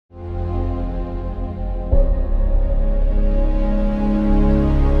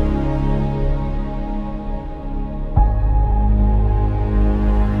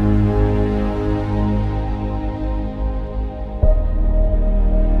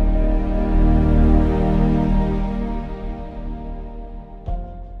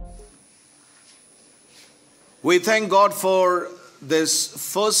We thank God for this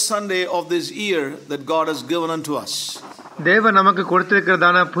first Sunday of this year that God has given unto us. தேவன் நமக்கு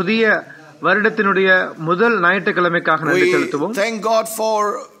கொடுத்திருக்கிறதான புதிய வருடத்தினுடைய முதல் ஞாயிற்றுக்கிழமைக்காக நன்றி செலுத்துவோம். Thank God for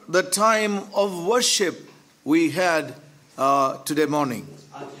the time of worship we had today morning.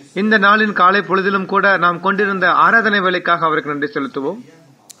 இந்த நாளின் காலை பொழுதிலும் கூட நாம் கொண்டிருந்த ஆராதனை வேளைக்காக அவருக்கு நன்றி செலுத்துவோம்.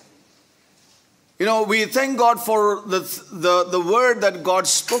 You know, we thank God for the word that God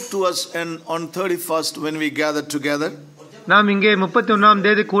spoke to us on 31st when we gathered together. நாம் இங்கே 31ஆம்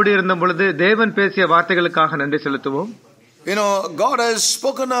தேதி கூடி இருந்த பொழுது தேவன் பேசிய வார்த்தைகளுக்காக நன்றி செலுத்துவோம். You know, God has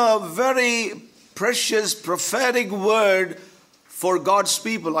spoken a very precious prophetic word for God's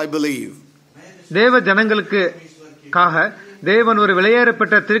people, I believe. தேவ ஜனங்களுக்காக தேவன் ஒரு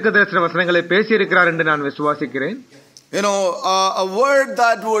விலையேறப்பட்ட தீர்க்கதரிசன வசனங்களை பேசி இருக்கிறார் என்று நான் விசுவாசிக்கிறேன். You know, a word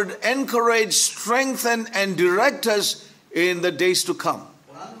that would encourage, strengthen and direct us in the days to come.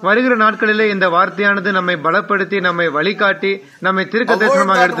 வருகிற நாட்களிலே இந்த வார்த்தையானது நம்மை பலப்படுத்தி நம்மை வழிகாட்டி நம்மை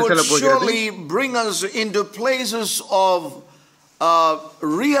தீர்க்கதரிசனமாக எடுத்து செல்ல போகிறது. Surely bring us into places of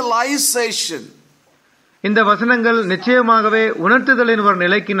realization. இந்த வசனங்கள் நிச்சயமாகவே உணர்த்துதலின் ஒரு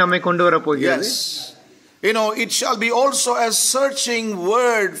நிலைக்கு நம்மை கொண்டு வர போகிறது. Yes. You know, it shall be also a searching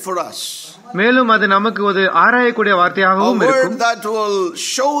word for us. மேலும் அது நமக்கு ஒரு ஆராயக்கூடிய வார்த்தையாகவும் இருக்கும். A word that will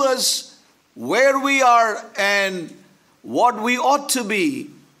show us where we are and what we ought to be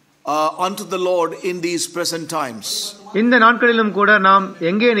unto the Lord in these present times. இந்த நாட்களிலும் கூட நாம்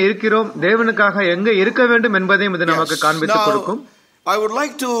எங்கே இருக்கிறோம், தேவனுக்காக எங்கே இருக்க வேண்டும் என்பதையும் இது நமக்கு காண்பித்து கொடுக்கும். I would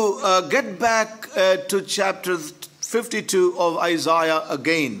like to get back to chapter 52 of Isaiah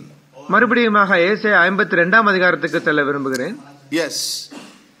again. மறுபடியுமாக ஏசாயா 52ஆம் அதிகாரத்துக்கு செல்ல விரும்புகிறேன். Yes.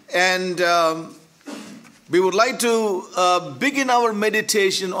 And we would like to begin our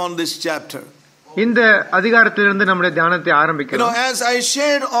meditation on this chapter. இந்த அதிகாரத்திலிருந்து நம்முடைய தியானத்தை ஆரம்பிக்கிறோம். You know, as I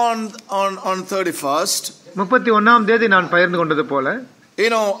shared on 31st, 31ஆம் தேதி நான் பகிர்ந்து கொண்டது போல,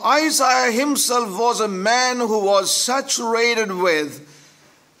 you know, Isaiah himself was a man who was saturated with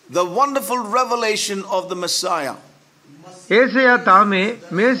the wonderful revelation of the Messiah. ஏசாயா தாமே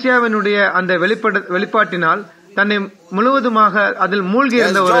மேசியாவினுடைய அந்த வெளிப்பாட்டினால் தன்னை முழுவதுமாக அதில் மூழ்கி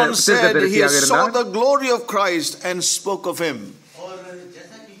இருந்த ஒரு தீர்க்கதரிசியாக இருந்தார். He saw the glory of Christ and spoke of him.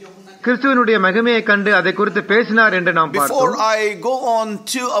 கிறிஸ்துவினுடைய மகிமையை கண்டு அதை குறித்து பேசினார் என்று நாம் பார்த்தோம். Before I go on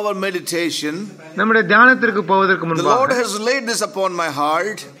to our meditation, நம்முடைய தியானத்திற்கு போவதற்கு முன்பாக the Lord has laid this upon my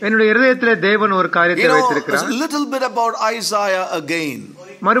heart. என்னுடைய இதயத்திலே தேவன் ஒரு காரியத்தை வைத்திருக்கிறார். A little bit about Isaiah again.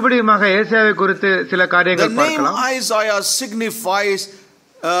 மறுபடியுமாக ஏசாயாவை குறித்து சில காரியங்கள் பார்க்கலாம். The name Isaiah signifies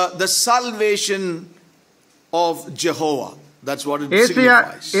the salvation of Jehovah. That's what it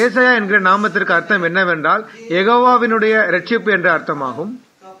signifies. ஏசாயா என்கிற நாமத்திற்கு அர்த்தம் என்னவென்றால் யெகோவாவினுடைய இரட்சிப்பு என்ற அர்த்தமாகும்.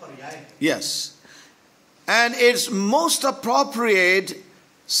 Yes. And it's most appropriate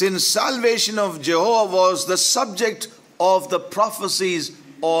since salvation of Jehovah was the subject of the prophecies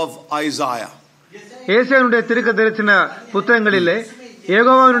of Isaiah. ஏசாயாவுடைய தீர்க்கதரிசன புத்தகங்களிலே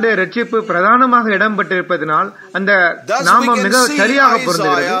யெகோவாவினுடைய இரட்சிப்பு பிரதானமாக இடம்பெற்றிருப்பதனால் அந்த நாமம் மிக சரியாக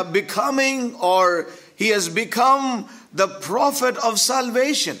பொருந்துகிறது. Becoming, or he has become the prophet of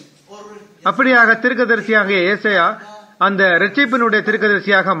salvation. அப்படியாக தீர்க்கதரிசியாக ஏசாயா அந்த இரட்சிப்பினுடைய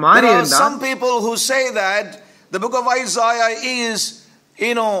தீர்க்கதரிசியாக மாறி இருந்தார். Some people who say that the book of Isaiah is,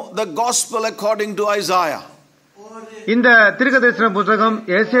 you know, the gospel according to Isaiah. இந்த தீர்க்கதரிசன புத்தகம்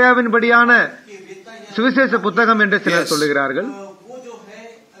ஏசாயாவின்படியான சுவிசேஷ புத்தகம் என்று சிலர் சொல்லுகிறார்கள்.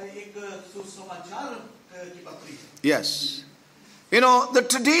 Yes. You know, the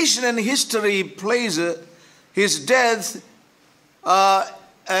tradition and history plays his death.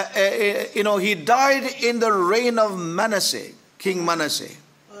 You know, he died in the reign of Manasseh, King Manasseh.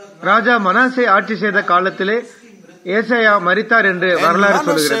 ராஜா மனாசே ஆட்சி செய்த காலத்திலே ஏசாயா மரித்தார் என்று வரலாறு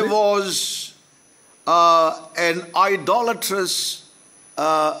சொல்கிறது. Manasseh was an idolatrous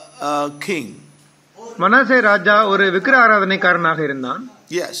king. Manasseh ராஜா ஒரு விக்கிர ஆராதனைக்காரனாக இருந்தான்.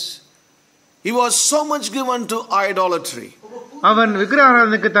 Yes. He was so much given to idolatry. அவன் விக்கிர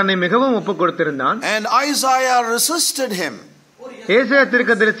ஆராதனைக்கு தன்னை மிகவும் ஒப்புக் கொடுத்திருந்தான். And Isaiah resisted him. ஏசாயா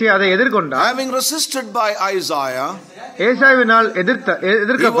தீர்க்கதரிசி அதை எதிர்கொண்டார். Having resisted by Isaiah, ஏசாயாவினால்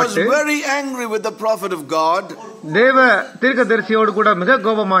எதிர்க்கப்பட்டு he was very angry with the prophet of God. தேவ தீர்க்கதரிசியோடு கூட மிக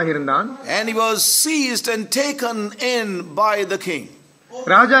கோபமாக இருந்தான். And he was seized and taken in by the king.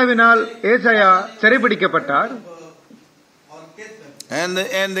 ராஜாவினால் ஏசாயா சிறைபிடிக்கப்பட்டார்.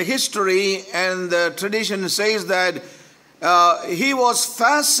 And the history and the tradition says that he was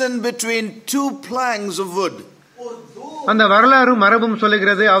fastened between two planks of wood. அந்த வரலாறு மரபும்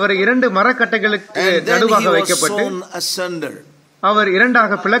சொல்லுகிறது அவர் இரண்டு மரக்கட்டைகளுக்கு நடுவாக வைக்கப்பட்டு அவர்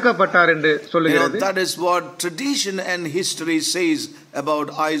இரண்டாக பிளக்கப்பட்டார் என்று சொல்லுகிறது. That is what tradition and history says about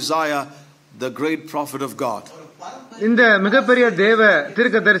Isaiah the great prophet of God. இந்த மிகப்பெரிய தேவ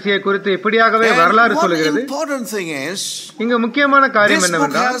தீர்க்கதரிசியை குறித்து இப்படியாகவே வரலாறு And one சொல்கிறது. important thing is, இங்க முக்கியமான காரியம் this book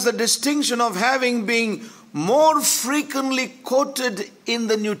என்னவென்றால் has the distinction of having been more frequently quoted in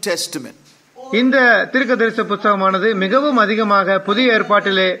the New Testament. இந்த தீர்க்கதரிசி புத்தகமானது மிகவும் அதிகமாக புதிய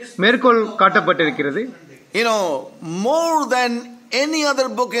ஏற்பாட்டிலே மேற்கோள் காட்டப்பட்டிருக்கிறது. You know, more than any other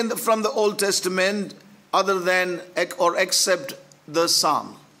book from the Old Testament other than or except the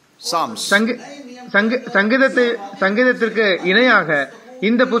Psalms. சங்கீதத்திற்கு இணையாக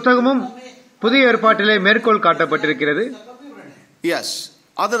இந்த புத்தகமும் புதிய ஏற்பாட்டிலே மேற்கோள் காட்டப்பட்டிருக்கிறது. Yes,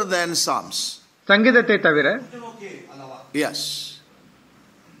 other than Psalms. சங்கீதத்தை தவிர. Yes.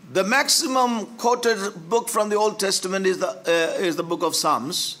 The maximum quoted book from the Old Testament is the book of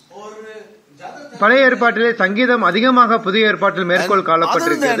Psalms. பழைய ஏற்பாட்டிலே சங்கீதம் அதிகமாக புதிய ஏற்பாட்டில் மேற்கோள்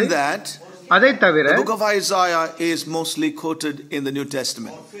காணப்பட்டிருக்கிறது. அதை தவிர the book of Isaiah is mostly quoted in the New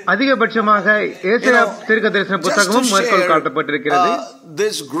Testament. அதிகபட்சமாக ஏசாயா தீர்க்கதரிசன புத்தகமும் மேற்கோள் காட்டப்பட்டிருக்கிறது.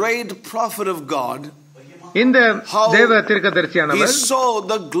 This great prophet of God, இந்த தேவ தீர்க்கதரிசியானவர் he saw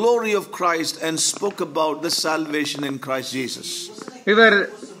the glory of Christ and spoke about the salvation in Christ Jesus. இவர்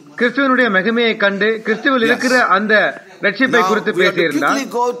கிறிஸ்துவினுடைய மகிமையை கண்டு கிறிஸ்துவில் இருக்கிற அந்த ரட்சிப்பை குறித்து பேசியிருந்தார். We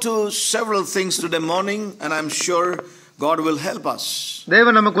go to several things today morning and I'm sure God will help us.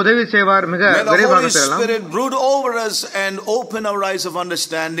 தேவன் நமக்கு உதவி செய்வார். மிக விரைவாக செல்லலாம். May the Holy Spirit brood over us and open our eyes of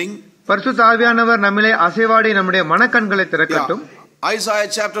understanding. பரிசுத்த ஆவியானவர் நம்மிலே அசைவாடி நம்முடைய மனக்கண்களை திறக்கட்டும். Isaiah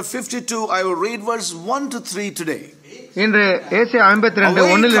chapter 52, I will read verse 1 to 3 today. இன்று ஏசாயா 52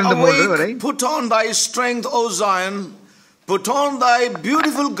 1 இலிருந்து 3 வரை. Put on thy strength, O Zion, put on thy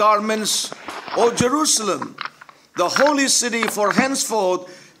beautiful garments, O Jerusalem, the holy city, for henceforth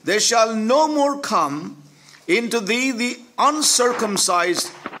there shall no more come into thee the uncircumcised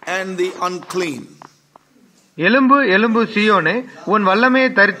and the unclean. எலும்பு எலும்பு சீயோனே, உன் வல்லமையை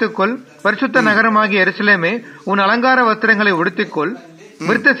தரித்துக்கொள். பரிசுத்த நகரமாகிய எருசலேமே, உன் அலங்கார வஸ்திரங்களை உடுத்திக்கொள்.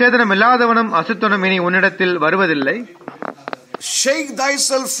 விருத்த சேதனம் இல்லாதவனும் அசுத்தனும் இனி உன்னிடத்தில் வருவதில்லை. Shake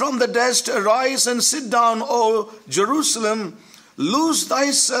thyself from the dust, arise and sit down, O Jerusalem. Loose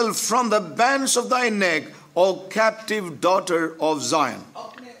thyself from the bands of thy neck, O captive daughter of Zion.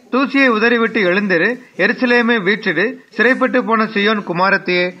 தூசியை உதறிவிட்டு எழுந்திரு, எருசலேமை வீற்றிடு, சிறைப்பட்டு போன சீயோன்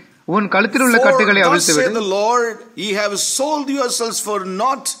குமாரத்தியே, உன் கழுத்தில் உள்ள கட்டுகளை அவிழ்த்து விடு. The Lord, ye have sold yourselves for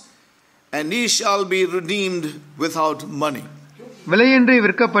naught, and ye shall be redeemed without money. விலையின்றி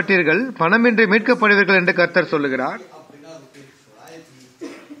விற்கப்பட்டீர்கள், பணமின்றி மீட்கப்படுவீர்கள் என்று கர்த்தர் சொல்லுகிறார்.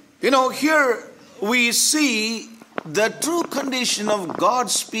 You know, here we see the true condition of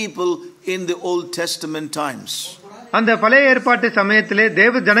God's people in the Old Testament times. அந்த பழைய ஏற்பாட்டு சமயத்திலே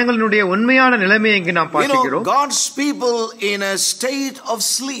தேவ ஜனங்களுடைய உண்மையான நிலைமையை இங்கு நாம் பார்க்கிறோம். God's people in a state of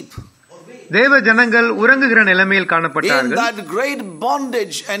sleep. தேவ ஜனங்கள் உறங்குகிற நிலைமையில் காணப்பட்டார்கள். In that great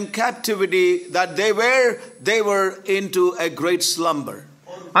bondage and captivity that they were into a great slumber.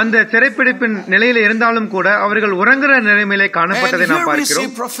 அந்த சிறைப்பிடிப்பின் நிலையில் இருந்தாலும் கூட அவர்கள் உறங்குகிற நிலைமையிலே காணப்பட்டதை நாம்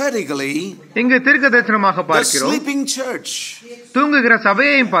பார்க்கிறோம். Prophetically, இங்கு தீர்க்கதரிசனமாக பார்க்கிறோம். The sleeping church. தூங்குகிற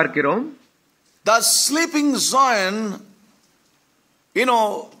சபையையும் பார்க்கிறோம். The sleeping Zion,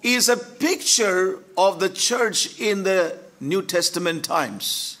 is a picture of the church in the New Testament times.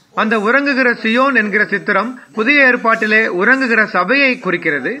 அந்த உறங்குகிற சியோன் என்கிற சித்திரம் புதிய ஏற்பாட்டிலே உறங்குகிற சபையை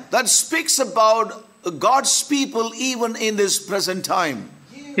குறிக்கிறது. That speaks about God's people even in this present time.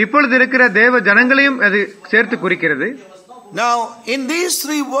 இப்பொழுது இருக்கிற தேவ ஜனங்களையும் அது சேர்த்து குறிக்கிறது. Now, in these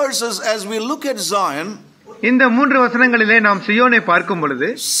 3 verses, as we look at Zion, இந்த 3 வசனங்களிலே நாம் சியோனை பார்க்கும் பொழுது,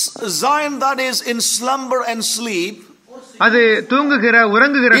 Zion that is in slumber and sleep, அது தூங்குகிற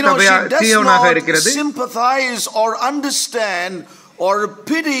உறங்குகிற சியோனாக இருக்கிறது. Sympathize or understand or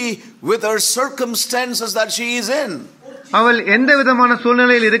pity with her circumstances that she is in. அவள் எந்த விதமான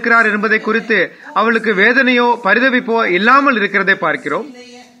சூழ்நிலையில் இருக்கிறார் என்பதை குறித்து அவளுக்கு வேதனையோ பரிதவிப்போ இல்லாமல் இருக்கிறதை பார்க்கிறோம்.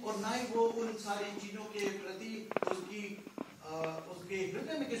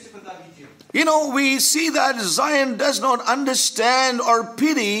 We see that Zion does not understand or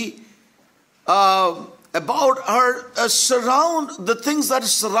pity about her the things that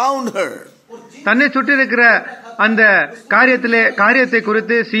surround her. தன்னை சுற்றி இருக்கிற அந்த காரியத்தை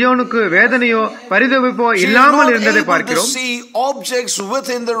குறித்து சியோனுக்கு வேதனையோ பரிதவிப்போ இல்லாமல் இருந்ததை பார்க்கிறோம். She see objects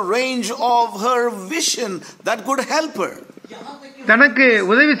within the range of her vision that could help her. தனக்கு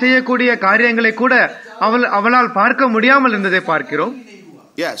உதவி செய்யக்கூடிய காரியங்களை கூட அவளால் பார்க்க முடியாமல் இருந்ததை பார்க்கிறோம்.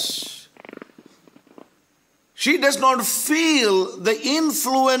 Yes. She does not feel the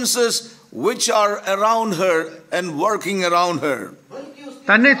influences which are around her and working around her.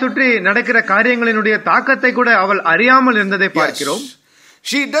 தன்னை சுற்றி நடக்கிற காரியங்களினுடைய தாக்கத்தை கூட அவள் அறியாமல் இருந்ததை பார்க்கிறோம்.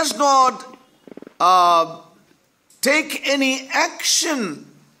 She does not take any action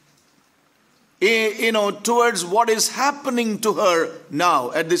towards what is happening to her now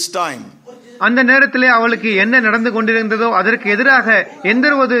at this time. அந்த நேரத்திலே அவளுக்கு என்ன நடந்து கொண்டிருந்ததோ அதற்கு எதிராக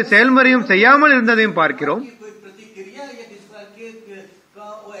எந்த ஒரு செயல்முறையும் செய்யாமல் இருந்ததையும் பார்க்கிறோம்.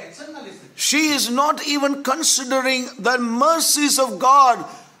 She is not even considering the mercies of God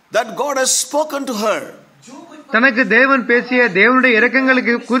that God has spoken to her. தனக்கு தேவன் பேசிய தேவனுடைய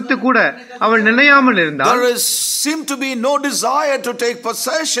இரக்கங்களுக்கு குறித்து கூட அவள் நினையாமல் இருந்தாள். There seemed to be no desire to take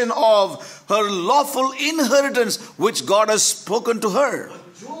possession of her lawful inheritance which God has spoken to her.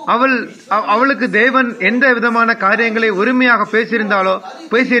 அவளுக்கு தேவன் எந்த விதமான காரியங்களை உரிமையாக பேசியிருந்தாரோ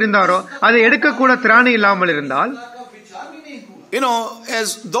அதை எடுக்க கூட திராணி இல்லாமல் இருந்தால், as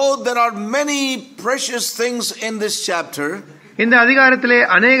though there are many precious things in this chapter, இந்த அதிகாரத்திலே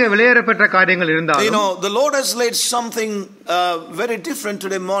अनेक விலையேறப்பட்ட காரியங்கள் இருந்தாலும், the Lord has laid something very different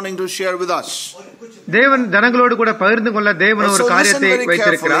today morning to share with us. தேவன் ஜனங்களோடு கூட பகிர்ந்து கொள்ள தேவன் ஒரு காரியத்தை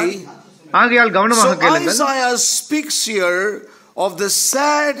வைத்திருக்கிறார். ஆகையால் கவனமாக கேளுங்கள். So Isaiah speaks here of the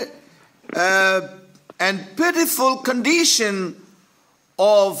sad and pitiful condition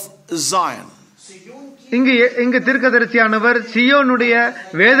of Zion. இங்கு தீர்க்கதரிசியானவர் சியோனுடைய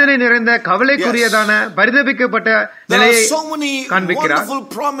வேதனை நிறைந்த கவலைக்குரியதான பரிதபிக்கப்பட்ட நிலையை காண்பிக்கிறார். Wonderful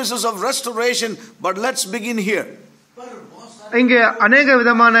promises of restoration, but let's begin here. இங்கு अनेक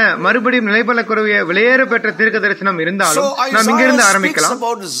விதமான மறுபடியும் நிலைபெறக்கூடிய விலையேற பெற்ற தீர்க்க தரிசனம் இருந்தாலும் நாம் இங்கிருந்து ஆரம்பிக்கலாம்.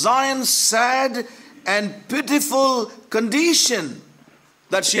 About Zion's sad and pitiful condition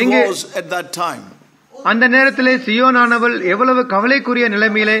that she was at that time. அந்த நேரத்திலே சியோனானவள் எவ்வளவு கவலைக்குரிய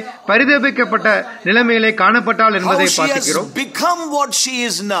நிலைமையிலே பரிதபிக்கப்பட்ட நிலைமையிலே காணப்பட்டாள் என்பதை பார்க்கிறோம். Become what she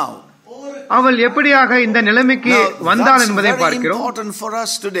is now. அவள் எப்படியாக இந்த நிலைமைக்கு வந்தாள் என்பதை பார்க்கிறோம். Important for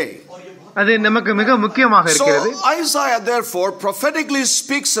us today. அது நமக்கு மிக முக்கியமாக இருக்கிறது. So Isaiah therefore prophetically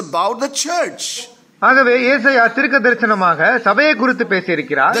speaks about the church. ஆகவே ஏசாயா தீர்க்கதரிசனமாக சபையை குறித்து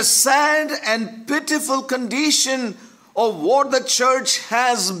பேசியிருக்கிறார். The sad and pitiful condition of what the church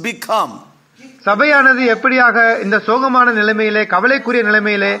has become. சபையானது எப்படியாக இந்த சோகமான நிலைமையிலே கவலைக்குரிய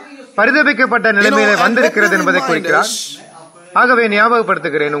நிலைமையிலே பரிதபிக்கப்பட்ட நிலைமையிலே வந்திருக்கிறது என்பதை குறிக்கிறார். ஆகவே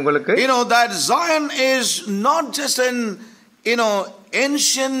ஞாபகப்படுத்துகிறேன் உங்களுக்கு. That Zion is not just an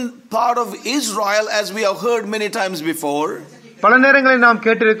ancient part of Israel as we have heard many times before. பல நேரங்களில் நாம்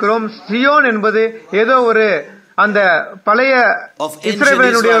கேட்டிருக்கிறோம் சியோன் என்பது ஏதோ ஒரு அந்த பழைய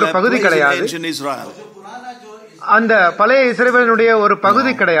இஸ்ரவேலுடைய ஒரு பகுதி கிடையாது. அந்த பழைய இஸ்ரவேலுடைய ஒரு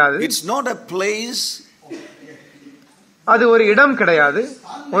பகுதி கிடையாது. It's not a place. அது ஒரு இடம் கிடையாது,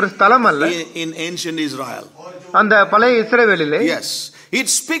 ஒரு ஸ்தலம் அல்ல. In ancient Israel. அந்த பழைய இஸ்ரவேலிலே. Yes. It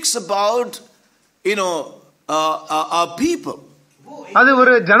speaks about a people. அது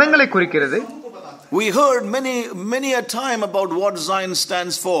ஒரு ஜனங்களை குறிக்கிறது. We heard many a time about what Zion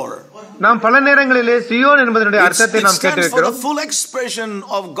stands for. நாம் பல நேரங்களிலே சியோன் என்பதனுடைய அர்த்தத்தை நாம் கேட்டிருக்கிறோம். The full expression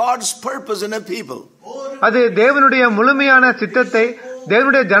of God's purpose in a people. அது தேவனுடைய முழுமையான சித்தத்தை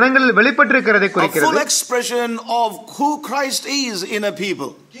தேவனுடைய ஜனங்களில் வெளிப்பட்டிருக்கிறதை குறிக்கிறது. A full expression of who Christ is in a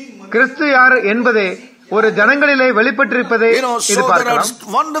people. கிறிஸ்து யார் என்பதை ஒரு ஜனங்களிலே வெளிப்பட்டிருப்பதை இது பார்க்கலாம்.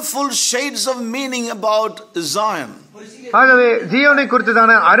 Wonderful shades of meaning about Zion. ஆகவே ஜியோனை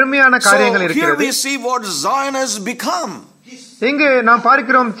குறித்ததான அருமையான காரியங்கள் இருக்கிறது. Here we see what Zion has become. இங்கு நாம்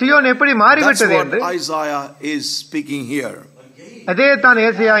பார்க்கிறோம் சியோன் எப்படி மாறிவிட்டது என்று. Isaiah is speaking here. அதே தான்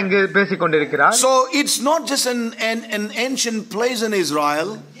ஏசாயா இங்கு பேசிக் கொண்டிருக்கிறார். So it's not just an ancient place in Israel.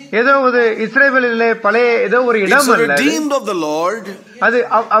 ஏதோ ஒரு இஸ்ரவேலிலே பழைய ஏதோ ஒரு இடம் அல்ல. It's redeemed of the Lord. அது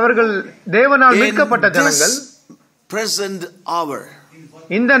அவர்கள் தேவனால் மீட்கப்பட்ட ஜனங்கள். Present hour.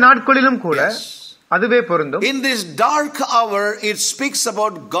 இந்த நாட்களிலும் கூட அதுவே பொருந்தும். In this dark hour it speaks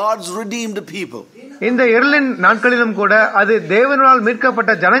about God's redeemed people. இந்த இருளின் நாட்களிலும் கூட அது தேவனால்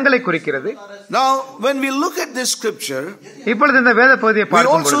மீட்கப்பட்ட ஜனங்களை குறிக்கிறது. Now when we look at this scripture, இப்பொழுது இந்த வேத பகுதியை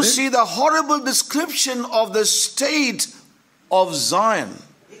பார்க்கும் பொழுது we also see the horrible description of the state of Zion.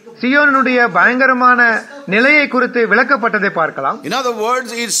 சியோனுடைய பயங்கரமான நிலையை குறித்து விளக்கப்பட்டதை பார்க்கலாம். In other words,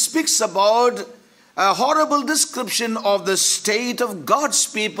 it speaks about a horrible description of the state of God's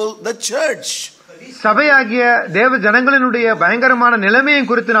people, the church. சபையாகிய தேவ ஜனங்களினுடைய பயங்கரமான நிலைமையை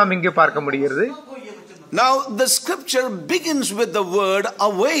குறித்து நாம் இங்கே பார்க்க முடிகிறது. Now the scripture begins with the word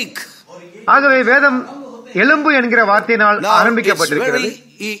awake. ஆகவே வேதம் எலும்பு என்கிற வார்த்தையினால் ஆரம்பிக்கப்பட்டிருக்கிறது. It's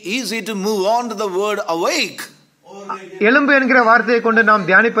very easy to move on to the word awake. எலும்பு என்கிற வார்த்தையை கொண்டு நாம்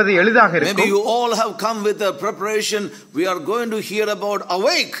தியானிப்பது எளிதாக இருக்கும். Maybe you all have come with a preparation. We are going to hear about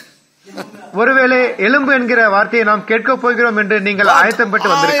awake. ஒருவேளை எலும்பு என்கிற வார்த்தையை நாம் கேட்க போகிறோம் என்று நீங்கள் ஆயத்தம் பெற்று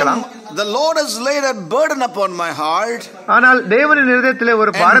வந்திருக்கலாம். The Lord has laid a burden upon my heart. ஆனால் தேவனின் இருதயத்திலே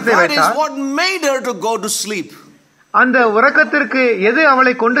ஒரு பாரத்தை வைத்தார். That is what made her to go to sleep. அந்த உறக்கத்திற்கு எது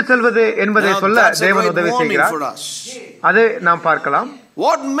அவளை கொண்டு செல்வது என்பதை சொல்ல தேவன் உதவி செய்கிறார். அதை நாம் பார்க்கலாம்.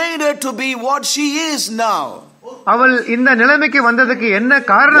 What made her to be what she is now? அவள் இந்த நிலைமைக்கு வந்ததுக்கு என்ன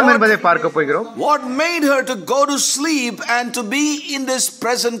காரணம் என்பதை பார்க்க போகிறோம். What made her to go to sleep and to be in this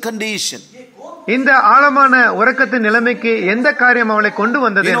present condition? இந்த ஆழமான உறக்கத்தின் நிலைமைக்கு எந்த காரியம் அவளை கொண்டு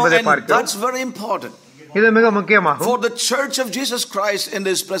வந்தது என்பதை பார்க்கிறோம். That's very important. இது மிக முக்கியமாகும். For the Church of Jesus Christ in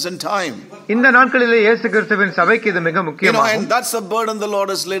this present time. இந்த நாட்களிலே இயேசு கிறிஸ்துவின் சபைக்கு இது மிக முக்கியமாகும். And that's the burden the Lord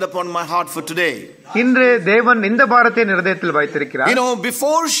has laid upon my heart for today. இன்று தேவன் இந்த பாரத்தை இதயத்தில் வைத்திருக்கிறார்.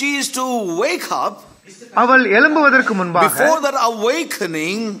 Before she is to wake up, அவள் எழும்புவதற்கு முன்பாக, before that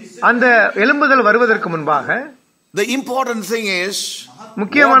awakening, அந்த எழும்புதல் வருவதற்கு முன்பாக, the important thing is,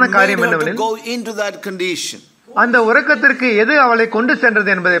 முக்கியமான காரியம் என்னவெனில், go into that condition. அந்த உறக்கத்திற்கு எது அவளை கொண்டு சென்றது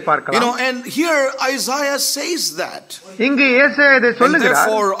என்பதை பார்க்கலாம். And here Isaiah says that. இங்கு ஏசாயா இதை சொல்லுகிறார்.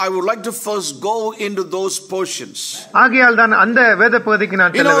 Therefore I would like to first go into those portions. ஆகையால் தான் அந்த வேத பகுதிக்கு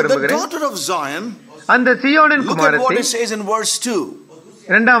நான் செல்ல விரும்புகிறேன். The daughter of Zion, அந்த சீயோனின் குமாரத்தி, look at what it says in verse 2.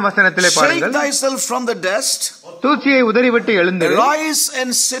 இரண்டாம் வசனத்திலே பாருங்கள். Shake thyself from the dust, தூசியை உதறிவிட்டு எழுந்திரு, rise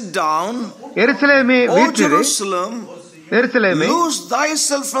and sit down, எருசலேமே வீற்றிரு, Jerusalem, எருசலேமே loose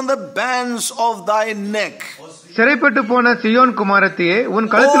thyself from the bands of thy neck. சிறைப்பட்டு போன சீயோன் குமாரத்தியே, உன்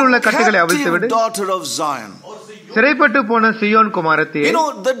கழுத்தில் உள்ள கட்டுகளை அவிழ்த்து விடு. Daughter of Zion, சிறைப்பட்டு போன சீயோன் குமாரத்தியே,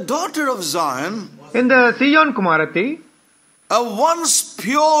 the daughter of Zion, இந்த சீயோன் குமாரத்தி, a once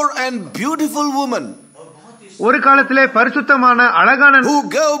pure and beautiful woman, ஒரு காலத்திலே பரிசுத்தமான அழகான, who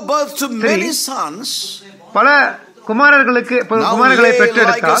gave birth to many sons, பல குமாரர்களை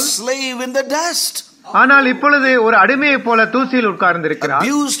பெற்றெடுத்தாள். Slave in the dust. ஆனால் இப்பொழுது ஒரு அடிமையை போல தூசியில் உட்கார்ந்திருக்கிறார்.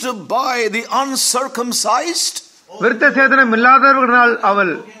 Abused by the uncircumcised, விருத்த சேதனம் இல்லாதவர்களால்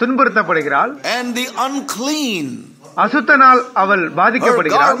அவள் துன்புறுத்தப்படுகிறாள். and the unclean, அசுத்தனால் அவள்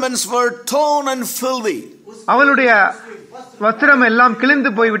பாதிக்கப்படுகிறாள். Her garments were torn and filthy. அவளுடைய வஸ்திரம் எல்லாம் கிழிந்து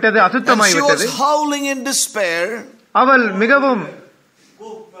போய்விட்டது, அசுத்தமாய் விட்டது. She was howling in despair. அவள் மிகவும்,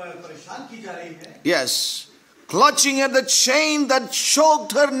 yes, clutching at the chain that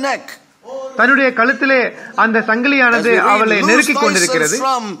choked her neck. தன்னுடைய கழுத்திலே அந்த சங்கிலியானது அவளை நெருக்கிக் கொண்டிருக்கிறது.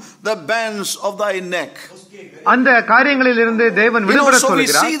 From the bands of thy neck. அந்த காரியங்களில் இருந்து தேவன் விடுபட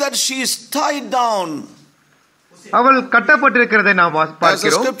சொல்கிறார். So we see that she is tied down. அவள் கட்டப்பட்டிருக்கிறதை நாம் பார்க்கிறோம். As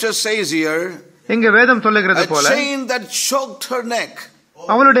the scripture says here, இங்க வேதம் சொல்லுகிறது போல, a chain that choked her neck.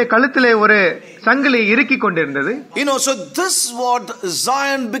 அவளுடைய கழுத்திலே ஒரு சங்கிலி இறுக்கிக் கொண்டிருந்தது. So this is what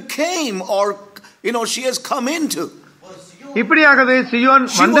Zion became, or she has come into. இப்படியாகவே Zion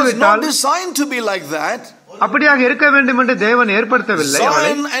வந்துவிட்டால், designed to be like that. அப்படியாக இருக்க வேண்டும் என்று தேவன் ஏற்படுத்தவில்லை.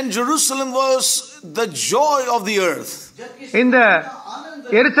 Zion and Jerusalem was the joy of the earth. இந்த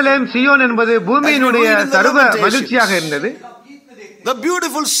எருசலேம் சியோன் என்பது பூமியினுடைய சர்வ மகிழ்ச்சியாக இருந்தது. The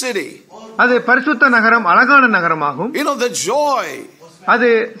beautiful city. அது பரிசுத்த நகரம், அழகான நகரமாகும். The joy. அது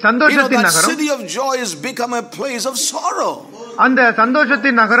சந்தோஷத்தின் நகரம். The city of joy has become a place of sorrow. அந்த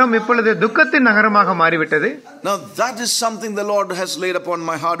சந்தோஷத்தின் நகரம் இப்பொழுது துக்கத்தின் நகரமாக மாறிவிட்டது. Now that is something the Lord has laid upon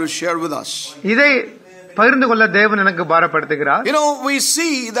my heart to share with us. இதை பகிர்ந்து கொள்ள தேவன் எனக்கு பாரப்படுத்துகிறார். We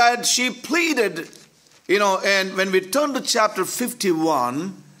see that she pleaded, and when we turn to chapter 51,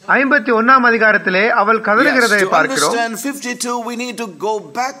 51ஆம் அதிகாரத்திலே அவள் கதறுகிறதை பார்க்கிறோம். To understand 52 we need to go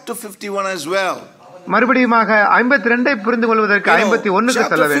back to 51 as well. மறுபடியுமாக 52ஐ புரிந்து கொள்வதற்கு 51க்கு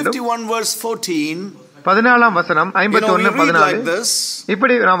செல்ல வேண்டும். 51 verse 14, 14ஆம் வசனம், 51:14.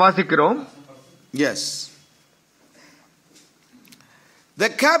 இப்படி நாம் வாசிக்கிறோம். Yes. The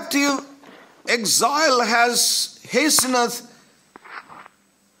captive exile has hasteneth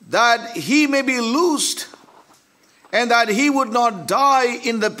that he may be loosed, and that he would not die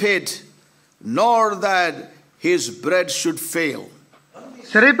in the pit, nor that his bread should fail.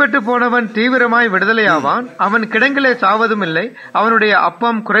 சிறைப்பட்டு போனவன் தீவிரமாய் விடுதலையாவான், அவன் கிடங்கிலே சாவதும் இல்லை, அவனுடைய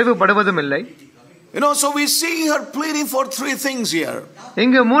அப்பம் குறைவுபடுவதும் இல்லை. So we see her pleading for three things here.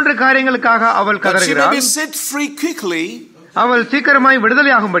 இங்கு மூன்று காரியங்களுக்காக அவள் கதறுகிறாள். She may be set free quickly, அவள் சீக்கிரமாய்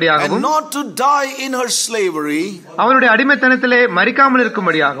விடுதலையாகும்படியாகவும், and not to die in her slavery, அவளுடைய அடிமைத்தனத்திலே மரிக்காமல்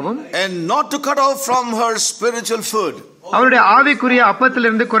இருக்கும்படியாகவும், and not to cut off from her spiritual food. அவளுடைய ஆவிக்குரிய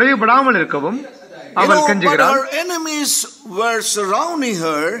அப்பத்திலிருந்து குறைவுபடாமல் இருக்கவும் அவள் கெஞ்சுகிறாள். Her enemies were surrounding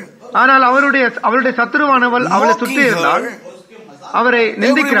her, ஆனால் அவளுடைய சத்துருவானவள் அவளை சுற்றி இருந்தாள். அவரை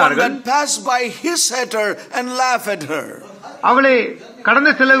நிந்திக்கிறார்கள். Everyone that passed by hiss at her and laugh at her. அவளை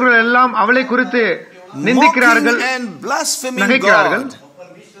கடந்து செல்கிறவர்கள் எல்லாம் அவளை குறித்து நிந்திக்கிறார்கள், நகைக்கிறார்கள்.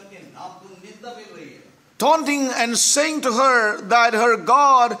 Taunting and saying to her that her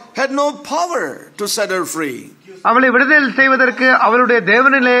God had no power to set her free. அவளை விடுதலை செய்வதற்கு அவளுடைய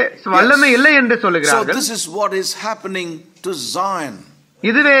தேவனிலே வல்லமை இல்லை என்று சொல்லுகிறார்கள். So this is what is happening to Zion.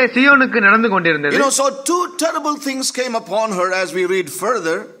 இதுவே சியோனுக்கு நடந்து கொண்டிருந்தது. So two terrible things came upon her as we read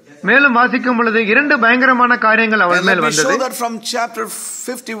further. மேலும் வாசிக்கும் பொழுது இரண்டு பயங்கரமான காரியங்கள் அவள் And let மேல் me வந்தது. show that from chapter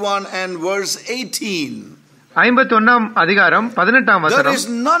 51 and verse 18. 51ஆம் அதிகாரம் 18ஆம் There வசனம். is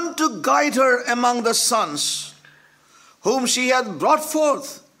none to guide her among the sons whom she hath brought forth,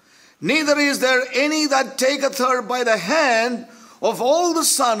 neither is there any that taketh her by the hand of all the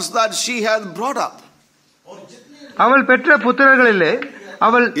sons that she hath brought up. அவள் பெற்ற புத்திரர்களிலே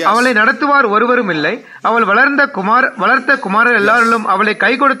அவளை நடத்துவார் ஒருவரும் இல்லை. அவள் வளர்த்த குமாரர் எல்லாரிலும் அவளை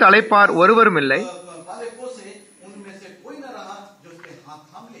கை கொடுத்து அழைப்பார் ஒருவரும் இல்லை.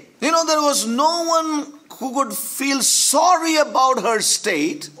 There was no one who could feel sorry about her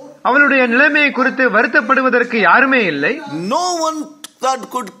state. அவளுடைய நிலைமையை குறித்து வருத்தப்படுவதற்கு யாருமே இல்லை. No one that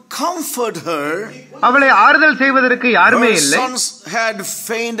could comfort her. அவளை ஆறுதல் செய்வதற்கு யாருமே இல்லை. Her sons had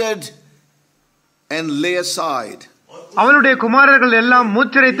fainted and lay aside. அவளுடைய குமாரர்கள் எல்லாம்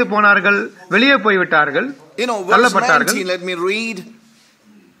மூச்சிரைத்து போனார்கள், வெளியே போய்விட்டார்கள், தள்ளப்பட்டார்கள். Let me read.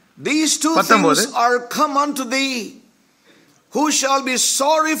 These two things are come unto thee, who shall be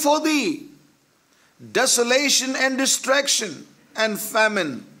sorry for thee, desolation and distraction and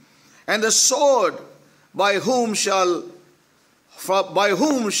famine, and the sword, by whom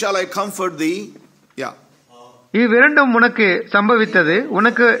shall I comfort thee? Yeah. இவ்விரண்டும் உனக்கு சம்பவித்தது.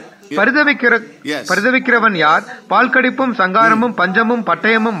 உனக்கு பரிதவிக்கிறவன் யார்? பால் கடிப்பும் சங்காரமும் பஞ்சமும்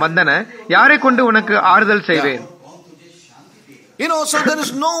பட்டயமும் வந்தன. யாரை கொண்டு உனக்கு ஆறுதல் செய்வேன்? So there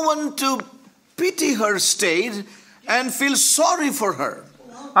is no one to pity her state and feel sorry for her.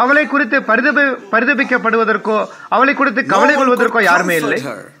 அவளை குறித்து பரிதபிக்கப்படுவதற்கோ அவளை குறித்து கவலை கொள்வதற்கோ யாருமே இல்லை.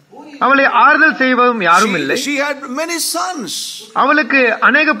 அவளை ஆறுதல் செய்வதும் யாரும் இல்லை. She had many sons. அவளுக்கு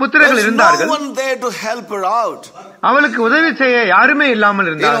அநேக புத்திரர்கள் இருந்தார்கள். No one there to help her out. அவளுக்கு உதவி செய்ய யாருமே இல்லாமல்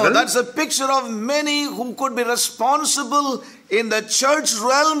இருந்தார்கள். That's a picture of many who could be responsible in the church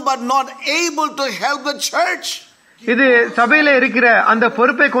realm but not able to help the church. இது சபையில இருக்கிற அந்த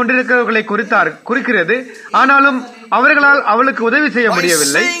பொறுப்பை கொண்டிருக்கிறவர்களை குறிக்கிறது. ஆனாலும் அவர்களால் அவளுக்கு உதவி செய்ய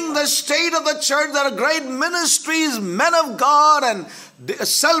முடியவில்லை. Seeing the state of the church, there are great ministries, men of God and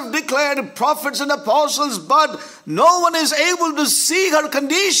self-declared prophets and apostles, but no one is able to see her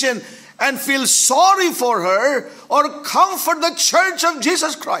condition and feel sorry for her or comfort the church of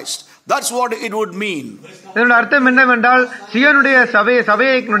Jesus Christ. That's what it would mean. இதனுடைய அர்த்தம் என்னவென்றால், சீயோனுடைய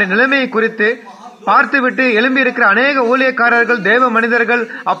சபையினுடைய நிலைமையை குறித்து பார்த்துவிட்டு எழும்பி இருக்கிற அநேக ஊழியக்காரர்கள், தேவ மனிதர்கள்,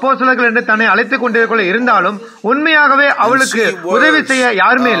 அப்போஸ்தலர்கள் என்று தன்னை அழைத்துக் கொண்டிருக்க இருந்தாலும் உண்மையாகவே அவளுக்கு உதவி செய்ய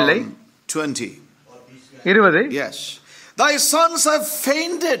யாருமே இல்லை. 20. Yes. Thy sons have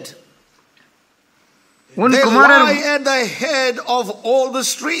fainted. உன் They குமாரர் lie at the head of all the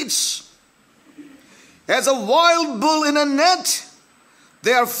streets. As a wild bull in a net,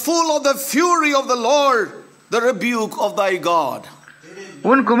 they are full of the fury of the Lord, the rebuke of thy God.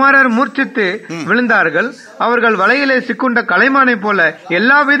 உன் குமாரர் மூர்ச்சித்து விழுந்தார்கள். அவர்கள் வலையிலே சிக்குண்ட கலைமானை போல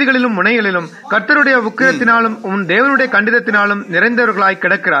எல்லா வீதிகளிலும் முனைகளிலும் கர்த்தருடைய உக்கிரத்தினாலும் உன் தேவனுடைய கண்டிதத்தினாலும் நிறைந்தவர்களாய்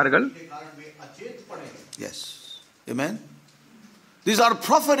கிடக்கிறார்கள். Yes. Amen. These are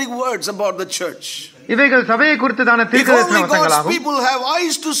prophetic words about the church. இவைகள் சபையை குறித்ததான தீர்க்கதரிசன வசனங்களாகும். People have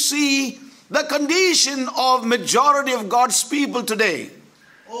eyes to see the condition of majority of God's people today.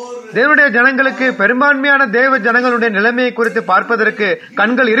 தேவனுடைய ஜனங்களுக்கு, பெரும்பான்மையான தேவ ஜனங்களுடைய நிலைமையை குறித்து பார்ப்பதற்கு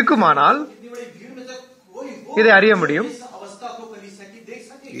கண்கள் இருக்குமானால் இதை அறிய முடியும்.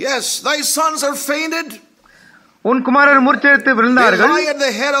 Yes, thy sons are fainted. உன் குமாரர் மூர்ச்சித்து விழுந்தார்கள். They lie at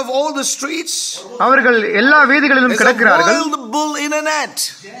the head of all the streets. அவர்கள் எல்லா வீதிகளிலும் கிடக்கிறார்கள். As a wild bull in a net.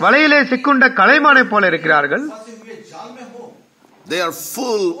 வலையிலே சிக்குண்ட கலைமானை போல இருக்கிறார்கள். They are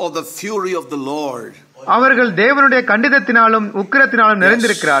full of the fury of the Lord. அவர்கள் தேவனுடைய கண்டிதத்தினாலும் உக்கிரத்தினாலும்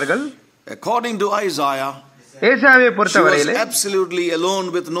நிறைந்திருக்கிறார்கள். According to Isaiah, ஏசாயாவை she பொறுத்தவரையிலே was absolutely alone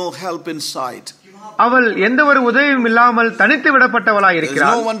with no help in sight. அவள் எந்த ஒரு உதவியும் இல்லாமல் தனித்து விடப்பட்டவளாய் There is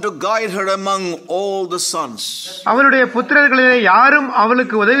இருக்கிறாள். no one to guide her among all the sons அவளுடைய புத்திரர்களிலே யாரும்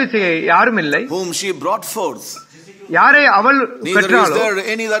அவளுக்கு உதவி செய்ய யாரும் இல்லை. whom she brought forth. யாரை அவள் Neither is பெற்றாளோ there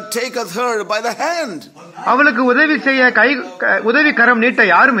any that taketh her by the hand. அவளுக்கு உதவி செய்ய உதவி கரம் நீட்ட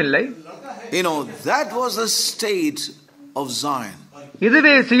யாரும் இல்லை. That was the state of Zion.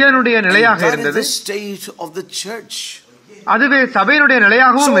 இதுவே சீயோனுடைய நிலையாக That is இருந்தது. the state of the church. அதுவே சபையினுடைய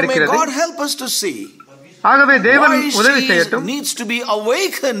நிலையாகவும் So may இருக்கிறது. God help us to see. ஆகவே தேவன் Why உதவி she செய்யட்டும். needs to be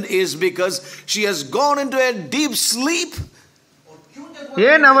awakened is because she has gone into a deep sleep.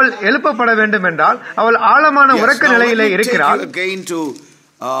 ஏன் அவள் எழுப்பப்பட வேண்டும் என்றால் அவள் ஆழமான உறக்க நிலையிலே இருக்கிறாள். Again to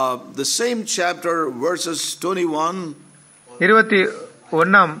the same chapter verses 21.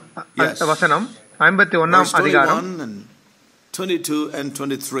 21ஆம் வசனம், 51ஆம் அதிகாரம், 22 and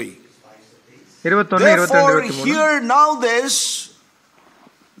 23. 21, Therefore 22, 23. hear now this,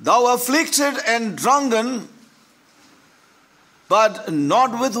 thou afflicted and drunken, but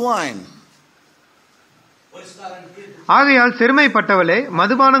not with wine. ஆகையால் சிறுமைப்பட்டவளே,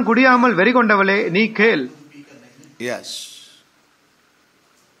 மதுபானம் குடியாமல் வெறி கொண்டவளே, நீ கேள். Yes.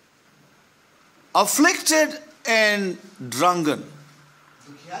 Afflicted and drunken,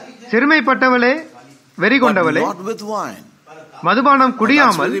 சிறுமைப்பட்டவளே, வெறி but கொண்டவளே, not with wine. மதுபானம் That's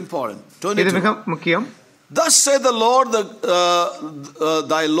குடியாமல். very important. இது 22. மிக முக்கியம். Thus saith the Lord,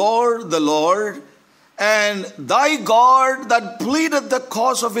 thy Lord, the Lord, and thy God that pleadeth the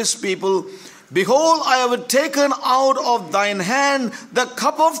cause of his people. Behold, I have taken out of thine hand the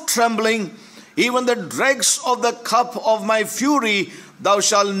cup of trembling, even the dregs of the cup of my fury. Thou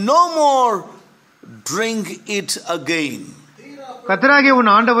shalt no more drink it again. கர்த்தராகிய உன்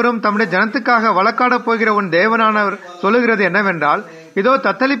ஆண்டவரும் தம்முடைய ஜனத்துக்காக வழக்காட போகிற உன் தேவனானவர் சொல்லுகிறது என்னவென்றால், இதோ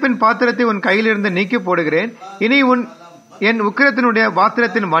தத்தளிப்பின் பாத்திரத்தை உன் கையிலிருந்து நீக்கி போடுகிறேன். இனி என் உக்கிரத்தினுடைய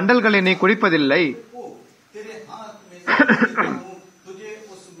பாத்திரத்தின் மண்டல்களை நீ குடிப்பதில்லை.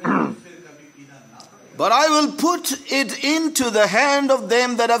 But I will put it into the hand of them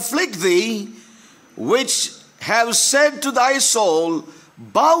that afflict thee, which have said to thy soul,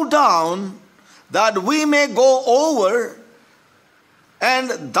 bow down, that we may go over. And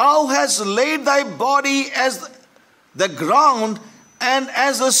thou hast laid thy body as the ground, and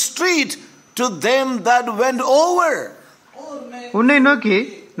as a street to them that went over. உன்னை நோக்கி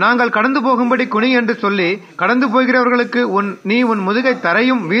நாங்கள் கடந்து போகும்படி குனி என்று சொல்லி கடந்து போகிறவர்களுக்கு நீ உன் முதுகை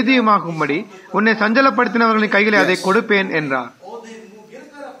தரையும் வீதியுமாகும்படி உன்னை சஞ்சலப்படுத்தினவர்களின் கைகளை அதை கொடுப்பேன் என்றார்.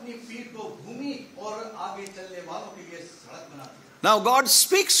 Now God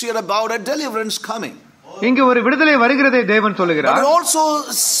speaks here about a deliverance coming. இங்கு ஒரு விடுதலை வருகிறதை தேவன் சொல்லுகிறார். But it also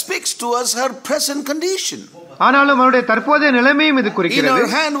speaks to us her present condition. ஆனாலும் அவருடைய தற்போதைய நிலைமையும் இது In குறிக்கிறது.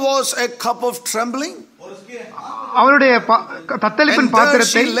 her hand was a cup of trembling. அவளுடைய தத்தளிப்பின் And there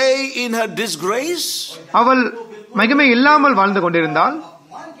பாத்திரத்தை she lay in her disgrace. அவள் மகிமை இல்லாமல் வாழ்ந்து கொண்டிருந்தாள்.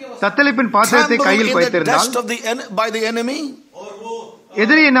 தத்தளிப்பின் பாத்திரத்தை Trampled கையில் in the வைத்திருந்தாள். dust by the enemy.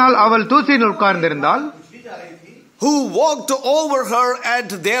 எதிரியினால் அவள் தூசியில் உட்கார்ந்திருந்தாள். Who walked over her at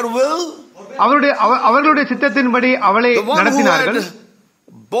their will. அவர்களுடைய சித்தத்தின்படி அவளை The one who நடத்தினார்கள். had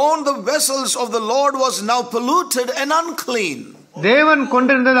borne the vessels of the Lord was now polluted and unclean. தேவன்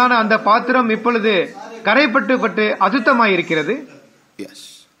கொண்டிருந்ததான அந்த பாத்திரம் இப்பொழுது கரைப்பட்டு அசுத்தமாயிருக்கிறது. Yes.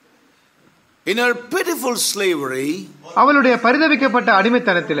 In her pitiful slavery, அவளுடைய பரிதவிக்கப்பட்ட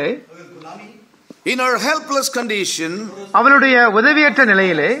அடிமைத்தனத்திலே, in her helpless condition, அவளுடைய உதவியற்ற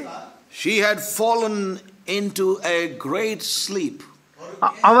நிலையிலே she had fallen into a great sleep.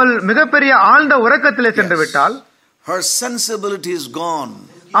 அவள் மிகப்பெரிய ஆழ்ந்த உறக்கத்திலே சென்று விட்டாள். Her sensibility is gone.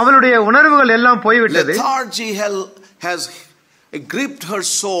 அவளுடைய உணர்வுகள் எல்லாம் போய்விட்டது. Lethargy has gripped her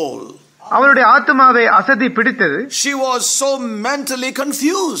soul. அவளுடைய ஆத்மாவை அசதி பிடித்தது. She was so mentally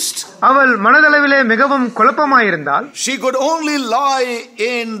confused. அவள் மனதளவிலே மிகவும் குழப்பமாயிருந்தாள். She could only lie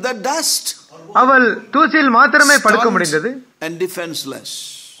in the dust. அவள் தூசியில் மாத்திரமே படுக்க முடிந்தது. And defenseless.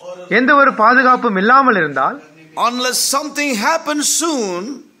 எந்த ஒரு பாதுகாப்பும் இல்லாமல் இருந்தால், Unless something happened soon,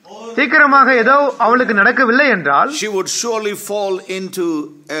 சீக்கிரமாக ஏதோ அவளுக்கு நடக்கவில்லை என்றால், she would surely fall into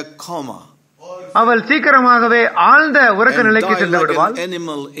a coma. அவள் சீக்கிரமாகவே ஆழ்ந்த உறக்க And நிலைக்கு die சென்று like விடுவாள். an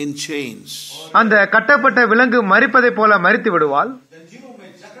animal in chains. அந்த கட்டப்பட்ட விலங்கு மரிப்பதை போல மரித்து விடுவாள்.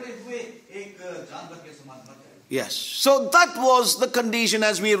 Yes. So that was the condition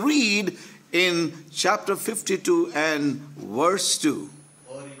as we read in chapter 52 and verse 2.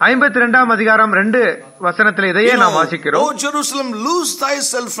 52ஆம் அதிகாரம் 2 வசனத்தில் இதையே நாம் வாசிக்கிறோம். O Jerusalem, loose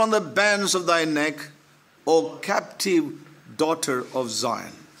thyself from the bands of thy neck, O captive daughter of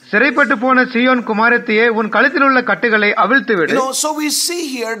Zion. சிறைப்பட்டு போன சீயோன் குமாரத்தியே, உன் கழுத்தில் உள்ள கட்டுகளை அவிழ்த்து விடு. So we see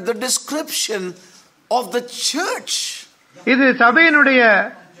here the description of the church. இது சபையினுடைய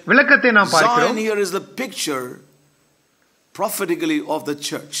விளக்கத்தை நாம் Zion பார்க்கிறோம். here is the picture prophetically of the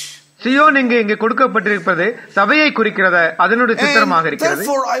church. Zion இங்கே கொடுக்கப்பட்டிருப்பது சபையை குறிக்கிறது, அதனுடைய சித்திரமாக And இருக்கிறது.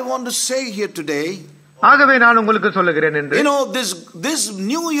 therefore I want to say here today, ஆகவே நான் உங்களுக்கு சொல்லுகிறேன் என்று, this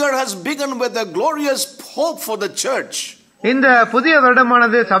new year has begun with a glorious hope for the church. இந்த புதிய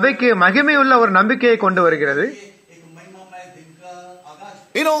வருடமானது சபைக்கு மகிமையுள்ள ஒரு நம்பிக்கையை கொண்டு வருகிறது.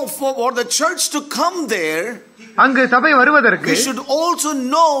 For the church to come there, அங்கு சபை வருவதற்கு we should also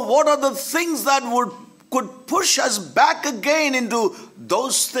know what are the things that could push us back again into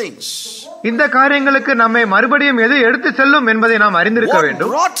those things. இந்த காரியங்களுக்கு நம்மை மறுபடியும் எது எடுத்து செல்லும் என்பதை நாம் அறிந்திருக்க What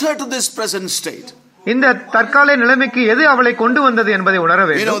வேண்டும். brought her to this present state? இந்த தற்கால நிலைமைக்கு எது அவளை கொண்டு வந்தது என்பதை உணர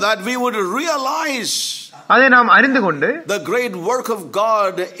வேண்டும். That we would realize அதை நாம் அறிந்து கொண்டு, the great work of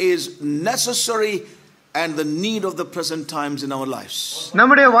God is necessary and the need of the present times in our lives.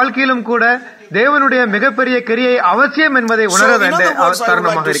 நம்முடைய வாழ்க்கையிலும் கூட தேவனுடைய மிகப்பெரிய கிரியை அவசியம் என்பதை உணர வேண்டிய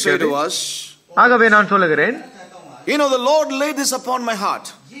தருணமாக இருக்கிறது. ஆகவே நான் சொல்லுகிறேன், You know, the Lord laid this upon my heart.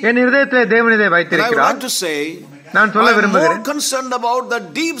 என் இதயத்திலே தேவன் இதை And I would வைத்திருக்கிறார். like to say, நான் சொல்ல I am more விரும்புகிறேன், concerned about the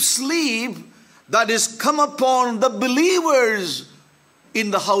deep sleep that is come upon the believers in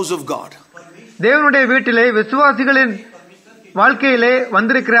the house of God. தேவனுடைய வீட்டிலே விசுவாசிகளின் வாழ்க்கையிலே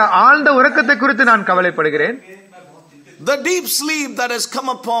வந்திருக்கிற ஆழ்ந்த உறக்கத்தை குறித்து நான் கவலைப்படுகிறேன். The deep sleep that has come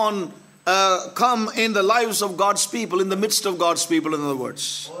upon come in the lives of God's people, in the midst of God's people, in other words.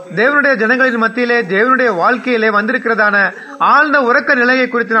 தேவனுடைய ஜனங்களின் மத்தியிலே தேவனுடைய வாழ்க்கையிலே வந்திருக்கிறதான ஆழ்ந்த உறக்க நிலையை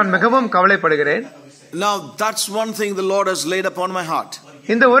குறித்து நான் மிகவும் கவலைப்படுகிறேன். Now that's one thing the Lord has laid upon my heart.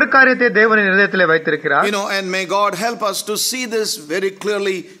 இந்த ஒரு காரியத்தை தேவனின் இதயத்திலே வைத்திருக்கிறார். You know, and may God help us to see this very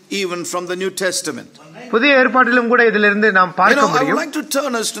clearly even from the New Testament. புதிய ஏற்பாட்டிலும் கூட இதிலிருந்து நாம் You பார்க்க know, I would முடியும். like to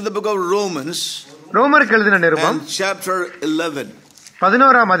turn us to the book of Romans ரோமருக்கு எழுதின நிருபம் and chapter 11.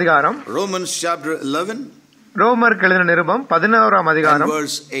 11ஆம் அதிகாரம். Romans chapter 11 ரோமருக்கு எழுதின நிருபம் 11ஆம் and அதிகாரம்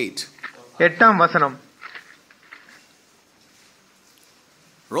verse 8. 8ஆம் வசனம்.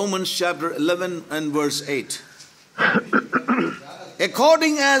 Romans chapter 11 and verse 8.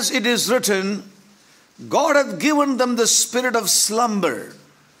 According as it is written, God hath given them the spirit of slumber,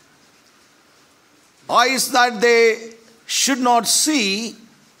 eyes that they should not see,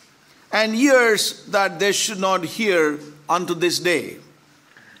 and ears that they should not hear unto this day.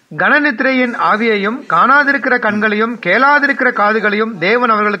 கனநித்திரையின் ஆவியையும் காணாதிருக்கிற கண்களையும் கேளாதிருக்கிற காதுகளையும்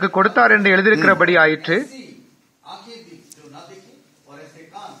தேவன் அவர்களுக்கு கொடுத்தார் என்று எழுதியிருக்கிறபடி ஆயிற்று.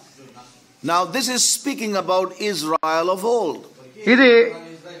 Now this is speaking about Israel of old. இது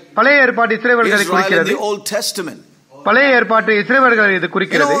பழைய ஏற்பாட்டு இஸ்ரவேலர்களை Israel in குறிக்கிறது. the Old Testament. பழைய ஏற்பாட்டு இஸ்ரவேலர்களை இது You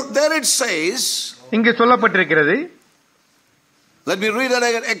குறிக்கிறது. know, there it says, இங்கு சொல்லப்பட்டிருக்கிறது, let me read that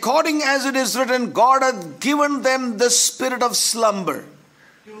again. According as it is written, God hath given them the spirit of slumber,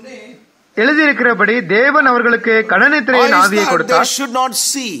 எழுதியிருக்கிறபடி தேவன் அவர்களுக்கு கனநித்திரையின் eyes ஆவியை that they கொடுத்தார், should not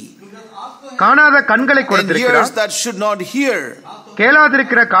see, காணாத கண்களை and கொடுத்திருக்கிறார், ears that should not hear,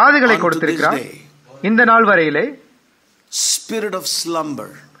 கேளாதிருக்கிற காதுகளை unto கொடுத்திருக்கிறார். this day. இந்த நாள் வரையிலே Spirit of slumber,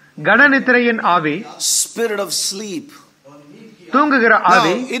 கனநித்திரையின் ஆவி, spirit of sleep. தூங்குகிற Now,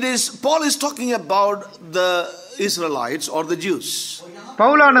 ஆவி. Paul is talking about the Israelites or the Jews.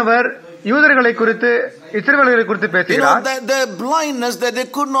 பவுலானவர் யூதர்களை குறித்து இஸ்ரவேலர்களை குறித்து You know, பேசுகிறார். their blindness, that they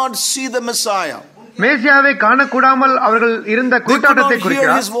could not see the Messiah. மேசியாவை காணக்கூடாமல் அவர்கள் இருந்த They could not கூட்டாட்டத்தை hear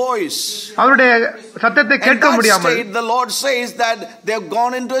குறிக்கிறார். his voice. அவருடைய சத்தத்தை And கேட்க that முடியாமல் state, the Lord says that they have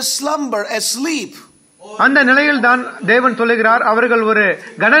gone into a slumber, a sleep. அந்த நிலையில் தான் தேவன் சொல்லுகிறார், அவர்கள் ஒரு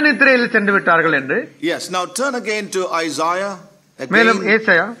கனநித்திரையில் சென்று விட்டார்கள் என்று. Yes, now turn again to Isaiah. மேலும் Again,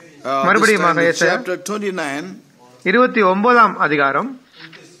 ஏசாயா, this மறுபடியும் time in ஏசாயா chapter 29. 29ஆம் அதிகாரம்.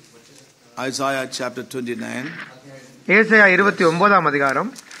 Isaiah chapter 29. ஏசாயா 29ஆம்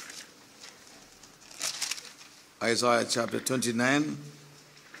அதிகாரம். Isaiah chapter 29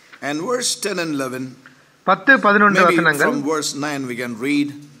 and verse 10 and 11. 10-11 Maybe வசனங்கள். from verse 9 we can read.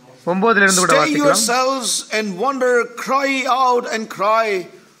 9 கூட Stay வாசிக்கலாம். yourselves and wonder, cry out and cry.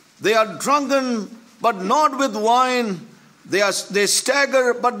 They are drunken, but not with wine. They stagger,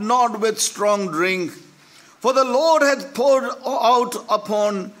 but not with strong drink. For the Lord hath poured out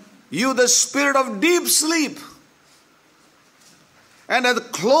upon you the spirit of deep sleep, and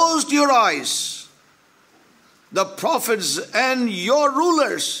hath closed your eyes. The prophets and your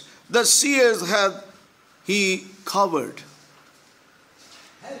rulers, the seers, hath he covered.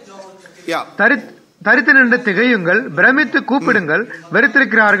 Yeah. தரித்து நின்று திகையுங்கள், பிரமித்து கூப்பிடுங்கள்.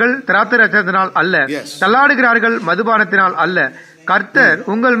 வெறுத்திருக்கிறார்கள் திராட்சரசத்தினால் அல்ல, Yes. தள்ளாடுகிறார்கள் மதுபானத்தினால் அல்ல. கர்த்தர்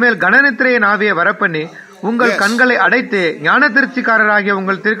உங்கள் மேல் கனநித்திரையின் ஆவியை வரப்பண்ணி உங்கள் Yes. கண்களை அடைத்து ஞான திருச்சிக்காரராகிய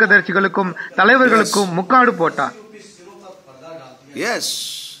உங்கள் தீர்க்கதரிசிகளுக்கும் தலைவர்களுக்கும் முக்காடு போட்டார். Yes.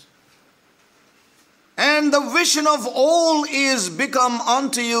 And the vision of all is become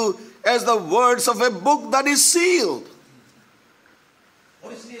unto you as the words of a book that is sealed.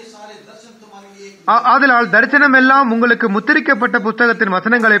 ஆதலால் தரிசனம் எல்லாம் உங்களுக்கு முத்திரிக்கப்பட்ட புத்தகத்தின்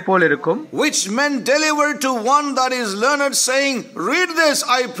வசனங்களைப் போல் இருக்கும். Which men deliver to one that is learned, saying, read this,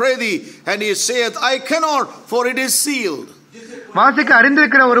 I pray thee. And he saith, I cannot, for it is sealed. வாசிக்க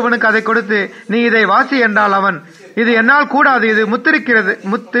அறிந்திருக்கிற ஒருவனுக்கு அதை கொடுத்து, நீ இதை வாசி என்றால் அவன், இது என்னால் கூடாது, இது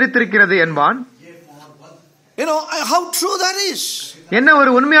முத்திரித்திருக்கிறது என்பான். You know how true that is. என்ன ஒரு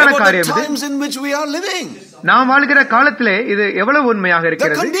உண்மையான About the காரியம் இது. times in which we are living. நாம் வாழ்கிற காலத்திலே இது எவ்வளவு உண்மையாக The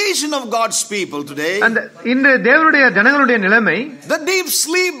இருக்கிறது. condition of God's people today. அந்த இன்று தேவனுடைய ஜனங்களுடைய நிலைமை, The deep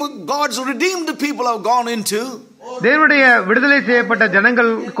sleep God's redeemed people have gone into. தேவனுடைய விடுதலை செய்யப்பட்ட ஜனங்கள்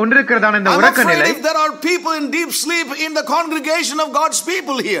கொண்டிருக்கிறதான இந்த I'm உறக்க afraid நிலை. if there are people in deep sleep in the congregation of God's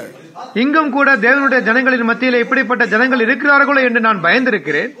people here. இங்கும் கூட தேவனுடைய ஜனங்களின் மத்தியிலே இப்படிப்பட்ட ஜனங்கள் இருக்கிறார்களோ என்று நான்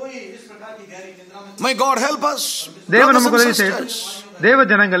பயந்திருக்கிறேன். May God help us. தேவன் Brothers நமக்கு and உதவி செய்யட்டும். sisters. தேவ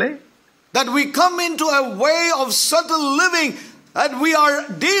ஜனங்களே, that we come into a way of subtle living, that we are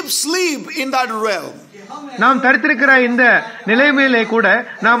deep sleep in that realm. நாம் தரித்திருக்கிற இந்த நிலைமையிலே கூட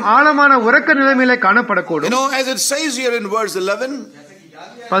நாம் ஆழமான உறக்க நிலைமையிலே காணப்படக்கூடும். As it says here in verse 11,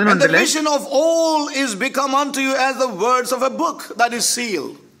 and the vision of all is become unto you as the words of a book that is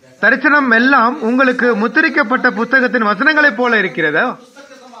sealed. தரிசனம் எல்லாம் உங்களுக்கு முத்திரிக்கப்பட்ட புத்தகத்தின் வசனங்களைப் போல இருக்கிறதா?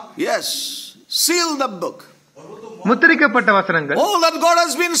 Yes, seal the book. முத்திரிக்கப்பட்ட வசனங்கள். All that God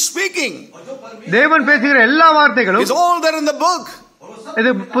has been speaking, தேவன் பேசுகிற எல்லா வார்த்தைகளும் is all there in the book. இது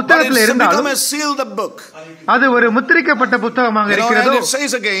புத்தகத்தில் இருந்தாலும் அது ஒரு முத்திரிக்கப்பட்ட புத்தகமாக இருக்கிறது. It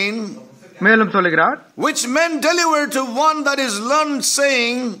says again, மேலும் சொல்கிறார், which men deliver to one that is learned,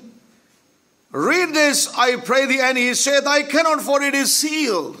 saying, read this, I pray thee, and he saith, I cannot, for it is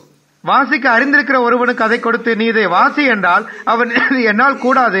sealed. வாசிக்க அறிந்திருக்கிற ஒருவனுக்கு அதை கொடுத்து நீ இதை வாசி என்றால் அவன் என்னால்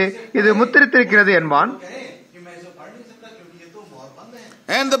கூடாது, இது முத்திரித்திருக்கிறது என்பான்.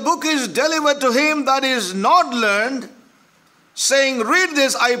 And the book is delivered to him that is not learned, saying, read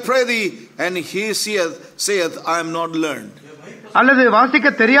this, I pray thee, and he saith, I am not learned. அல்லது வாசிக்க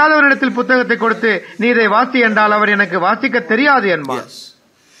தெரியாதவரிடத்தில் புத்தகத்தை கொடுத்து நீ இதை வாசி என்றால் அவர் எனக்கு வாசிக்க தெரியாது என்பான்.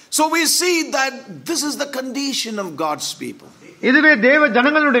 So we see that this is the condition of God's people. இதுவே தேவ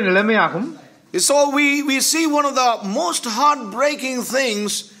ஜனங்களுடைய நிலைமையாகும். So we see one of the most heartbreaking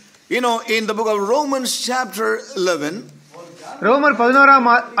things, in the book of Romans chapter 11. ரோமர் 11ஆம்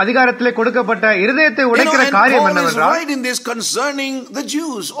அதிகாரத்திலே கொடுக்கப்பட்ட இருதயத்தை உடைக்கிற காரியம் என்னவென்றால், Paul is writing this concerning the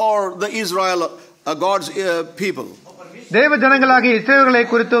Jews or the Israel, God's people. தேவ ஜனங்களாகிய இஸ்ரவேலை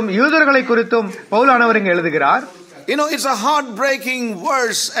குறித்தும் யூதர்களை குறித்தும் பவுலானவர் இங்கு எழுதுகிறார். It's a heartbreaking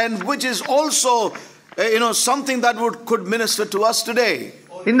verse, and which is also something that could minister to us today.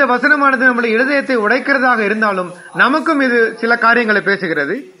 இந்த வசனமானது நம்முடைய இருதயத்தை உடைக்கிறதாக இருந்தாலும் நமக்கும் இது சில காரியங்களை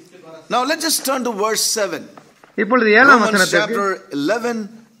பேசுகிறது. Now let's just turn to verse 7. இப்பொழுது 7ஆம் Romans வசனத்திற்கு, chapter 11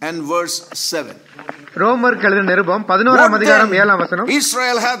 and verse 7. ரோமருக்கு எழுதின நிருபம் 11ஆம் அதிகாரம் 7ஆம் வசனம்.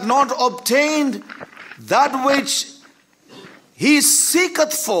 Israel hath not obtained that which he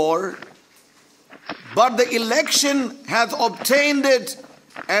seeketh for, but the election hath obtained it,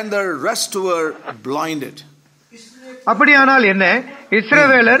 and the rest were blinded. அப்படியானால் என்ன?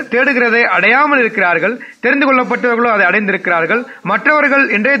 இஸ்ரவேலர் தேடுகிறதை அடையாமல் இருக்கிறார்கள், தெரிந்து கொள்ளப்பட்டவர்களோ அதை அடைந்திருக்கிறார்கள், மற்றவர்கள்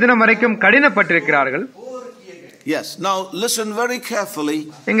இன்றைய தினம் வரைக்கும் கடினப்பட்டிருக்கிறார்கள். Yes, now listen very carefully.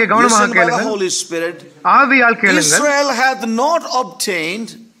 இங்கே கவனமாக Listen by the கேளுங்கள். Holy Spirit. ஆவியால் கேளுங்கள். Israel hath not obtained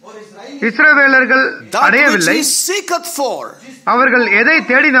இஸ்ரவேலர்கள் that which அடையவில்லை. he seeketh for. அவர்கள் எதை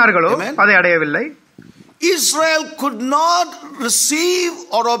தேடினார்களோ அதை அடையவில்லை. Israel could not receive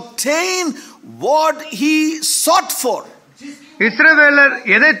or obtain what he sought for. இஸ்ரவேலர்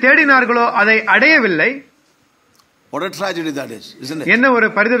எதை தேடினார்களோ அதை அடையவில்லை. What a tragedy that is, isn't it? என்ன ஒரு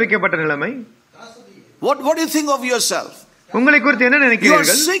பரிதபிக்கப்பட்ட நிலைமை. What do you think of yourself? உங்களை குறித்து என்ன You are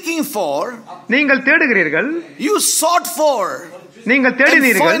நினைக்கிறீர்கள்? seeking for, நீங்கள் தேடுகிறீர்கள், you sought for, நீங்கள் and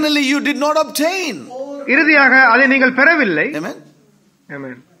தேடினீர்கள், finally you did not obtain. இறுதியாக அதை நீங்கள் பெறவில்லை. Amen.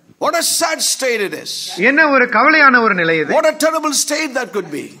 Amen. What a sad state it is. என்ன ஒரு கவலையான ஒரு நிலை இது. What a terrible state that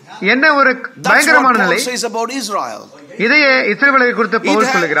could be. என்ன ஒரு That's பயங்கரமான what நிலை. Paul says about Israel. இதையே இஸ்ரவேலரை குறித்து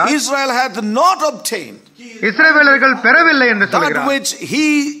பவுல் சொல்கிறார். Israel hath not obtained இஸ்ரவேலர்கள் பெறவில்லை என்று that சொல்கிறார். which he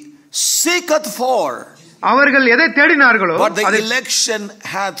seeketh for, அவர்கள் எதை தேடினார்களோ but the அதை, election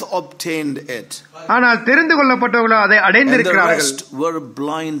hath obtained it, ஆனால் தெரிந்து கொள்ளப்பட்டவர்களோ அதை and the அடைந்திருக்கிறார்கள், rest were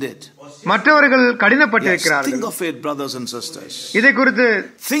blinded. மற்றவர்கள் Yes, கடினப்பட்டிருக்கிறார்கள். think of it, brothers and sisters. இதை குறித்து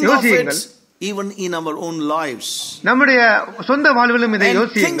Think of யோசியுங்கள். it even in our own lives. நம்முடைய சொந்த வாழ்விலும் இதை And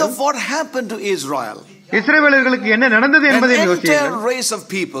think யோசியுங்கள். of what happened to Israel. இஸ்ரவேலர்களுக்கு என்ன நடந்தது An என்பதை entire யோசியுங்கள். race of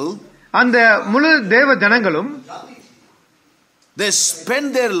people, அந்த முழு தேவ ஜனங்களும் they spend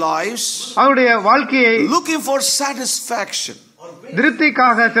their lives அவருடைய வாழ்க்கையை looking for satisfaction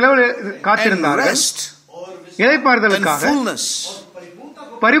திருப்திக்காக செலவு and காத்திருந்தார்கள், rest and இளைப்பாறுதலுக்காக, fullness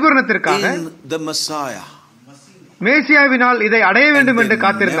பரிபூரணத்திற்காக, in the Messiah. மேசியாவினால் இதை அடைய வேண்டும் And என்று they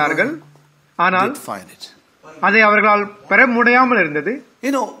காத்திருந்தார்கள். ஆனால் Did find it. அதை அவர்களால் பெற முடியாமல் இருந்தது.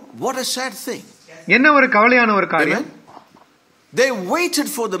 What a sad thing. என்ன ஒரு கவலையான ஒரு காரியம். Amen. They waited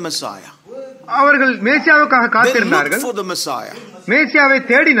for the Messiah. அவர்கள் மேசியாவுக்காக They looked காத்திருந்தார்கள், for the Messiah. மேசியாவை They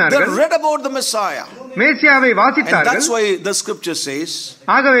தேடினார்கள், read about the Messiah. மேசியாவை And வாசித்தார்கள். that's why the scripture says,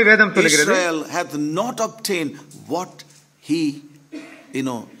 ஆகவே வேதம் சொல்கிறது, Israel hath not obtained what he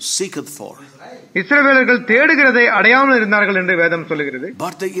seeketh for. இஸ்ரவேலர்கள் தேடுகிறதை அடையாமல் இருந்தார்கள் என்று வேதம் சொல்கிறது.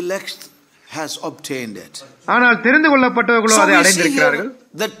 But the elect has obtained it. ஆனால் தெரிந்து கொள்ளப்பட்டவர்களோ So அதை we see அடைந்திருக்கிறார்கள்.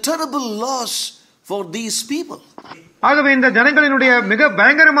 here the terrible loss for these people. ஆகவே இந்த ஜனங்களினுடைய மிக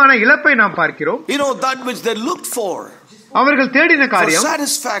பயங்கரமான இழப்பை நாம் பார்க்கிறோம். That which they looked for அவர்கள் தேடின காரியம்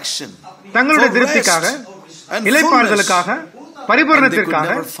satisfaction, தங்களுடைய for திருப்திக்காக, rest and இளைப்பாறுதலுக்காக, fullness, and they could பரிபூரணத்திற்காக,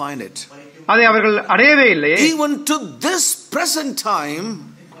 never find it. அதை அவர்கள் அடையவே இல்லை. Even to this present time,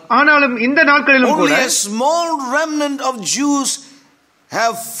 ஆனாலும் இந்த நாட்களிலும் கூட only a small remnant of Jews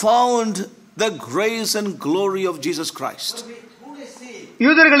have found the grace and glory of Jesus Christ.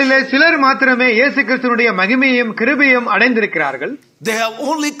 யூதர்களிலே சிலர் மாத்திரமே இயேசு கிறிஸ்துவினுடைய மகிமையையும் கிருபையையும் அடைந்திருக்கிறார்கள். They have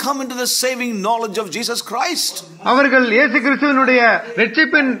only come into the saving knowledge of Jesus Christ. அவர்கள் இயேசு கிறிஸ்துவினுடைய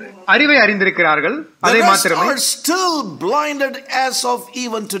இரட்சிப்பின் அறிவை அறிந்திருக்கிறார்கள். அதை மாத்திரமே. The rest are still blinded as of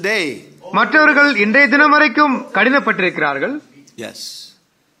even today. மற்றவர்கள் இன்றைய தினம் வரைக்கும் கடினப்பட்டிருக்கிறார்கள். Yes.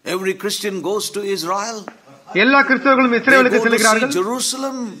 Every Christian goes to Israel. எல்லா கிறிஸ்தவர்களும் இஸ்ரவேலுக்கு செல்கிறார்கள்.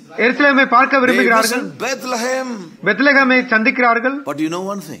 Jerusalem. எருசலேமை பார்க்க விரும்புகிறார்கள். Bethlehem. பெத்லகேமை சந்திக்கிறார்கள். But you know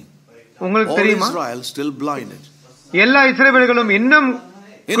one thing. உங்களுக்கு தெரியுமா? Israel still blinded. எல்லா இஸ்ரவேலர்களும் இன்னும்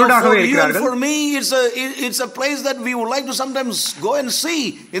குருடாகவே இருக்கிறார்கள். For me it's a place that we would like to sometimes go and see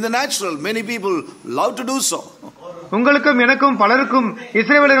in the natural. Many people love to do so. உங்களுக்கும் எனக்கும் பலருக்கும்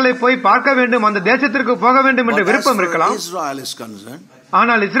இஸ்ரவேலர்களை போய் பார்க்க வேண்டும், அந்த தேசத்திற்கு போக வேண்டும் என்ற விருப்பம் இருக்கலாம். Israel is concerned.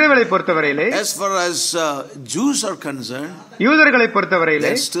 ஆனால் இஸ்ரவேலை பொறுத்தவரையிலே, as far as Jews are concerned, யூதர்களை பொறுத்தவரையிலே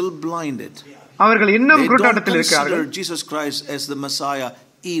they are still blinded. அவர்கள் இன்னும் குருட்டாட்டத்தில் இருக்கிறார்கள். Jesus Christ as the Messiah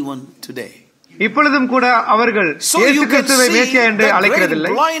even today. இப்பொழுதும் கூட அவர்கள் இயேசு கிறிஸ்துவை மேசியா என்று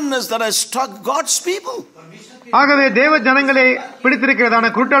அழைக்கிறதில்லை. blindness that has struck God's people. ஆகவே தேவ ஜனங்களே பிடித்திருக்கிறதான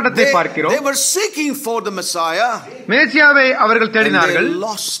குருட்டாட்டத்தை பார்க்கிறோம். They were seeking for the Messiah. மேசியாவை அவர்கள் தேடினார்கள். They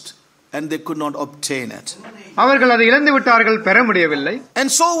lost and they could not obtain it. அவர்கள் அதை இழந்து விட்டார்கள், பெற முடியவில்லை. And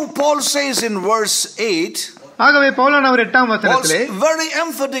so Paul says in verse 8, ஆகவே பவுலானவர் 8ஆம் வசனத்திலே very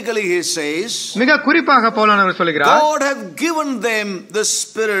emphatically he says, மிக குறிப்பாக பவுலானவர் சொல்கிறார், God have given them the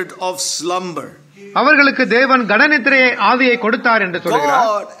spirit of slumber. அவர்களுக்கு தேவன் கனநித்திரையை ஆவியை கொடுத்தார் என்று சொல்கிறார்.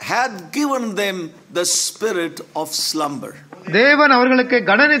 God had given them the spirit of slumber. தேவன் அவர்களுக்கு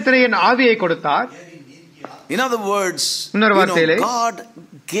கனநித்திரையின் ஆவியை கொடுத்தார். In other words, God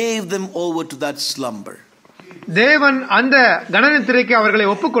gave them over to that slumber. தேவன் அந்த கனநித்திரைக்கு அவர்களை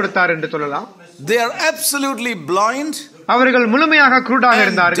ஒப்புக் கொடுத்தார் என்று சொல்லலாம். They are absolutely blind. அவர்கள் முழுமையாக குருடாக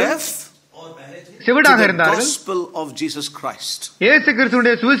இருந்தார்கள், செவிடாக இருந்தார்கள். Gospel of Jesus Christ. இயேசு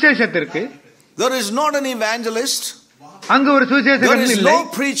கிறிஸ்துவினுடைய சுவிசேஷத்திற்கு there is not an evangelist. அங்கு ஒரு சுவிசேஷகன் இல்லை. There is no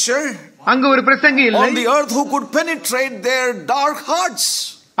preacher. அங்கு ஒரு பிரசங்கி இல்லை. On the earth who could penetrate their dark hearts.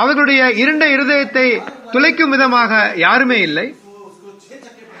 அவர்களுடைய இருண்ட இருதயத்தை துளைக்கும் விதமாக யாருமே இல்லை.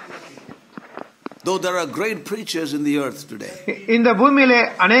 Though there are great preachers in the earth today, இந்த பூமியிலே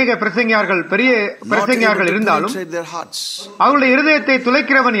अनेक பிரசங்கியார்கள், பெரிய பிரசங்கியார்கள் இருந்தாலும் அவருடைய இருதயத்தை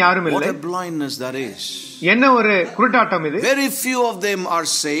துளைக்கிறவன் யாரும் இல்லை. What a blindness that is. என்ன ஒரு குருட்டாட்டம் இது. Very few of them are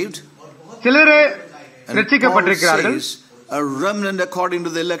saved. சிலரே ரட்சிக்கப்பட்டிருக்கிறார்கள். A remnant according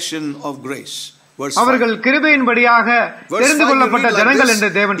to the election of grace. அவர்கள் கிருபையின்படியாக தெரிந்து கொள்ளப்பட்ட ஜனங்கள் என்று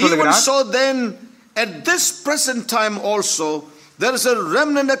தேவன் சொல்கிறார். So then at this present time also there is a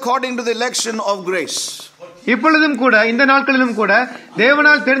remnant according to the election of grace. இப்பொழுதும் கூட இந்த நாட்களிலும் கூட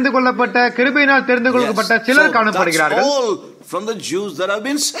தேவனால் தெரிந்து கொள்ளப்பட்ட கிருபையினால் தெரிந்து கொள்ளப்பட்ட சிலர் காணப்படுகிறார்கள். All from the Jews that have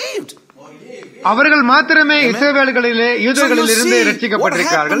been saved. அவர்கள் மாத்திரமே இஸ்ரவேலர்களிலே யூதர்களிலிருந்து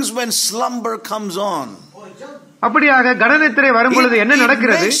ரட்சிக்கப்பட்டிருக்கிறார்கள். What happens when slumber comes on? அப்படியாக கனநித்திரை வரும் பொழுது என்ன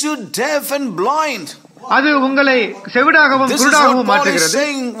நடக்கிறது? It makes you deaf and blind. அது உங்களை செவிடாகவும் குருடாகவும் மாற்றுகிறது.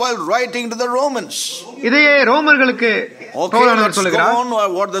 While writing to the Romans. இதையே ரோமர்களுக்கு பவுலானவர் சொல்கிறார்.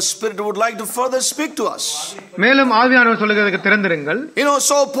 What the Spirit would like to further speak to us. மேலும் ஆவியானவர் சொல்கிறதுக்கு திறந்திருங்கள்.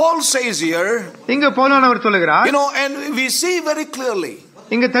 So Paul says here. இங்கு பவுலானவர் சொல்கிறார். And we see very clearly.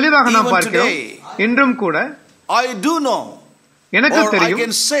 இங்கு தெளிவாக நாம் பார்க்கிறோம். இன்றும் கூட I do know. எனக்கு தெரியும். I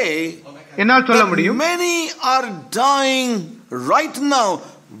can say. என்னால் சொல்ல முடியும். Many are dying right now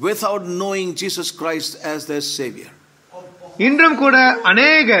without knowing Jesus Christ as their savior. இன்றும் கூட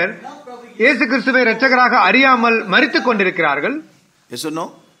அநேகர் இயேசு கிறிஸ்துவை இரட்சகராக அறியாமல் மரித்துக் கொண்டிருக்கிறார்கள். Yes or no?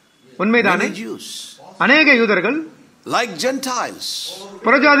 உண்மைதானே? அநேக யூதர்கள் like Gentiles,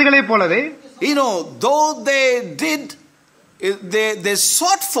 புறஜாதிகளைப் போலவே, though they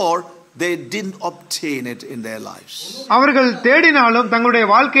sought for, they didn't obtain it in their lives. அவர்கள் தேடினாலும் தங்களுடைய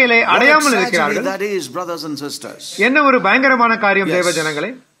வாழ்க்கையிலே அடையாமல் இருக்கிறார்கள். That is, brothers and sisters. என்ன ஒரு பயங்கரமான காரியம் தேவ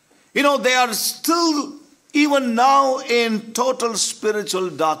ஜனங்களே. They are still even now in total spiritual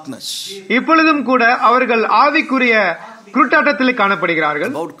darkness. இப்பொழுதும் கூட அவர்கள் ஆவிக்குரிய குருட்டாட்டத்தில்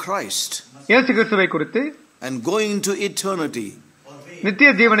காணப்படுகிறார்கள். About Christ. இயேசு கிறிஸ்துவை குறித்து and going into eternity.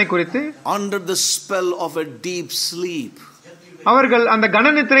 நித்திய ஜீவனை குறித்து under the spell of a deep sleep. அவர்கள் அந்த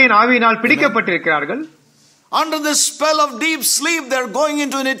கனநித்திரையின் ஆவியினால் பிடிக்கப்பட்டிருக்கிறார்கள். Under the spell of deep sleep they are going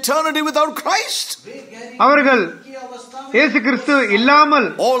into an eternity without Christ. அவர்கள் இயேசு கிறிஸ்து இல்லாமல்,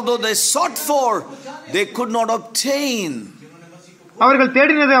 although they sought for, they could not obtain. அவர்கள்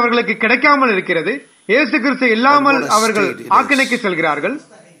தேடினது அவர்களுக்கு கிடைக்காமல் இருக்கிறது. இயேசு கிறிஸ்து இல்லாமல் அவர்கள் ஆக்கினைக்கு செல்கிறார்கள்.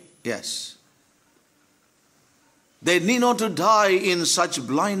 Yes. They need not to die in such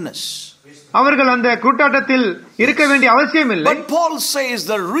blindness. அவர்கள் அந்த குருட்டாட்டத்தில் இருக்க வேண்டிய அவசியம் இல்லை. But Paul says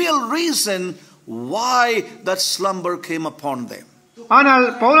the real reason why that slumber came upon them. ஆனால்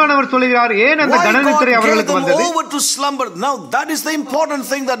பவுலானவர் சொல்கிறார் ஏன் அந்த கனநித்திரை அவர்களுக்கு வந்தது. Over to slumber. Now that is the important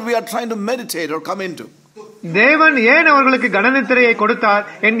thing that we are trying to meditate or come into. தேவன் ஏன் அவர்களுக்கு கனநித்திரையை கொடுத்தார்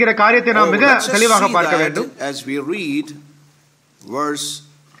என்கிற காரியத்தை நாம் மிக தெளிவாக பார்க்க வேண்டும். As we read verse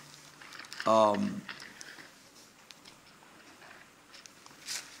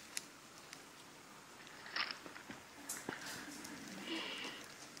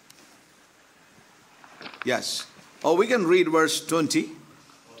yes. Or we can read verse 20.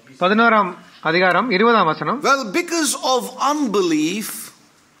 11ஆம் அதிகாரம் 20ஆம் வசனம். Well, because of unbelief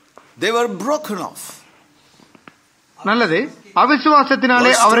they were broken off. நல்லது.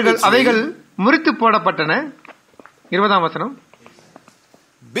 அவிசுவாசத்தினாலே அவைகள் முறித்து போடப்பட்டன. 20ஆம் வசனம்.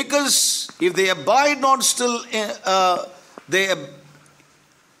 Because if they abide not still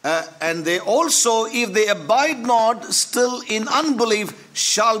and they also if they abide not still in unbelief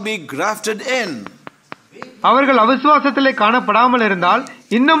shall be grafted in. அவர்கள் அவிசுவாசத்திலே காணப்படாமல் இருந்தால்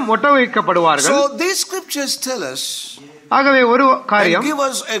இன்னும் ஒட்ட வைக்கப்படுவார்கள். So these scriptures tell us, ஆகவே ஒரு காரியம், give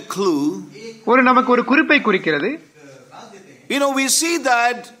us a clue, நமக்கு ஒரு குறிப்பை குறிக்கிறது. You know, we see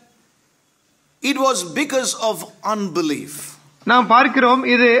that it was because of unbelief. நாம் பார்க்கிறோம்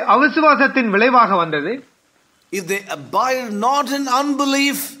இது அவிசுவாசத்தின் விளைவாக வந்தது. If they abide not in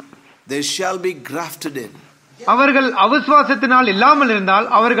unbelief they shall be grafted in. அவர்கள் அவிசுவாசத்தினால் இல்லாமல் இருந்தால்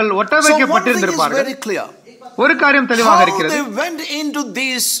அவர்கள் ஒட்ட வைக்கப்பட்டிருந்திருப்பார்கள். ஒரு காரியம் தெளிவாக இருக்கிறது. They went into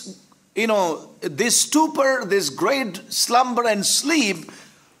this, you know, this stupor, this great slumber and sleep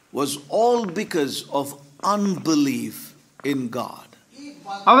was all because of unbelief in God.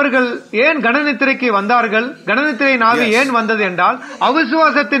 அவர்கள் ஏன் கனநித்திரைக்கு வந்தார்கள்? கனநித்திரையின் ஆவி ஏன் வந்தது என்றால்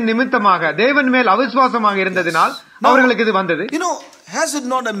அவிசுவாசத்தின் நிமித்தமாக, தேவன் மேல் அவிசுவாசமாக இருந்ததினால் அவர்களுக்கு இது வந்தது. You know, has it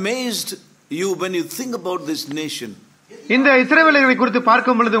not amazed you when you think about this nation? இந்த இஸ்ரவேலர்களை குறித்து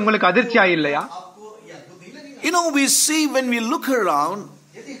பார்க்கும் பொழுது உங்களுக்கு அதிர்ச்சியா இல்லையா? You know, we see when we look around,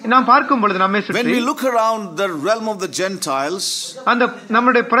 நாம் பார்க்கும் பொழுது நம்மை சுற்றி, when we look around the realm of the Gentiles, அந்த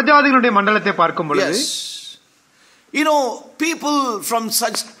நம்முடைய பிரஜாதிகளுடைய மண்டலத்தை பார்க்கும் பொழுது, you know, people from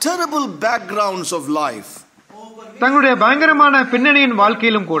such terrible backgrounds of life, தங்களுடைய பயங்கரமான பின்னணியின்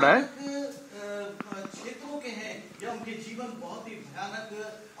வாழ்க்கையிலும் கூட,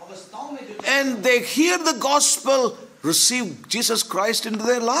 and they hear the gospel, receive Jesus Christ into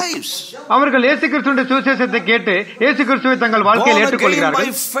their lives. அவர்கள் இயேசு கிறிஸ்துவின் சுவிசேஷத்தை கேட்டு இயேசு கிறிஸ்துவை தங்கள் வாழ்க்கையில் ஏற்றுக்கொள்கிறார்கள்.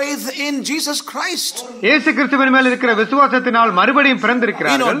 By faith in Jesus Christ. இயேசு கிறிஸ்துவின் மேல் இருக்கிற விசுவாசத்தினால் மறுபடியும்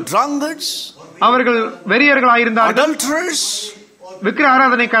பிறந்திருக்கிறார்கள். You know, drunkards, அவர்கள் வெறியர்களாக இருந்தார்கள், adulterers, விக்கிர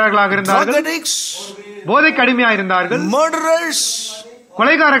ஆராதனைக்காரர்களாக இருந்தார்கள், drug addicts, போதைக்கு அடிமையாக இருந்தார்கள், murderers,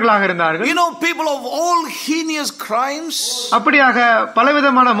 கொலைகாரர்களாக இருந்தார்கள். You know, people of all heinous crimes, அப்படியாக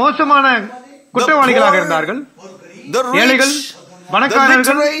பலவிதமான மோசமான குற்றவாளிகளாக இருந்தார்கள். ஏழைகள்,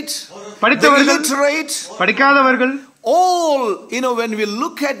 பணக்காரர்கள், படித்தவர்கள், படிக்காதவர்கள், all, you know, when we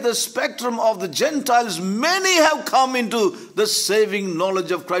look at the spectrum of the Gentiles, many have come into the saving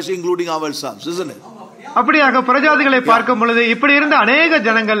knowledge of Christ, including ourselves, isn't it? அப்படியாக பிரஜாதிகளை பார்க்கும் பொழுது இப்படி இருந்த அநேக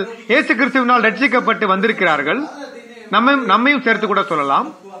ஜனங்கள் இயேசு கிறிஸ்துவினால் ரட்சிக்கப்பட்டு வந்திருக்கிறார்கள். நம்மையும் சேர்த்து கூட சொல்லலாம்.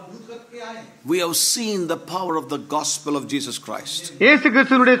 We have seen the power of the gospel of Jesus Christ. இயேசு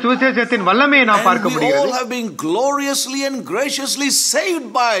கிறிஸ்துவினுடைய சுவிசேஷத்தின் வல்லமையை நாம் பார்க்க முடிகிறது. We all have been gloriously and graciously saved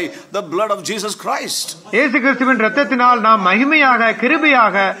by the blood of Jesus Christ. இயேசு கிறிஸ்துவின் இரத்தத்தினால் நாம் மகிமையாக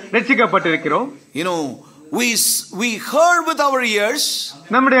கிருபையாக ரட்சிக்கப்பட்டிருக்கிறோம். You know, we heard with our ears,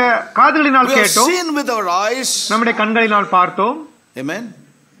 நம்முடைய காதுகளினால் கேட்டோம், we have seen with our eyes, நம்முடைய கண்களினால் பார்த்தோம். Amen.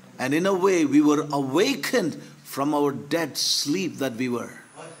 And in a way we were awakened from our dead sleep that we were.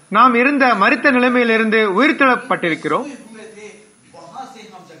 நாம் இருந்த மரித்த நிலைமையிலிருந்து உயிர்த்தெழப்பட்டிருக்கிறோம்.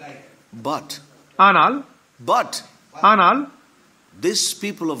 ஆனால் this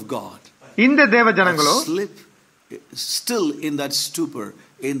people of God, இந்த தேவ ஜனங்களோ still in that stupor,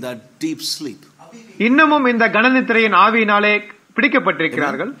 in that deep sleep. இன்னமும் இந்த கனநித்திரையின் ஆவியினாலே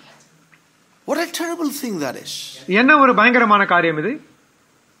பிடிக்கப்பட்டிருக்கிறார்கள். What a terrible thing that is. என்ன ஒரு பயங்கரமான காரியம் இது.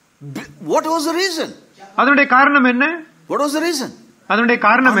 What was the reason? அதனுடைய காரணம் என்ன? What was the reason? அதனுடைய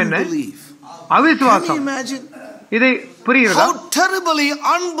காரணம் என்ன? அவிசுவாசம். இதை புரிகிறதா? How terribly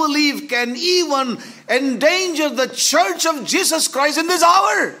unbelief can even endanger the church of Jesus Christ in this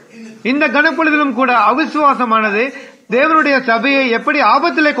hour. இந்த கணப்பொழுதிலும் கூட அவிசுவாசமானது தேவனுடைய சபையை எப்படி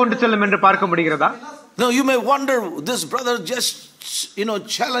ஆபத்திலே கொண்டு செல்லும் என்று பார்க்க முடிகிறதா? Now you may wonder, this brother just, you know,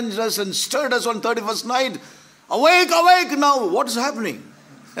 challenged us and stirred us on 31st night. Awake, awake now. What is happening?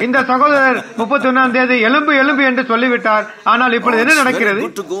 இந்த சகோதரர் 31ஆம் தேதி எழும்பு எழும்பு என்று சொல்லிவிட்டார். ஆனால் இப்பொழுது என்ன நடக்கிறது?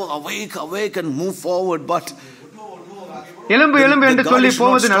 Good to go awake and move forward, but எலும்பு எலும்பு என்று சொல்லி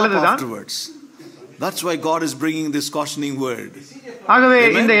போவது நல்லதுதான். That's why God is bringing this cautioning word. ஆகவே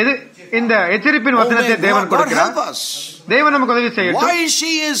இந்த எச்சரிப்பின் வசனத்தை தேவன் கொடுக்கிறார். தேவன் நமக்கு உதவி செய்யட்டும். Why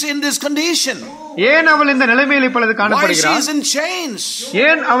she is in this condition? ஏன் அவள் இந்த நிலைமையில் இப்பொழுது காணப்படுகிறாள்? Why she is in chains?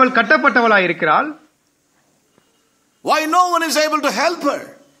 ஏன் அவள் கட்டப்பட்டவளாய் இருக்கிறாள்? Why no one is able to help her?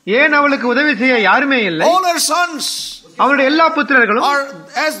 ஏன் அவளுக்கு உதவி செய்ய யாருமே இல்லை? All her sons அவளுடைய எல்லா புத்திரர்களும் are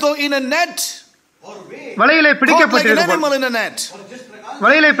as though in a net, வலையிலே பிடிக்கப்பட்டிருக்கிறார்கள். Like an animal in a net.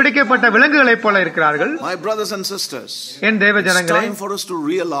 வலையிலே பிடிக்கப்பட்ட விலங்குகளைப் போல இருக்கிறார்கள். My brothers and sisters, என் தேவ ஜனங்களே, it's time for us to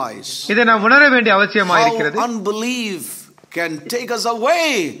realize இதை நாம் உணர வேண்டிய அவசியமாக இருக்கிறது. How unbelief can take us away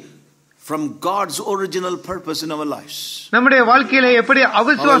from God's original purpose in our lives. நம்முடைய வாழ்க்கையிலே எப்படி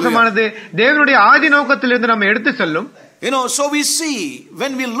அவிசுவாசமானது தேவனுடைய ஆதி நோக்கத்திலிருந்து நம்ம எடுத்து செல்லும். So we see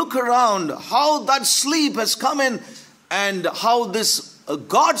when we look around how that sleep has come in and how this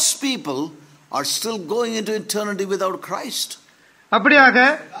God's people are still going into eternity without Christ. அப்படியாக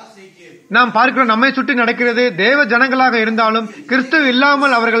நாம் பார்க்கிறோம், நம்மை சுற்றி நடக்கிறது. தேவ ஜனங்களாக இருந்தாலும் கிறிஸ்து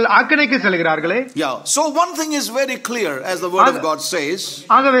இல்லாமல் அவர்கள் ஆக்கினைக்கு செல்கிறார்களே. So one thing is very clear, as the word of God says.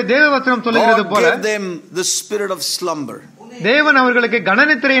 ஆகவே தேவ வசனம் சொல்கிறது போல, God gave them the spirit of slumber. தேவன் அவர்களுக்கு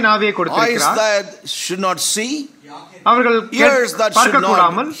கனநித்திரையின் ஆவியை கொடுத்திருக்கிறார். Eyes that should not see, அவர்கள் ears that should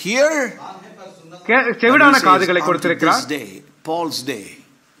not hear, செவிடான காதுகளை கொடுத்திருக்கிறார். Paul's day.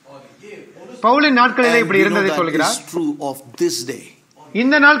 பவுலின் நாட்களிலே இப்படி இருந்ததை சொல்கிறார். True of this day.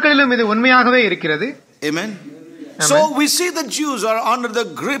 இந்த நாட்களிலும் இது உண்மையாகவே இருக்கிறது. Amen. So we see the Jews are under the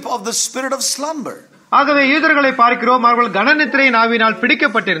grip of the spirit of slumber. ஆகவே யூதர்களை பார்க்கிறோம், அவர்கள் கனநித்திரையின் ஆவியினால்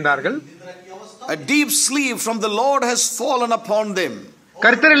பிடிக்கப்பட்டிருந்தார்கள். A deep sleep from the Lord has fallen upon them.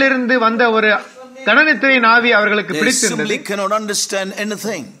 கர்த்தரிலிருந்து வந்த ஒரு கனநித்திரையின் ஆவி அவர்களுக்கு பிடித்திருந்தது. They simply cannot understand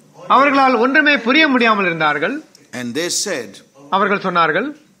anything. அவர்களால் ஒன்றுமே புரிய முடியாமல் இருந்தார்கள். And they said, அவர்கள் சொன்னார்கள்,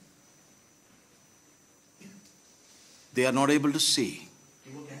 they are not able to see.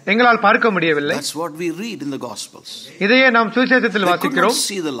 எங்களால் பார்க்க முடியவில்லை. That's what we read in the Gospels. இதையே நாம் சுவிசேஷத்தில் வாசிக்கிறோம்.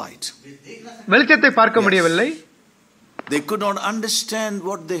 See the light. வெளிச்சத்தை பார்க்க முடியவில்லை. They could not understand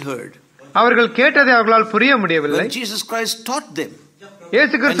what they heard. அவர்கள் கேட்டதை அவர்களால் புரிய முடியவில்லை. When Jesus Christ taught them,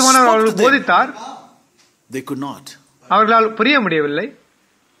 இயேசு கிறிஸ்துவானவர் அவர்களுக்கு போதித்தார். They could not. அவர்களால் புரிய முடியவில்லை.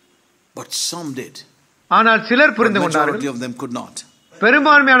 But some did. ஆனால் சிலர் புரிந்து கொண்டார்கள். Majority of them could not.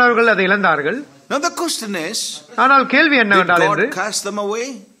 பெரும்பான்மையானவர்கள் அதை இழந்தார்கள். Now the question is, ஆனால் கேள்வி என்னவென்றால், did God cast them away?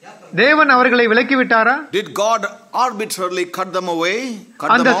 தேவன் அவர்களை விலக்கி விட்டாரா? Did God arbitrarily cut them away?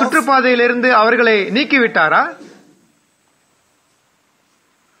 அந்த சுற்றுப்பாதையிலிருந்து அவர்களை நீக்கி விட்டாரா?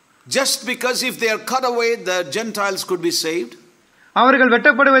 Just because if they are cut away, the Gentiles could be saved. அவர்கள்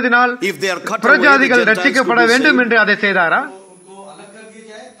வெட்டப்படுவதனால் பிரஜாதிகள் ரட்சிக்கப்பட வேண்டும் என்று அதை செய்தாரா?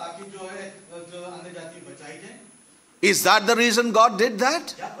 Is that the reason God did that?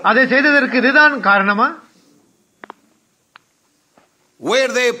 அதை செய்ததற்கு இதுதான் காரணமா? Were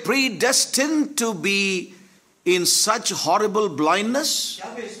they predestined to be in such horrible blindness?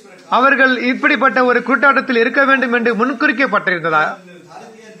 அவர்கள் இப்படிப்பட்ட ஒரு குருட்டாட்டத்தில் இருக்க வேண்டும் என்று முன்குறிக்கப்பட்டிருந்ததா?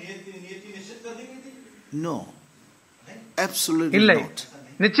 No. Absolutely not.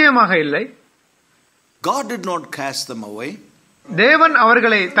 நிச்சயமாக இல்லை. God did not cast them away. தேவன்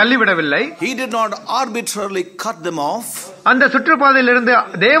அவர்களை தள்ளிவிடவில்லை. He did not arbitrarily cut them off. அந்த சுற்றுப்பாதையிலிருந்து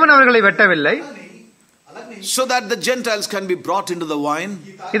தேவன் அவர்களை வெட்டவில்லை. So that the Gentiles can be brought into the wine.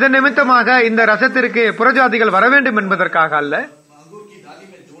 இதன் நிமித்தமாக இந்த ரசத்திற்கு புறஜாதிகள் வர வேண்டும் என்பதற்காக அல்ல.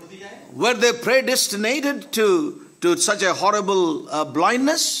 Were they predestinated to such a horrible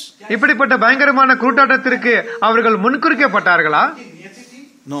blindness? இப்படிப்பட்ட பயங்கரமான கூட்டாட்டத்திற்கு அவர்கள் முன்குறிக்கப்பட்டார்களா?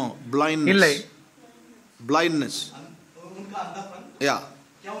 No, blindness. இல்லை. Blindness. Yeah.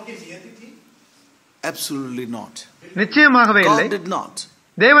 Absolutely not. நிச்சயமாகவே இல்லை. God did not.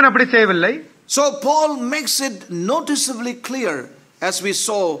 தேவன் அப்படி செய்யவில்லை. So Paul makes it noticeably clear, as we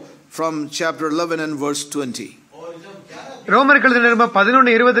saw from chapter 11 and verse 20. ரோமர்கள் நிருபம்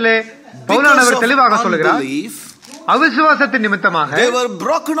 11:20 பவுலானவர் தெளிவாக சொல்கிறார், அவிசுவாசத்தின் நிமித்தமாக they were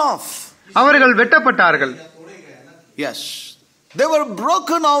broken off. அவர்கள் வெட்டப்பட்டார்கள். Yes. They were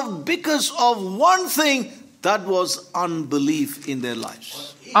broken off because of one thing, that was unbelief in their lives.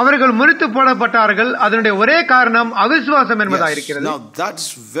 அவர்கள் முறித்து போடப்பட்டார்கள். அதனுடைய ஒரே காரணம் அவிசுவாசம் என்பதாக இருக்கிறது. Now that's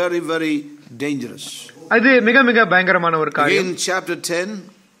very very dangerous. அது மிக மிக பயங்கரமான ஒரு காரியம். In chapter 10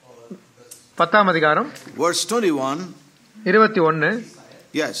 10ஆம் அதிகாரம் verse 21. 21.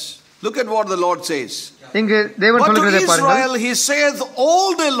 Yes. Look at what the Lord says. இங்கு தேவன் சொல்கிறதை பாருங்கள். Israel he saith all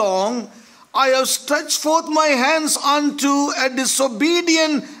day long, I have stretched forth my hands unto a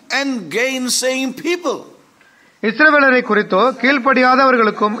disobedient and gainsaying people. இஸ்ரவேலரை குறித்தோ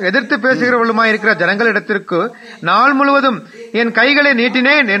கீழ்ப்படியாதவர்களுக்கும் எதிர்த்து பேசுகிறவர்களுமாய் இருக்கிற ஜனங்களிடத்திற்கு நாள் முழுவதும் என் கைகளை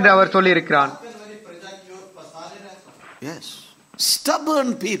நீட்டினேன் என்று அவர் சொல்லியிருக்கிறான். Yes. Stubborn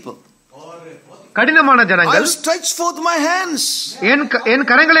people. கடினமான I ஜனங்கள், stretched forth my hands என்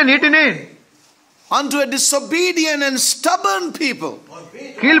கரங்களை நீட்டினேன் unto a disobedient and stubborn people.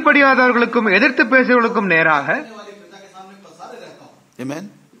 கீழ்ப்படியாதவர்களுக்கும் எதிர்த்து பேசுவர்களுக்கும் நேராக. Amen.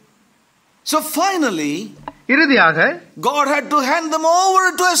 So finally, இறுதியாக God had to hand them over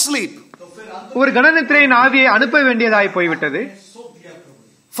to a sleep. ஒரு கணநித்திரையின் ஆவியை அனுப்ப வேண்டியதாய் போய்விட்டது.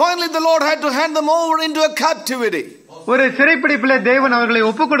 Finally, the Lord had to hand them over into a captivity. ஒரு சிறைப்பிடிப்பிலே தேவன் அவர்களை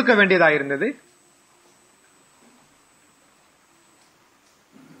ஒப்புக் கொடுக்க வேண்டியதாய் இருந்தது.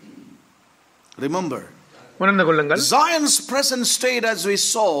 Remember, உணர்ந்து கொள்ளுங்கள், Zion's present state, as we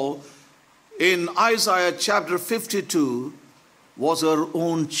saw in Isaiah chapter 52, was her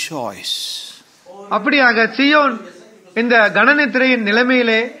own choice. அப்படியாக சீயோன் இந்த கணநித்திரையின்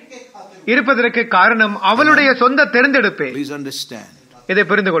நிலைமையிலே இருப்பதற்கு காரணம் அவளுடைய சொந்த தேர்ந்தெடுப்பே. Please understand. இதை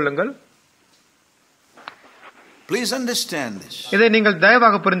புரிந்து கொள்ளுங்கள். Please understand this. இதை நீங்கள்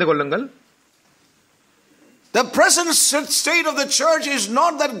தயவாக புரிந்து கொள்ளுங்கள். The present state of the church is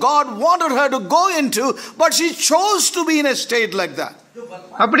not that God wanted her to go into, but she chose to be in a state like that.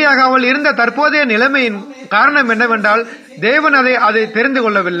 அப்படியாக அவள் இருந்த தற்போதைய நிலைமையின் காரணம் என்னவென்றால் தேவன் அதை தெரிந்து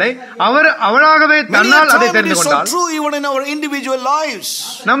கொள்ளவில்லை, அவளாகவே தன்னால் அதை தெரிந்து கொண்டாள். So true even in our individual lives.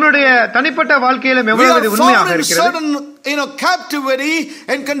 நம்முடைய தனிப்பட்ட வாழ்க்கையிலும் எவ்வளவு உண்மையாக இருக்கிறது. Captivity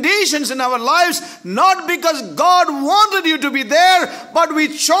and conditions in our lives, not because God wanted you to be there, but we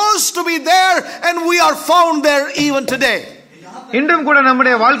chose to be there and we are found there even today. இன்றும் கூட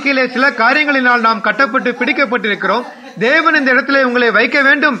நம்முடைய வாழ்க்கையிலே சில காரியங்களினால் நாம் கட்டப்பட்டு பிடிக்கப்பட்டிருக்கிறோம். தேவன் இந்த இடத்திலே உங்களை வைக்க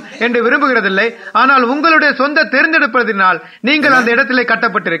வேண்டும் என்று விரும்புகிறதில்லை, ஆனால் உங்களுடைய சொந்த தேர்ந்தெடுப்பதினால் நீங்கள் அந்த இடத்திலே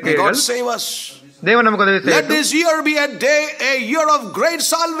கட்டப்பட்டிருக்கிறீர்கள். தேவன் நமக்கு உதவி செய்யட்டும். Let this year be a year of great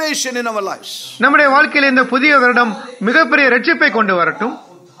salvation in our lives. நம்முடைய வாழ்க்கையிலே இந்த புதிய வருடம் மிகப்பெரிய இரட்சிப்பை கொண்டு வரட்டும்.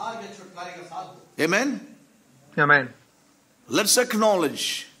 Amen. Amen. Let's acknowledge.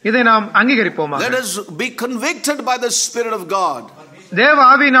 இதை நாம் அங்கீகரிப்போம். Let us be convicted by the Spirit of God. தேவ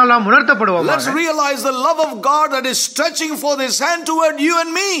ஆவியினால் நாம் உணர்த்தப்படுவோம். Let's realize the love of God that is stretching forth His hand toward you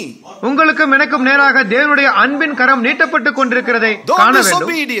and me. உங்களுக்கும் எனக்கும் நேராக தேவனுடைய அன்பின் கரம் நீட்டப்பட்டு கொண்டிருக்கிறதை காண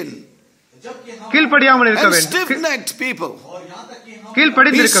வேண்டும். கீழ்ப்படியாமல் இருக்க வேண்டும். Stiff-necked people.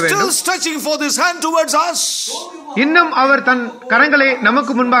 கீழ்ப்படிந்திருக்க வேண்டும். Still stretching forth His hand towards us. இன்னும் அவர் தன் கரங்களை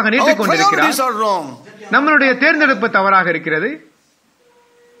நமக்கு முன்பாக நீட்டிக் கொண்டிருக்கிறார். நம்மளுடைய தேர்ந்தெடுப்பு தவறாக இருக்கிறது.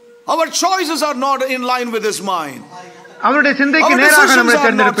 Our choices are not in line with His mind. அவருடைய சிந்தைக்கு நேராக நம்முடைய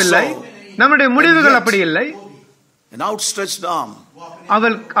தேர்ந்தெடுப்பு இல்லை. நம்முடைய முடிவுகள் அப்படி இல்லை. An outstretched arm.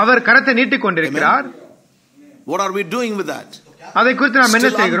 அவர் கரத்தை நீட்டிக் கொண்டிருக்கிறார். What are we doing with that? அதை குறித்து நாம்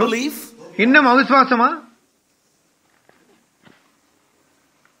என்ன செய்கிறோம்? இன்னும் அவிசுவாசமா?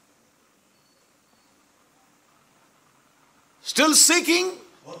 Still seeking?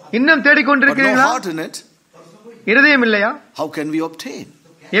 இன்னும் தேடிக்கொண்டிருக்கிறீர்களா? No heart in it. இருதயம் இல்லையா? How can we obtain?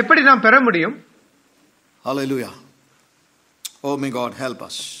 எப்படி நாம் பெற முடியும்? Hallelujah. Oh, may God help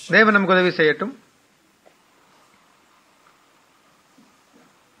us. தேவன் நமக்கு உதவி செய்யட்டும்.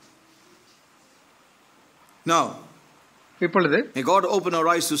 Now, இப்பொழுது may God open our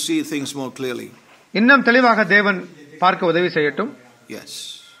eyes to see things more clearly. இன்னும் தெளிவாக தேவன் பார்க்க உதவி செய்யட்டும். Yes.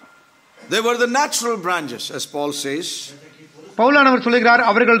 They were the natural branches, as Paul says. பவுலானவர் சொல்கிறார்,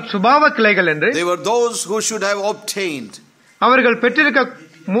 அவர்கள் சுபாவ கிளைகள் என்று. They were those who should have obtained. அவர்கள் பெற்றிருக்க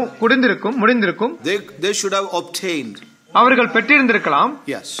முடிந்திருக்கும். They should have obtained. அவர்கள் பெற்றிருந்திருக்கலாம்.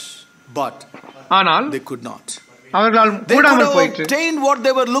 Yes, but ஆனால் they could not. அவர்களால் கூடாமல் போயிற்று. They could have obtained what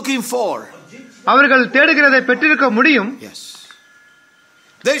they were looking for. அவர்கள் தேடுகிறதை பெற்றிருக்க முடியும். Yes.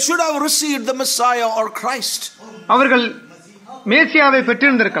 They should have received the Messiah or Christ. அவர்கள் மேசியாவை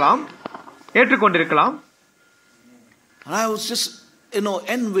பெற்றிருந்திருக்கலாம், ஏற்றுக்கொண்டிருக்கலாம். I was just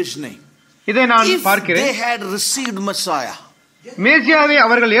envisioning. இதை நான் பார்க்கிறேன். They had received Messiah. மேசியாவை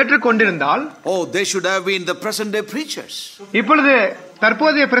அவர்கள் ஏற்றுக்கொண்டிருந்தால், they should have been the present day preachers. இப்பொழுது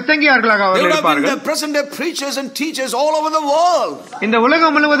தற்போதைய பிரசங்கியார்களாக அவர்கள் இருப்பார்கள். The present day preachers and teachers all over the world. இந்த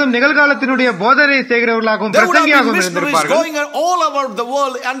உலகம் முழுவதும் நிகழ்காலத்தினுடைய போதனை செய்கிறவர்களாகவும் பிரசங்கியாகவும் இருந்திருப்பார்கள். Going all over the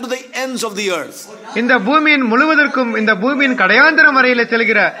world and to the ends of the earth. இந்த பூமியின் முழுவதற்கும் இந்த பூமியின் கடையாந்தரம் வரையிலே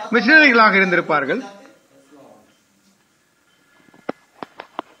செல்கிற மிஷனரிகளாக இருந்திருப்பார்கள்.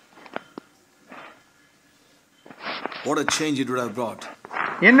 What a change it would have brought.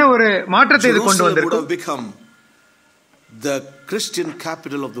 என்ன ஒரு மாற்றத்தை இது கொண்டு வந்திருக்கும். Would have become the Christian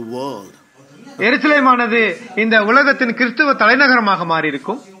capital of the world. எருசலேமானது இந்த உலகத்தின் கிறிஸ்துவ தலைநகரமாக மாறி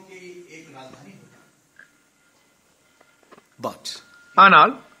இருக்கும். But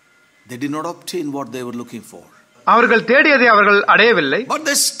ஆனால் they did not obtain what they were looking for. அவர்கள் தேடியதை அவர்கள் அடையவில்லை. But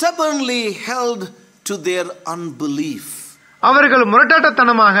they stubbornly held to their unbelief. அவர்கள்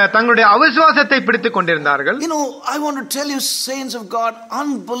முரட்டாட்டத்தனமாக தங்களுடைய அவிசுவாசத்தை பிடித்துக் கொண்டிருந்தார்கள். You know, I want to tell you, saints of God,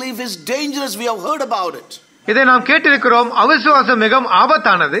 unbelief is dangerous. We have heard about it. இதை நாம் கேட்டிருக்கிறோம். அவிசுவாசம் மிகவும்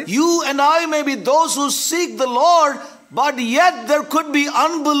ஆபத்தானது. You and I may be those who seek the Lord, but yet there could be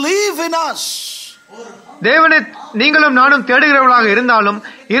unbelief in us. தேவனை நீங்களும் நானும் தேடுகிறவர்களாக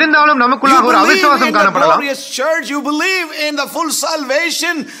இருந்தாலும் நமக்குள்ளாக ஒரு அவிசுவாசம் காணப்படலாம். You believe in the full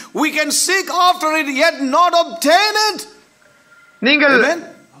salvation, we can seek after it yet not obtain it. நீங்கள்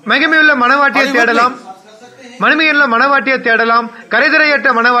மகிமையுள்ள மனவாட்டியை தேடலாம், மகிமையுள்ள மனவாட்டியை தேடலாம், கரைதிரையற்ற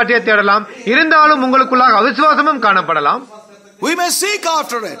மனவாட்டியை தேடலாம், இருந்தாலும் உங்களுக்குள்ளாக அவிசுவாசமும் காணப்படலாம். We may seek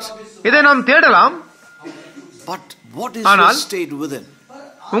after it. இதை நாம் தேடலாம். But what is your state within?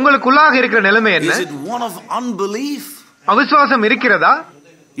 உங்களுக்குள்ளாக இருக்கிற நிலைமை என்ன? Is it one of unbelief? அவிசுவாசம் இருக்கிறதா?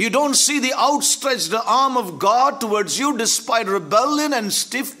 You don't see the outstretched arm of God towards you despite rebellion and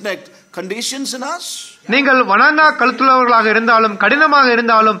stiff-necked conditions in us? நீங்கள் வணங்கா கழுத்துள்ளவர்களாக இருந்தாலும் கடினமாக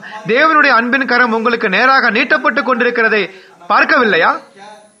இருந்தாலும் தேவனுடைய அன்பின் கரம் உங்களுக்கு நேராக நீட்டப்பட்டு கொண்டிருக்கிறதை பார்க்கவில்லையா?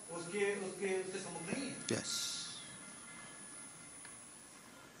 Yes.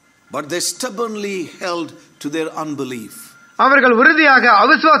 But they stubbornly held to their unbelief. அவர்கள் உறுதியாக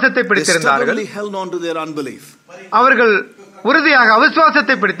அவிசுவாசத்தை பிடித்திருந்தார்கள். They stubbornly held on to their unbelief. அவர்கள் உறுதியாக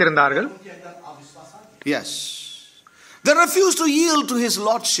அவிசுவாசத்தை பிடித்திருந்தார்கள். Yes. They refused to yield to his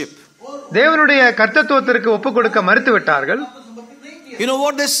lordship. தேவனுடைய கர்த்தத்துவத்திற்கு ஒப்புக் கொடுக்க மறுத்து விட்டார்கள். You know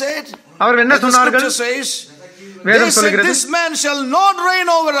what they said? அவர்கள் என்ன சொன்னார்கள்? வேதம் சொல்கிறது, this man shall not reign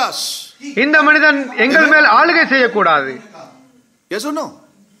over us. இந்த மனிதன் எங்கள் மேல் ஆளுகை செய்யக்கூடாது. Yes or no?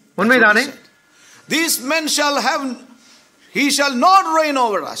 உண்மைதானே? These men he shall not reign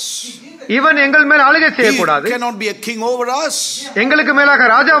over us. இவன் எங்கள் மேல் ஆளுகை செய்யக்கூடாது. He cannot be a king over us. எங்களுக்கு மேலாக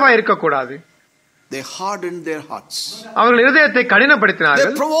ராஜாவா இருக்க கூடாது. They hardened their hearts. அவர்கள் இதயத்தை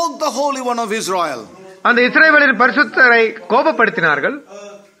கடினப்படுத்தினார்கள். They provoked the Holy One of Israel. அந்த இஸ்ரவேலின் பரிசுத்தரை கோபப்படுத்தினார்கள்.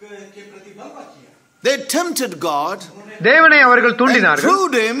 They tempted God. தேவனை அவர்கள் தூண்டினார்கள்.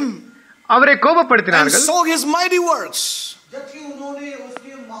 Proved him. அவரை கோபப்படுத்தினார்கள். And saw his mighty works.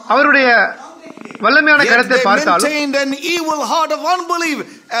 அவருடைய வல்லமையான கரத்தை பார்த்தாலும் maintained an evil heart of unbelief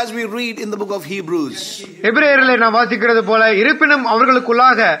as we read in the book of Hebrews. எபிரேயரிலே நாம் வாசிக்கிறது போல இருப்பினும்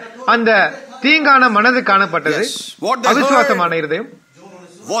அவர்களுக்குள்ளாக அந்த தீங்கான மனது காணப்பட்டது. அவிசுவாசமான இருதயம்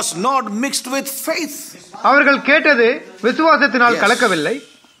was not mixed with faith. அவர்கள் கேட்டது விசுவாசத்தினால் கலக்கவில்லை.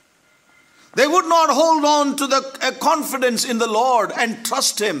 They would not hold on to the confidence in the Lord and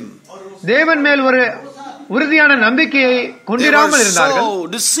trust him. தேவன் மேல் ஒரு உறுதியான நம்பிக்கையை கொண்டிராமல் இருந்தார்கள். So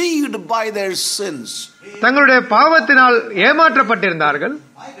deceived by their sins. தங்களுடைய பாவத்தினால் ஏமாற்றப்பட்டிருந்தார்கள்.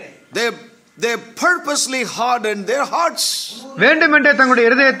 They purposely hardened their hearts. வேண்டுமென்றே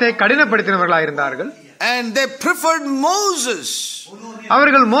தங்களுடைய இதயத்தை கடினப்படுத்தினவர்களாக இருந்தார்கள். And they preferred Moses.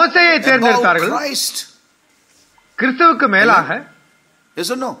 அவர்கள் மோசேயை தேர்ந்தெடுத்தார்கள். கிறிஸ்துவுக்கு மேலாக.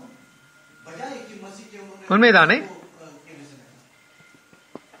 Yes or no? உண்மைதானே?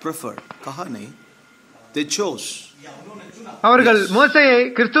 Preferred. கஹானி. They chose. அவர்கள் மோசேயை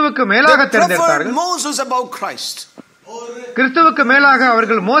கிறிஸ்துவுக்கு மேலாக தேர்ந்தெடுத்தார்கள். Moses above Christ. கிறிஸ்துவுக்கு மேலாக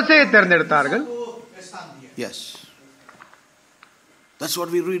அவர்கள் மோசேயை தேர்ந்தெடுத்தார்கள். Yes. That's what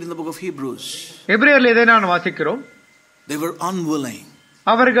we read in the book of Hebrews. எபிரேயரில் இதை நான் வாசிக்கிறோம். They were unwilling.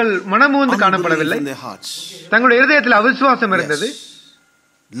 அவர்கள் மனமூந்து காணப்படவில்லை. தங்களுடைய இதயத்தில் அவிசுவாசம் இருந்தது.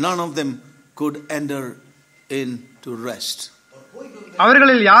 None of them could enter into rest.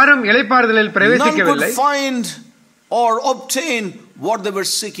 அவர்களில் யாரும் இளைப்பாறுதலில் பிரவேசிக்கவில்லை. None could find or obtain what they were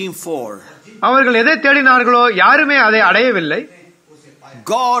seeking for. அவர்கள் எதை தேடினார்களோ யாருமே அதை அடையவில்லை.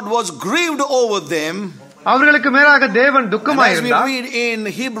 God was grieved over them. அவர்களுக்கு மேலாக தேவன் துக்கமாயிருந்தார். As we read in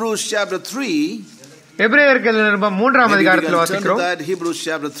Hebrews chapter 3, எபிரேயர்கள் நிருபம் 3ஆம் அதிகாரத்தில் வாசிக்கிறோம். Hebrews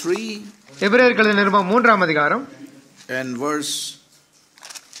chapter 3, எபிரேயர்கள் நிருபம் 3ஆம் அதிகாரம் and verse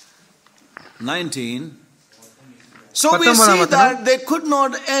 19. So we see that they could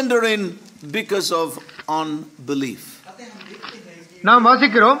not enter in because of unbelief. நாம்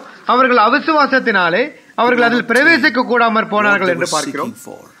வாசிக்கிறோம் அவர்கள் அவிசுவாசத்தினாலே அவர்கள் அதில் பிரவேசிக்க கூடாமற் போனார்கள் என்று பார்க்கிறோம்.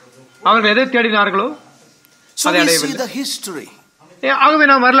 அவர்கள் எதை தேடினார்களோ அதை அடையவில்லை. ஆகவே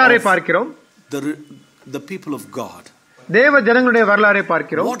நாம் வரலாறை பார்க்கிறோம். The people of God. தேவ ஜனங்களுடைய வரலாறை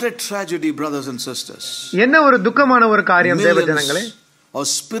பார்க்கிறோம். What a tragedy, brothers and sisters. என்ன ஒரு துக்கமான ஒரு காரியம் தேவ ஜனங்களே. Or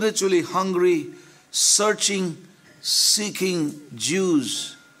spiritually hungry, searching, seeking Jews,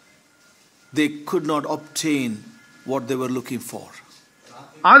 they could not obtain what they were looking for.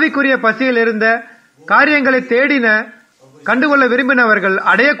 ஆவிக்குரிய பசியில் இருந்த காரியங்களை தேடின கண்டுகொள்ள விரும்பினவர்கள்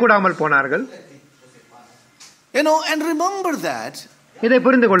அடையக்கூடாமல் போனார்கள். You know, and remember that இதை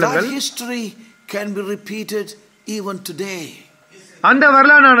புரிந்து கொள்ளுங்கள். That history can be repeated even today. அந்த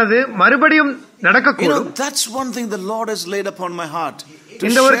வரலாறானது மறுபடியும் நடக்கக்கூடும். That's one thing the Lord has laid upon my heart to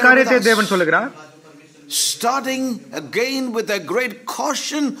இந்த ஒரு share with காரியத்தை us. தேவன் சொல்லுகிறார். Starting again with a great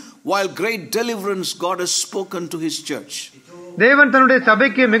caution while great deliverance God has spoken to his church. தேவன் தன்னுடைய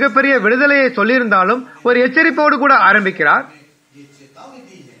சபைக்கு மிகப்பெரிய விடுதலையை சொல்லியிருந்தாலும் ஒரு எச்சரிப்போடு கூட ஆரம்பிக்கிறார்.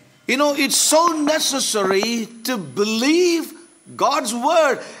 It's so necessary to believe God's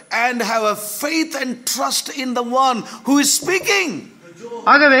word and have a faith and trust in the one who is speaking.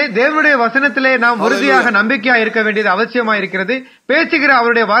 ஆகவே தேவனுடைய வசனத்திலே நாம் உறுதியாக நம்பிக்கையா இருக்க வேண்டியது அவசியமாக இருக்கிறது. பேசுகிற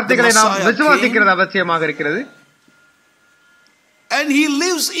அவருடைய வார்த்தைகளை நாம் விசுவாசிக்கிறது அவசியமாக இருக்கிறது. And he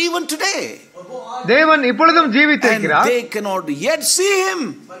lives even today. தேவன் இப்பொழுதும் ஜீவித்திருக்கிறார். They cannot yet see him.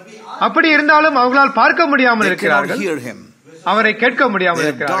 அப்படி இருந்தாலும் அவர்களால் பார்க்க முடியாமல் இருக்கிறார்கள். Hear him. அவரை கேட்க முடியாமல்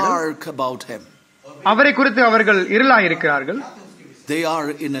இருக்கிறார்கள். Dark about him. அவரை குறித்து அவர்கள் இருளாய் இருக்கிறார்கள். They are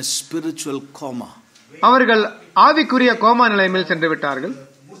in a spiritual coma. அவர்கள் ஆவிக்குரிய கோமா நிலையில் சென்று விட்டார்கள்.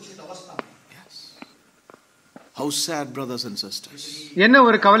 How sad, brothers and sisters. என்ன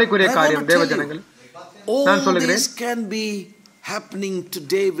ஒரு கவலைக்குரிய காரியம் தேவஜனங்கள். நான் சொல்லுகிறேன், this can be happening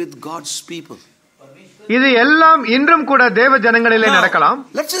today with God's people. இது எல்லாம் இன்றும் கூட தேவ ஜனங்களிலே நடக்கலாம்.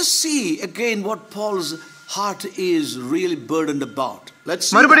 Let's just see again what Paul's heart is really burdened about.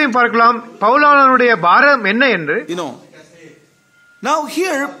 மறுபடியும் பார்க்கலாம் பவுலானுடைய பாரம் என்ன என்று. Now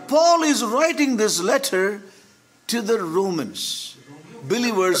here Paul is writing this letter to the Romans,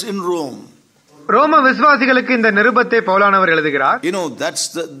 believers in Rome. ரோம விசுவாசிகளுக்கு இந்த நிருபத்தை பவுலானவர் எழுதுகிறார்.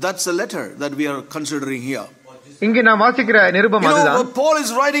 That's the letter that we are considering here. இங்கே நாம் வாசிக்கிற நிருபம் அதுதான். Paul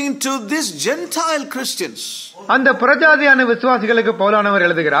is writing to these Gentile Christians. அந்த புறஜாதியான விசுவாசிகளுக்கு பவுலானவர்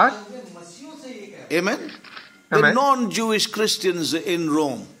எழுதுகிறார். Amen. The non-Jewish Christians in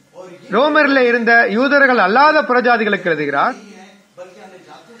Rome. ரோமரிலே இருந்த யூதர்கள் அல்லாத புறஜாதிகளுக்கு எழுதுகிறார்.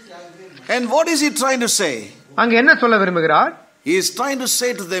 And what is he trying to say? அங்க என்ன சொல்ல விரும்புகிறார்? He is trying to say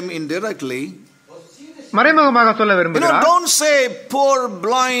to them indirectly. மறைமுகமாக சொல்ல விரும்புகிறார். Don't say poor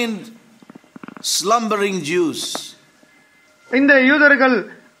blind slumbering Jews. இந்த யூதர்கள்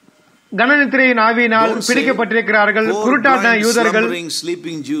கனநித்திரையின் ஆவியினால் பிடிக்கப்பட்டிருக்கிறார்கள், குருட்டான யூதர்கள்,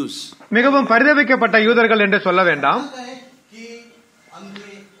 sleeping Jews. மிகவும் பரிதபிக்கப்பட்ட யூதர்கள் என்று சொல்ல வேண்டாம்.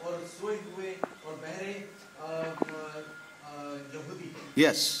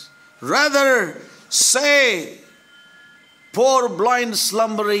 Yes. Rather say poor blind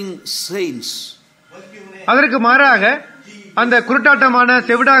slumbering saints. அதற்கு மாறாக அந்த குருட்டாட்டமான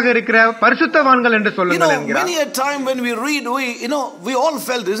செவிடாக இருக்கிற பரிசுத்தவான்கள் என்று சொல்லுங்கள் என்கிறார். Many a time when we read we all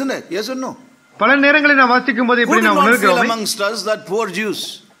felt, isn't it? Yes or no? பல நேரங்களில் நாம் வாசிக்கும்போது இப்படி நாம் உணர்கிறோம். Amongst us that poor Jews.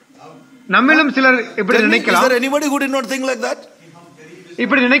 நம்மிலும் சிலர் இப்படி நினைக்கலாம். Is there anybody who did not think like that?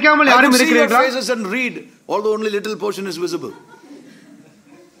 இப்படி நினைக்காமல் யாரும் இருக்கிறீர்களா? And read, although only little portion is visible.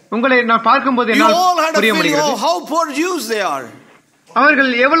 உங்களை நான் பார்க்கும்போது என்னால் புரிய முடிகிறது. How poor Jews they are. அவர்கள்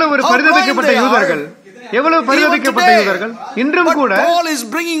எவ்வளவு ஒரு பரிதபிக்கப்பட்ட யூதர்கள், எவ்வளவு பரிதபிக்கப்பட்ட யூதர்கள். இன்றும் கூட Paul is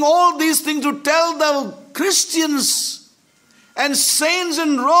bringing all these things to tell the Christians and saints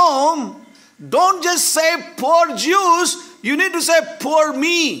in Rome, don't just say poor Jews, you need to say poor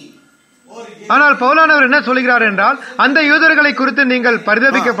me. ஆனால் பவுலானவர் என்ன சொல்கிறார் என்றால், அந்த யூதர்களை குறித்து நீங்கள்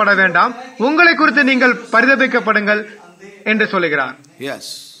பரிதபிக்கப்பட வேண்டாம், உங்களை குறித்து நீங்கள் பரிதபிக்கப்படுங்கள் என்று சொல்கிறார். Yes.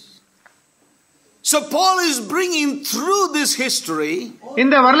 So Paul is bringing through this history,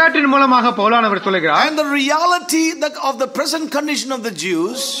 இந்த வரலாற்றின் மூலமாக பவுலானவர் சொல்கிறார், and the reality of the present condition of the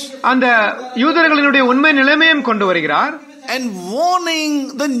Jews, அந்த யூதர்களுடைய உண்மை நிலைமையும் கொண்டு வருகிறார், and warning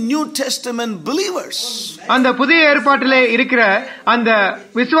the New Testament believers. அந்த புதிய ஏற்பாட்டிலே இருக்கிற அந்த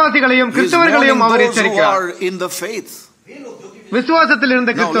விசுவாசிகளையும் கிறிஸ்தவர்களையும் அவர் எச்சரிக்கிறார். In the faith, விசுவாசத்தில்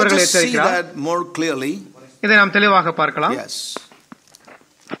இருந்த கிறிஸ்தவர்களை எச்சரிக்கிறார். That more clearly. இதை நாம் தெளிவாக பார்க்கலாம். Yes.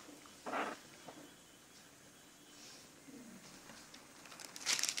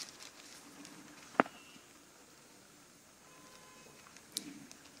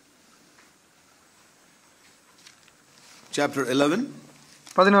 Chapter 11.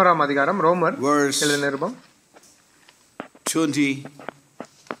 11ஆம் அதிகாரம் ரோமர் நிருபம் 20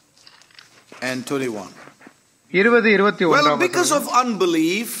 and 21. 20-21. Well, because of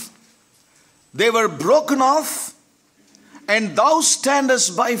unbelief they were broken off, and thou standest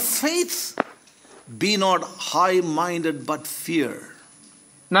by faith. Be not high-minded but fear.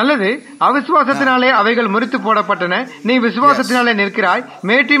 நல்லது, அவிசுவாசத்தினாலே அவைகள் முறித்து போடப்பட்டன, நீ விசுவாசத்தினாலே நிற்கிறாய்,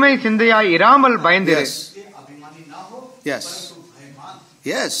 மேட்டிமை சிந்தையாய் இராமல் பயந்திரு. Yes.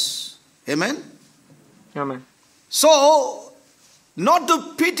 Yes. Amen. Amen. So, not to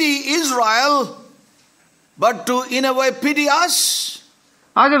pity Israel, but to in a way pity us.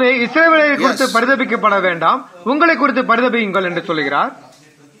 ஆகவே இஸ்ரவேலை குறித்து பரிதபிக்கப்பட வேண்டாம், உங்களை குறித்து பரிதபியுங்கள் என்று சொல்கிறார்.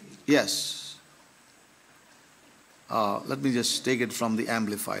 Yes. Let me just take it from the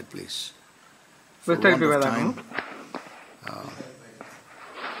Amplified, please. for want of time.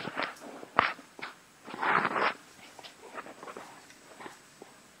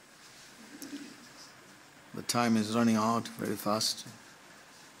 The time is running out very fast.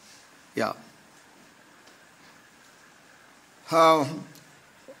 Yeah.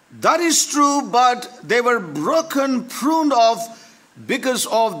 That is true, but they were broken, pruned off because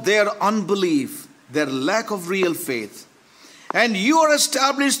of their unbelief, their lack of real faith. And you are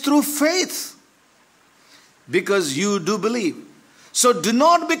established through faith because you do believe. So do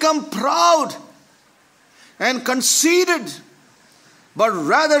not become proud and conceited, but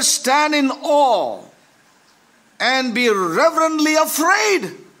rather stand in awe and be reverently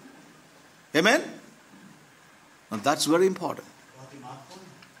afraid. Amen? And that's very important.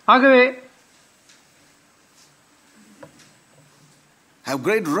 ஆகவே have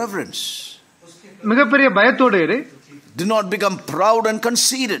great reverence. மிகப்பெரிய பயத்தோடு இரு. Do not become proud and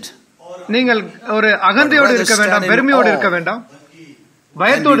conceited. நீங்கள் ஒரு அகந்தையோடு இருக்க வேண்டாம், பெருமையோடு இருக்க வேண்டாம்.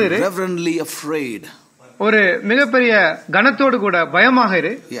 பயத்தோடு இரு. Reverently afraid. ஒரு மிகப்பெரிய கனத்தோடு கூட பயமாக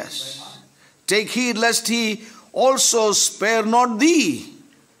இரு. Yes. Take heed lest he also spare not thee.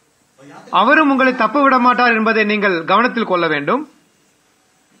 அவரும் உங்களை தப்ப விட மாட்டார் என்பதை நீங்கள் கவனத்தில் கொள்ள வேண்டும்.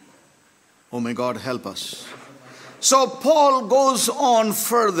 Oh my God, help us. So Paul goes on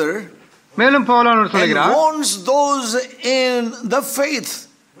further மேலும் பவுலானவர் சொல்கிறார், and warns those in the faith,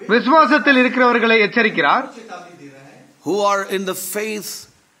 விசுவாசத்தில் இருக்கிறவர்களை எச்சரிக்கிறார். who are in the faith,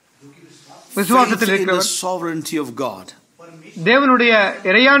 விசுவாசத்தில் in the இருக்கிறவர் sovereignty of God. தேவனுடைய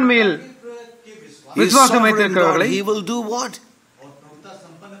இறையாண்மையில் விசுவாசம் வைத்திருக்கிறவர்களை He will do what?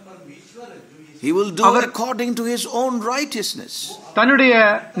 He will do according to his own righteousness. தன்னுடைய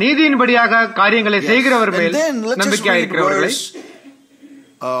நீதியின்படியாக காரியங்களை செய்கிறவர் மேல் நம்பிக்கையாக இருக்கிறவர்களை.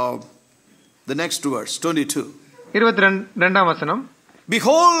 The next verse 22. 22ஆம் வசனம்.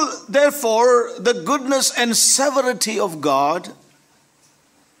 Behold therefore the goodness and severity of God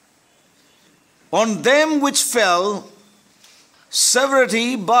on them which fell, severity,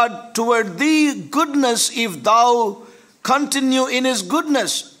 but toward thee goodness, if thou continue in his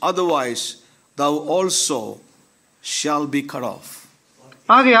goodness, otherwise thou also shall be cut off.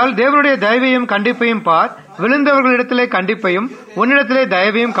 ஆகையால் தேவனுடைய தயவையும் கண்டிப்பையும் பார், விழுந்தவர்களிடத்திலே கண்டிப்பையும் உன்னிடத்திலே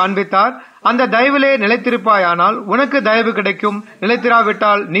தயவையும் காண்பித்தார். அந்த தயவிலே நிலைத்திருப்பாயானால் உனக்கு தயவு கிடைக்கும்,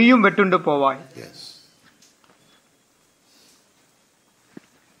 நிலைத்திராவிட்டால் நீயும் வெட்டுண்டு போவாய். Yes.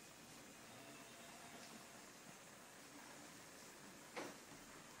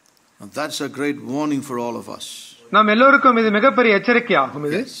 And that's a great warning for all of us. நாம் எல்லோருக்கும் இது மிகப்பெரிய எச்சரிக்கையாகும்.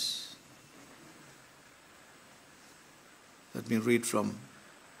 இது Yes. Let me read from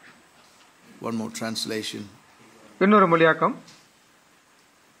one more translation. இன்னொரு மொழியாக்கம்.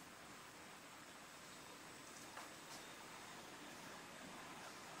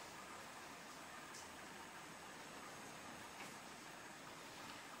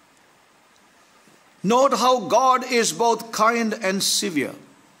 Note how God is both kind and severe.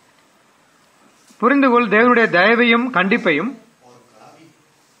 புரிந்துகொள், தேவனுடைய தயவையும் கண்டிப்பையும்.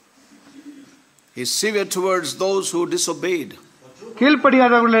 He is severe towards those who disobeyed.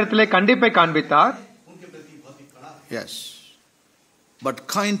 கீழ்ப்படியாதவர்களிடத்திலே கண்டிப்பை காண்பித்தார். Yes. But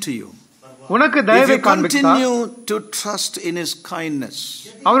kind to you. உனக்கு If தயவை you காண்பித்தார். continue to trust in his kindness.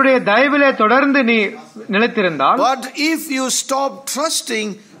 அவருடைய தயவிலே தொடர்ந்து நீ நிலைத்திருந்தால். But if you stop trusting,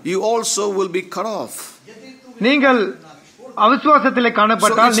 you also will be cut off. நீங்கள் அவிசுவாசத்திலே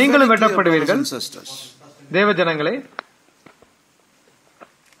காணப்பட்டால் நீங்களும் வெட்டப்படுவீர்கள். தேவ ஜனங்களே,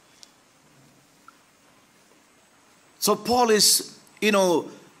 so Paul is,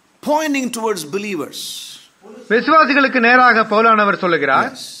 pointing towards believers. விசுவாசிகளுக்கு நேராக பவுலானவர்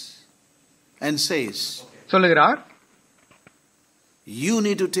சொல்லுகிறார். Yes. And says, சொல்லுகிறார், you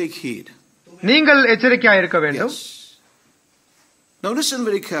need to take heed. நீங்கள் எச்சரிக்கையாக இருக்க வேண்டும். Yes. Now listen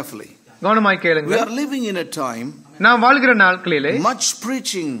very carefully. கவனமாய் We கேளுங்கள். are living in a time, நாம் வாழ்கிற நாட்களிலே much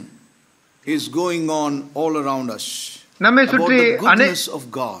preaching is going on all around us நம்மை about சுற்றி the goodness of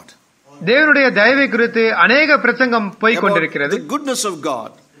God. தேவனுடைய தயவை குறித்து அநேக பிரசங்கம் போய் About கொண்டிருக்கிறது. the goodness of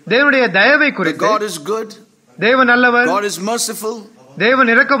God. தேவனுடைய தயவை That குறித்து, God is good. தேவன் நல்லவர், God is merciful. தேவன்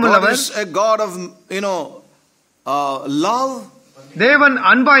God இரக்கமுள்ளவர், is a God of, love. தேவன்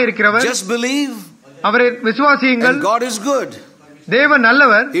அன்பாய் இருக்கிறவர். Just believe. அவரை விசுவாசியுங்கள். And God is good. தேவன்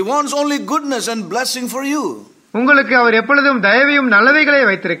நல்லவர். He wants only goodness and blessing for you. உங்களுக்கு அவர் எப்பொழுதும் தயவையும் நல்லவைகளை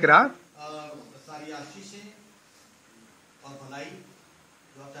வைத்திருக்கிறார்.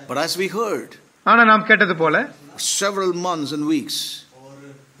 But as we heard, ஆனா நாம் கேட்டது போல several months and weeks,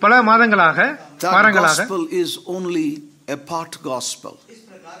 பல மாதங்களாக, that வாரங்களாக gospel is only a part gospel.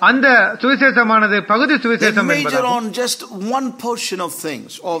 அந்த சுவிசேஷமானது பகுதி They சுவிசேஷம் major என்பதாகும். on just one portion of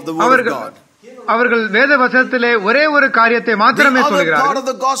things of the word of God. அவர்கள் வேத வசனத்திலே ஒரே ஒரு காரியத்தை The மாத்திரமே other part சொல்கிறார்கள். of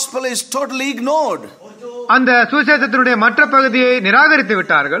the gospel is totally ignored. அந்த சுவிசேஷத்தினுடைய மற்ற பகுதியை நிராகரித்து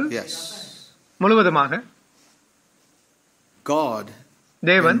விட்டார்கள் Yes. முழுவதுமாக. God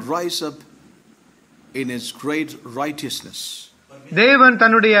தேவன் can rise up in His great righteousness. தேவன்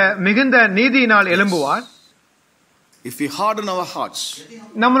தன்னுடைய மிகுந்த நீதியினால் எழும்புவார். If we harden our hearts,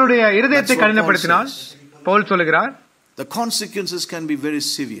 நம்மளுடைய இருதயத்தை கடினப்படுத்தினால், பவுல் சொல்லுகிறார், the consequences can be very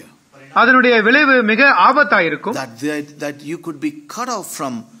severe. அதனுடைய விளைவு மிக ஆபத்தாயிருக்கும். That you could be cut off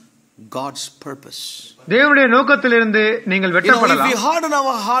from God's purpose. தேவனுடைய நோக்கத்திலிருந்து நீங்கள் If வெட்டப்படலாம். we harden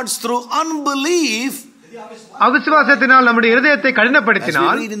our hearts through unbelief, அவிசுவாசத்தினால் நம்முடைய இருதயத்தை as we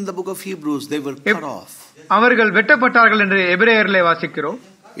கடினப்படுத்தினால் read in the book of Hebrews, they were cut off. அவர்கள் வெட்டப்பட்டார்கள் என்று எபிரேயரிலே வாசிக்கிறோம்.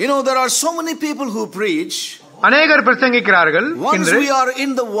 There are so many people who preach. அநேகர் பிரசங்கிக்கிறார்கள். Once we are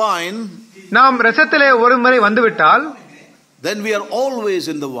in the wine, நாம் ரசத்திலே ஒரு முறை வந்துவிட்டால், then we are always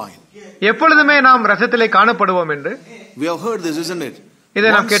in the wine. எப்பொழுதுமே நாம் ரசத்திலே காணப்படுவோம் என்று. We have heard this, isn't it? இதை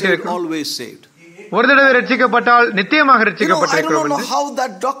நாம் Once saved, கேட்டிருக்கிறோம். always saved. ஒரு தடவை ரட்சிக்கப்பட்டால் நித்தியமாக I ரட்சிக்கப்பட்டிருக்கிறோம் don't know என்று. how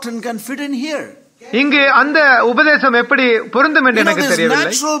that doctrine can fit in here. இங்கு அந்த உபதேசம் எப்படி பொருந்தும் என்று எனக்கு These தெரியவில்லை.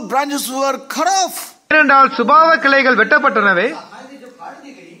 natural branches were cut off. ஏனென்றால் சுபாவ கிளைகள் வெட்டப்பட்டனவே.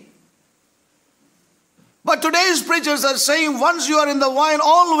 But today's preachers are saying once you are in the wine,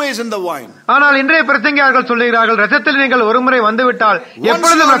 always in the wine. ஆனால் இன்றைய பிரசங்கியார்கள் சொல்கிறார்கள், ரசத்தில் நீங்கள் ஒருமுறை வந்துவிட்டால்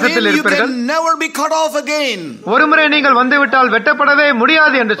எப்பொழுதும் ரசத்தில் you இருப்பீர்கள். can never be cut off again. ஒருமுறை நீங்கள் வந்துவிட்டால் வெட்டப்படவே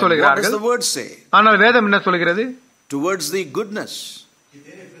முடியாது என்று What does சொல்கிறார்கள். the word say? ஆனால் வேதம் என்ன சொல்கிறது? Towards the goodness.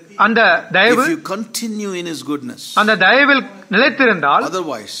 அந்த தயவு, If you continue in His goodness, அந்த தயவில் நிலைத்திருந்தால்,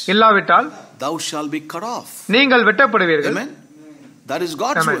 otherwise இல்லாவிட்டால் thou shalt be cut off. நீங்கள் வெட்டப்படுவீர்கள். Amen. That is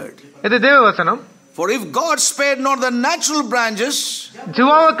God's Amen. word. இது தேவ வசனம். For if God spared not the natural branches,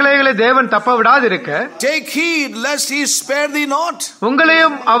 சுபாவ கிளைகளை தேவன் தப்ப விடாதிருக்க, take heed lest He spare thee not.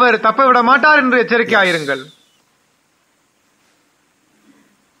 உங்களையும் அவர் தப்ப விட மாட்டார் என்று எச்சரிக்கையாயிருங்கள்.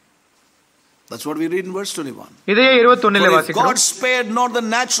 That's what we read in verse 21. இதையே 21 For if வாசிக்கிறோம். God spared not the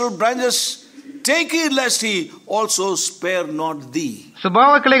natural branches, take heed lest He also spare not thee.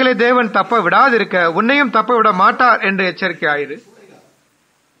 சுபாவ கிளைகளை தேவன் தப்ப விடாதிருக்க, உன்னையும் தப்ப விட மாட்டார் என்று எச்சரிக்கையாயிரு.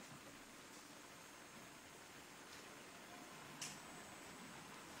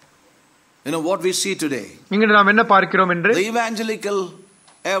 What we see today, இங்கு நாம் என்ன பார்க்கிறோம் என்று, the evangelical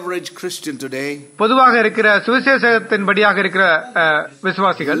average Christian today பொதுவாக இருக்கிற சுவிசேஷத்தின்படியாக இருக்கிற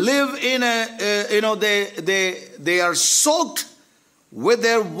விசுவாசிகள் live in they are soaked with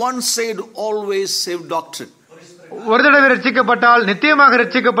their once saved always saved doctrine. ஒரு தடவை ரட்சிக்கப்பட்டால் நித்தியமாக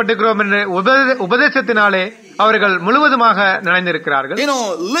ரட்சிக்கப்பட்டிருக்கிறோம் என்ற உபதேசத்தினாலே அவர்கள் முழுவதுமாக நினைந்திருக்கிறார்கள்.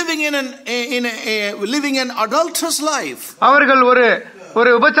 Living an adulterous life. அவர்கள் ஒரு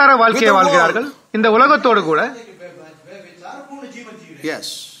உபச்சார வாழ்க்கையை வாழ்கிறார்கள் இந்த உலகத்தோடு கூட. Yes.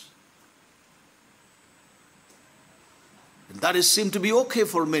 That is seem to be okay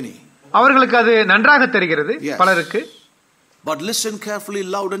for many. அவர்களுக்கு அது நன்றாக தெரிகிறது பலருக்கு. But listen carefully,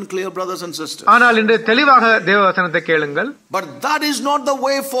 loud and clear, brothers and sisters. ஆனால் இன்று தெளிவாக தேவ வசனத்தை கேளுங்கள். But that is not the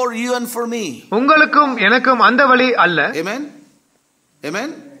way for you and for me. உங்களுக்கும் எனக்கும் அந்த வழி அல்ல. Amen.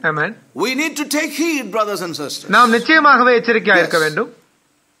 Amen. Amen. We need to take heed, brothers and sisters. நாம் நிச்சயமாகவே எச்சரிக்கையாக இருக்க வேண்டும்.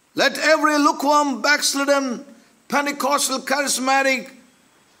 Let every lukewarm, backslidden, Pentecostal, charismatic,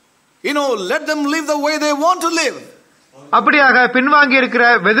 let them live the way they want to live. அப்படியாக பின்வாங்கி இருக்கிற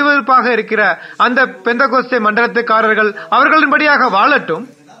வெதுவெதுப்பாக இருக்கிற அந்த பெந்தகோஸ்தே மண்டலத்துக்காரர்கள் அவர்களின்படியாக வாழட்டும்.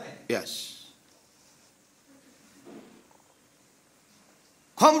 Yes.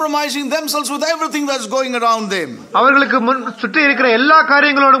 Compromising themselves with everything that's going around them. அவர்களுக்கு முன் சுற்றி இருக்கிற எல்லா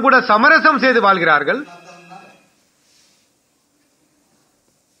காரியங்களோடும் கூட சமரசம் செய்து வாழ்கிறார்கள்.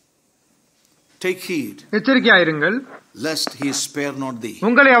 Take heed. எச்சரிக்கையாயிருங்கள். Lest He spare not thee.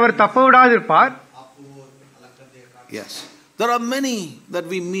 உங்களை அவர் தப்ப விடாதிருப்பார். Yes. There are many that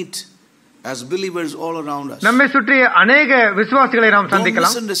we meet as believers all around us. நம்மை சுற்றி अनेक விசுவாசிகளை நாம் Don't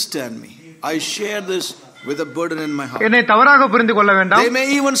சந்திக்கலாம். misunderstand me. I share this with a burden in my heart. என்னை தவறாக புரிந்து கொள்ள வேண்டாம். They may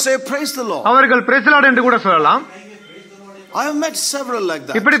even say praise the Lord. அவர்கள் praise the Lord என்று கூட சொல்லலாம். I have met several like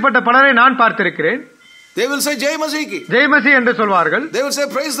that. இப்படிப்பட்ட பலரை நான் பார்த்திருக்கிறேன். They will say Jai Masiki. Jai மசி என்று சொல்வார்கள். They will say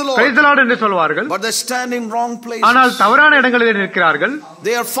praise the Lord. praise the Lord என்று சொல்வார்கள். But they stand in wrong places. ஆனால் தவறான இடங்களில் இருக்கிறார்கள்.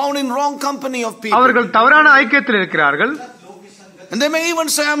 They are found in wrong company of people. அவர்கள் தவறான ஐக்கியத்தில் இருக்கிறார்கள். And they may even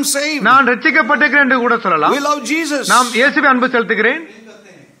say I'm saved. நான் ரட்சிக்கப்பட்டிருக்கிறேன் என்று கூட சொல்லலாம். We love Jesus. நாம் இயேசுவை அன்பு செலுத்துகிறேன்.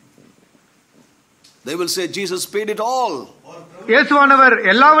 They will say Jesus paid it all. இயேசுவானவர்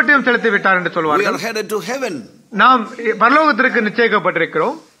எல்லாவற்றையும் செலுத்தி விட்டார் என்று We சொல்வார்கள். are headed to heaven. நாம் பரலோகத்திற்கு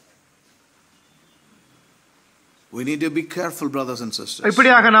நிச்சயிக்கப்பட்டிருக்கிறோம். We need to be careful, brothers and sisters.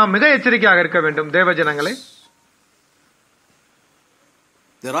 இப்படியாக நாம் மிக எச்சரிக்கையாக இருக்க வேண்டும் தேவ ஜனங்களே.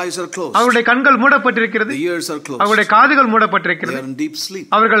 Their eyes are closed. அவருடைய கண்கள் மூடப்பட்டிருக்கிறது. The ears are closed. அவருடைய காதுகள் They மூடப்பட்டிருக்கிறது. are in deep sleep.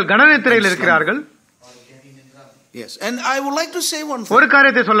 அவர்கள் கனநித்திரையில் இருக்கிறார்கள். Yes, and I would like to say one thing. ஒரு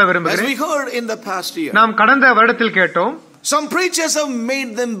காரியத்தை சொல்ல As விரும்புகிறேன். we heard in the past year, நாம் கடந்த வருடத்தில் கேட்டோம், some preachers have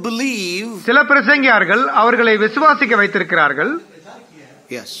made them believe. சில பிரசங்கியார்கள் அவர்களை விசுவாசிக்க வைத்திருக்கிறார்கள்.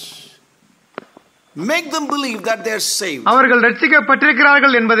 Yes. Make them believe that they are saved. அவர்கள்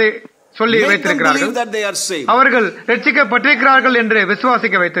ரட்சிக்கப்பட்டிருக்கிறார்கள் என்பதை சொல்லி Make them வைத்திருக்கிறார்கள். believe that they are saved. அவர்கள் ரட்சிக்கப்பட்டிருக்கிறார்கள் என்று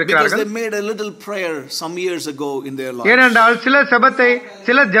விசுவாசிக்க Because வைத்திருக்கிறார்கள். they made a little prayer some years ago in their life. ஏனென்றால் சில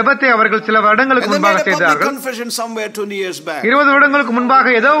ஜெபத்தை அவர்கள் சில வருடங்களுக்கு And they முன்பாக made a public செய்தார்கள். confession somewhere 20 years back. 20 வருடங்களுக்கு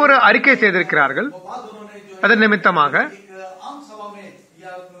முன்பாக ஏதோ ஒரு அறிக்கை செய்திருக்கிறார்கள். அதன் நிமித்தமாக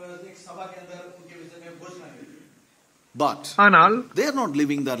But ஆனால் they are not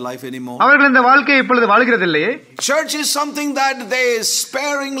living that life anymore. அவர்கள் இந்த வாழ்க்கையை இப்பொழுது வாழ்கிறதில்லையே. Church is something that they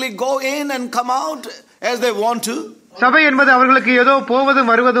sparingly go in and come out as they want to. சபை என்பது அவர்களுக்கு ஏதோ போவதும்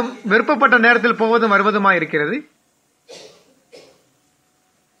வருவதும் விருப்பப்பட்ட நேரத்தில் போவதும் வருவதுமாய் இருக்கிறது.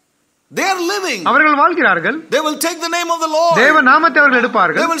 They are living. அவர்கள் வாழ்கிறார்கள். They will take the name of the Lord. தேவ நாமத்தை அவர்கள்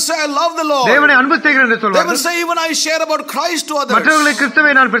எடுப்பார்கள். They will say, I love the Lord. தேவனை அன்பு செய்கிறேன் என்று They will சொல்வார்கள். say, even I share about Christ to others. மற்றவர்களை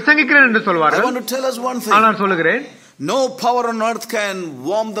கிறிஸ்துவை நான் பிரசங்கிக்கிறேன் என்று I சொல்வார்கள். want to tell us one thing. ஆனால் சொல்லுகிறேன், No power on earth can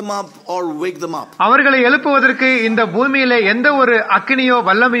warm them up or wake them up. அவர்களை எழுப்புவதற்கு இந்த பூமியிலே எந்த ஒரு அக்கினியோ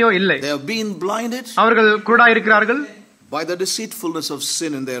வல்லமையோ இல்லை. They have been blinded அவர்கள் குருடாயிருக்கிறார்கள். by the deceitfulness of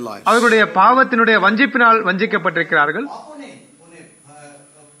sin in their lives. அவர்களுடைய பாவத்தினுடைய வஞ்சிப்பினால் வஞ்சிக்கப்பட்டிருக்கிறார்கள்.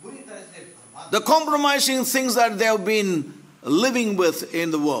 The compromising things that they have been living with in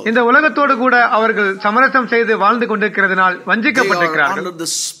the world. இந்த உலகத்தோடு கூட அவர்கள் சமரசம் செய்து வாழ்ந்து கொண்டிருக்கிறதுனால் They are வஞ்சிக்கப்பட்டிருக்கிறார்கள். under the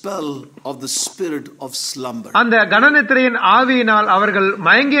spell of the spirit of slumber. அந்த கனநித்திரையின் ஆவியினால் அவர்கள்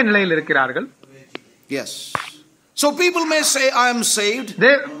மயங்கிய நிலையில் இருக்கிறார்கள். Yes. So people may say, I am saved.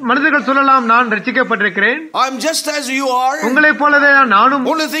 மனிதர்கள் சொல்லலாம், நான் ரட்சிக்கப்பட்டிருக்கிறேன். I am just as you are. உங்களைப் போலவே நானும்.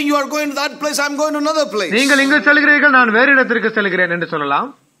 Only thing you are going to that place, I am going to another place. நீங்கள் இங்கு செல்கிறீர்கள், நான் வேறு இடத்திற்கு செல்கிறேன் என்று சொல்லலாம்.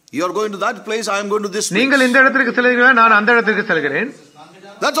 You are going to that place, I am going to this place. நீங்கள் இந்த இடத்திற்கு செல்கிறீர்கள், நான் அந்த இடத்திற்கு செல்கிறேன்.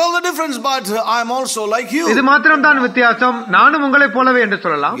 That's all the difference, but I am also like you. இது மாத்திரம் தான் வித்தியாசம், நானும் உங்களைப் போலவே என்று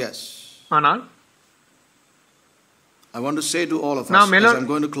சொல்லலாம். Yes. ஆனால் I want to say to all of us as I am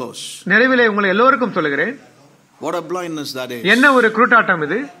going to close. நிறைவிலே உங்களை எல்லோருக்கும் சொல்லுகிறேன். What a blindness that is. என்ன ஒரு குருட்டாட்டம்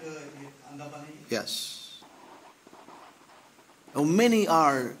இது. Yes. Now many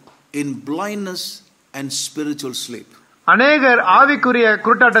are in blindness and spiritual sleep. அநேகர் ஆவிக்குரிய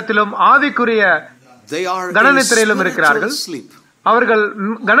குருட்டாட்டத்திலும் ஆவிக்குரிய கனநித்திரையிலும் இருக்கிறார்கள். அவர்கள்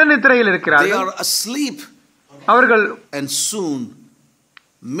கனநித்திரையில் They இருக்கிறார்கள். are asleep. அவர்கள் And soon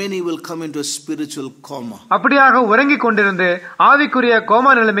many will come into a spiritual coma. அப்படியாக உறங்கிக் கொண்டிருந்து ஆவிக்குரிய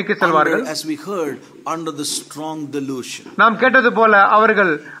கோமா நிலைமைக்கு செல்வார்கள். As we heard, under the strong delusion. நாம் கேட்டது போல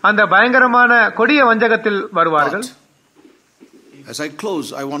அவர்கள் அந்த பயங்கரமான கொடிய வஞ்சகத்தில் வருவார்கள். As I close,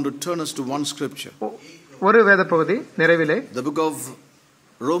 I want to turn us to one scripture. ஒரு வேத பகுதி நிறைவிலே, The book of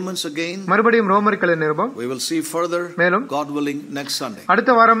Romans again. மறுபடியும் ரோமர்களின் நிருபம். We will see further, மேலும் God willing, next Sunday.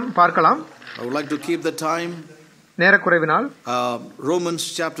 அடுத்த வாரம் பார்க்கலாம். I would like to keep the time. நேரக்குறைவினால் Romans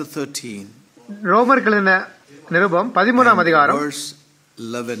chapter 13. ரோமர்களின் நிருபம் 13ஆம் அதிகாரம் verse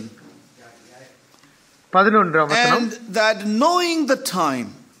 11. 11ஆம் வசனம். And that knowing the time,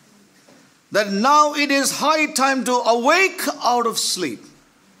 that now it is high time to awake out of sleep.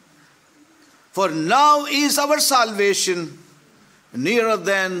 For now is our salvation nearer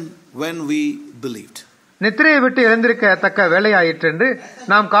than when we believed. நித்திரையை விட்டு எழுந்திருக்க தக்க வேலையாயிற்று என்று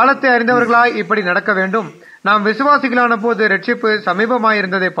நாம் காலத்தை அறிந்தவர்களாய் இப்படி நடக்க வேண்டும். நாம் விசுவாசிகளான போது ரட்சிப்பு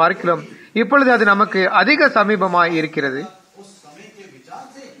சமீபமாயிருந்ததை பார்க்கிறோம். இப்பொழுது அது நமக்கு அதிக சமீபமாய் இருக்கிறது.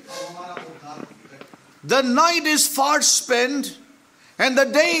 The night is far spent and the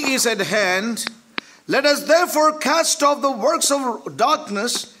day is at hand. Let us therefore cast off the works of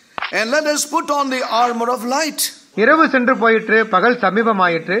darkness and let us put on the armor of light. இரவு சென்று போயிற்று, பகல்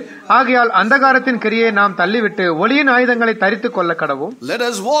சமீபமாயிற்று. ஆகையால் அந்தகாரத்தின் கிரியை நாம் தள்ளிவிட்டு ஒளியின் ஆயுதங்களை தரித்துக் கொள்ள கடவோம். Let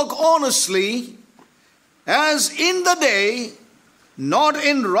us walk honestly as in the day, not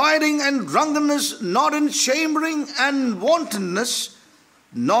in rioting and drunkenness, not in chambering and wantonness,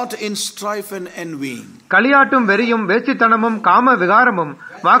 not in strife and envying. களியாட்டும் வெறியும் வேசித்தனமும் காம விகாரமும்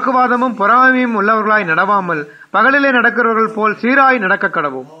வாக்குவாதமும் பொறாமையும் உள்ளவர்களாய் நடவாமல் பகலிலே நடக்கிறவர்கள் போல் சீராய் நடக்க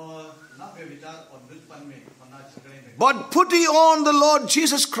கடவோம். But put ye on the Lord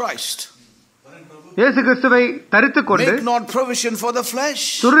Jesus Christ. இயேசு கிறிஸ்துவை தரித்துக் கொண்டு Make not provision for the flesh.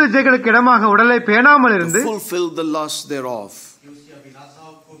 துர்விச்சைகளுக்கு இடமாக உடலை பேணாமல் இருந்து fulfill the lust thereof.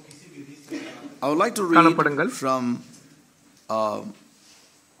 I would like to read from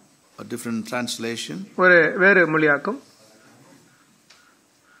a different translation. ஒரு வேறு மொழியாக்கம்.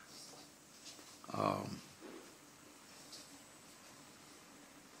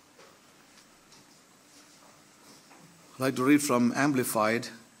 I'd like to read from Amplified.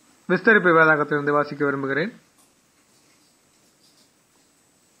 விஸ்தரிப்பு வேதாகத்திலிருந்து வாசிக்க விரும்புகிறேன்.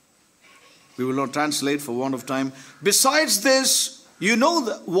 We will not translate for want of time. Besides this, you know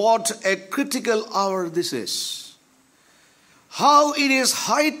what a critical hour this is. How it is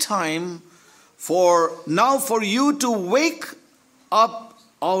high time for you to wake up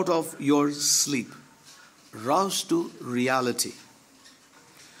out of your sleep, roused to reality.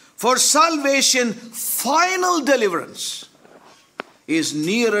 For salvation, final deliverance, is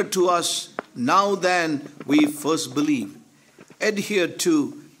nearer to us now than we first believed, adhered to,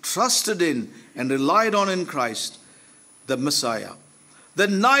 trusted in, and relied on in Christ, the Messiah. The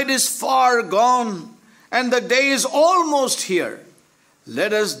night is far gone, and the day is almost here.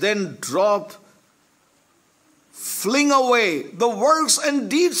 Let us then fling away the works and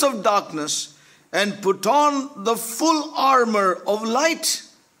deeds of darkness, and put on the full armor of light.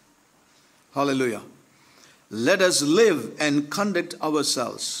 Hallelujah. Let us live and conduct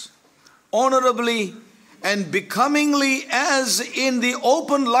ourselves honorably and becomingly as in the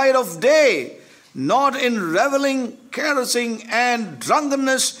open light of day, not in reveling, carousing, and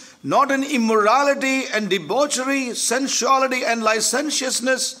drunkenness, not in immorality and debauchery, sensuality and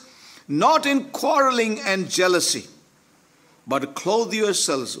licentiousness, not in quarreling and jealousy, but clothe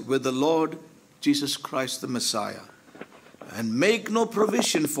yourselves with the Lord Jesus Christ the Messiah, and make no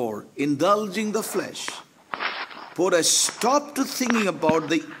provision for indulging the flesh. Put a stop to thinking about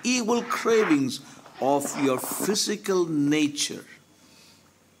the evil cravings of your physical nature,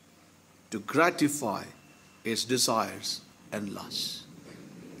 to gratify its desires and lusts.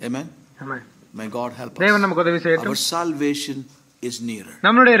 Amen. Amen. May God help us. தேவன் நமக்கு உதவி செய்யட்டும். Our salvation is nearer.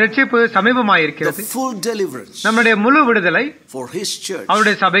 நம்முடைய இரட்சிப்பு சமீபமாய் இருக்கிறது. The full deliverance. நம்முடைய முழு விடுதலை for his church.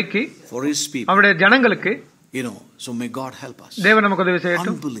 அவருடைய சபைக்கு, for his people. அவருடைய ஜனங்களுக்கு. So may God help us. தேவன் நமக்கு உதவி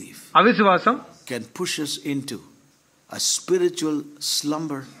செய்யட்டும். Unbelief. அவிசுவாசம் can push us into a spiritual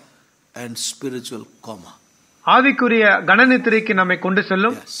slumber and spiritual coma. ஆவிக்குரிய கனநித்திரைக்கு நம்மை கொண்டு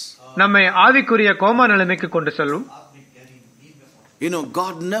செல்லும். நம்மை ஆவிக்குரிய கோமா நிலைமைக்கு கொண்டு செல்லும்.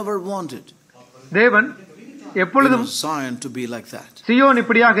 God never wanted தேவன் எப்பொழுதும் Zion to be like that. Zion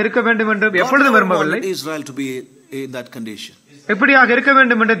இப்படியாக இருக்க வேண்டும் என்று எப்பொழுதும் விரும்பவில்லை. Israel to be in that condition. இப்படியாக இருக்க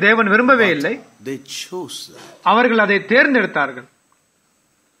வேண்டும் என்று தேவன் விரும்பவே இல்லை. They chose that. அவர்கள் அதை தேர்ந்தெடுத்தார்கள்.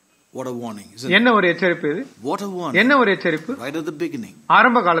 What a warning. என்ன ஒரு எச்சரிப்பு இது? What a warning. என்ன ஒரு எச்சரிப்பு? Right at the beginning.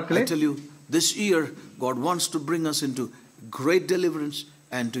 ஆரம்ப காலத்திலே I tell you, this year God wants to bring us into great deliverance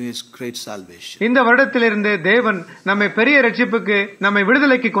and to his great salvation. இந்த வருடத்திலிருந்து தேவன் நம்மை பெரிய இரட்சிப்புக்கு, நம்மை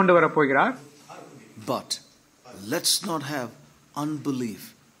விடுதலைக்கு கொண்டு வர போகிறார். But let's not have unbelief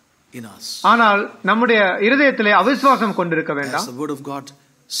in us. ஆனால் நம்முடைய இருதயத்திலே அவிசுவாசம் கொண்டிருக்க வேண்டாம். As the word of God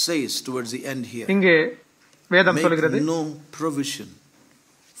says towards the end here. இங்கே வேதம் சொல்கிறது, make no provision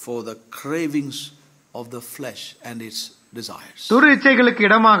for the cravings of the flesh and its desires. துரு இச்சைகளுக்கு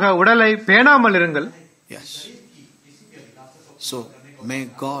இடமாக உடலை பேணாமல் இருங்கள். Yes. So may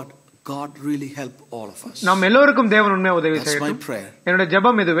God really help all of us. நாம் எல்லோருக்கும் தேவன் உண்மையாக உதவி செய்யட்டும். That's my prayer. என்னுடைய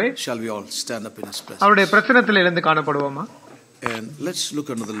ஜெபம் இதுவே. Shall we all stand up in his presence? அவருடைய பிரசன்னத்தில் எழுந்து காணப்படுவோமா? And let's look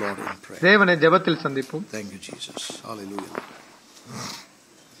unto the Lord in prayer. தேவனை ஜெபத்தில் சந்திப்போம். Thank you, Jesus. Hallelujah.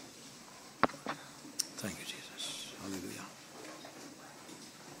 Thank you, Jesus. Hallelujah.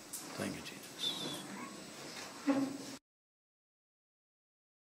 Thank you, Jesus.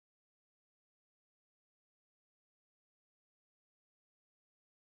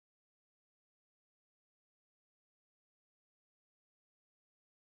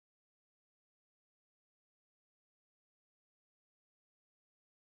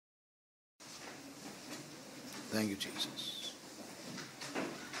 Thank you, Jesus.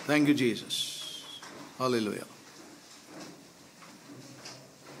 Thank you, Jesus. Hallelujah.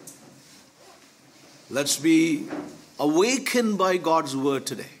 Let's be awakened by God's word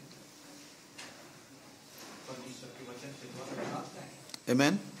today.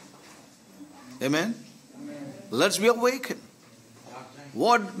 Amen? Amen? Let's be awakened.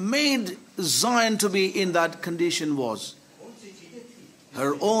 What made Zion to be in that condition was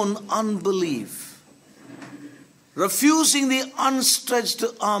her own unbelief, refusing the unstretched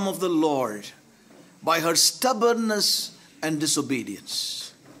arm of the Lord by her stubbornness and disobedience.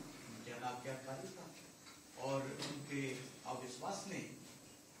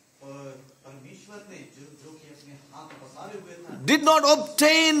 Did not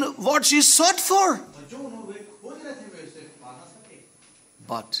obtain what she sought for,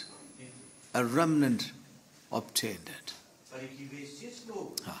 but a remnant obtained it.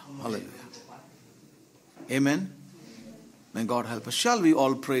 Hallelujah. Amen. May God help us. Shall we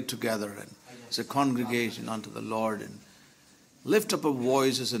all pray together and as a congregation unto the Lord and lift up our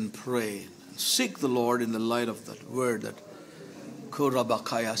voices and pray and Seek the Lord in the light of that word that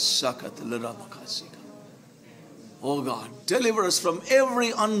Korabakaya Sakat Liramakasika. Oh God, deliver us from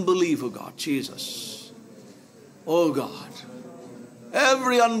every unbelief, oh God, Jesus. Oh God,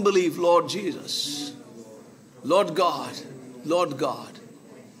 every unbelief, Lord Jesus. Lord God, Lord God.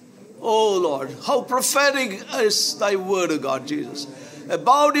 Oh Lord, how prophetic is thy word, oh God, Jesus,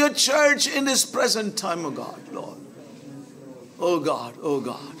 about your church in this present time, oh God, Lord. Oh God, oh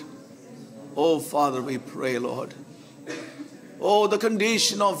God. Oh Father, we pray, Lord. Oh, the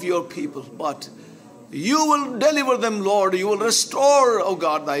condition of your people, but you will deliver them, Lord. You will restore, oh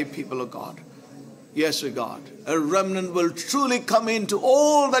God, thy people, oh God. Yes, oh God. A remnant will truly come into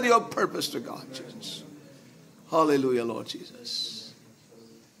all that you have purposed, oh God, Jesus. Hallelujah, Lord Jesus.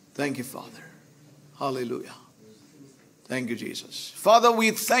 Thank you, Father. Hallelujah. Thank you, Jesus. Father,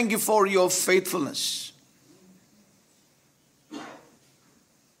 we thank you for your faithfulness.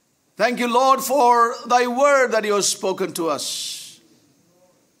 Thank you, Lord, for thy word that you have spoken to us.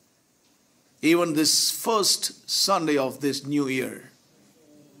 Even this first Sunday of this new year.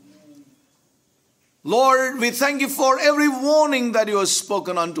 Lord, we thank you for every warning that you have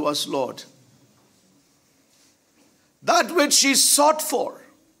spoken unto us, Lord. That which she sought for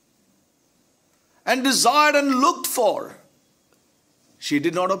and desired and looked for, she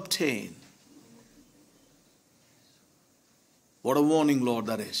did not obtain. What a warning, Lord,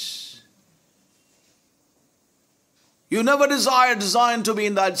 that is. You never designed to be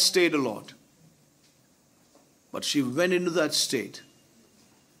in that state, Lord. But she went into that state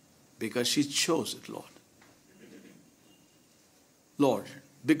because she chose it, Lord. Lord,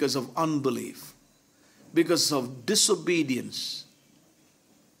 because of unbelief, because of disobedience,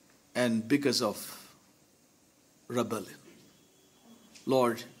 and because of rebellion.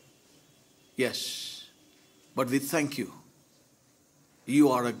 Lord, yes, but we thank you. You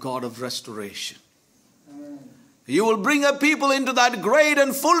are a God of restoration. You will bring a people into that great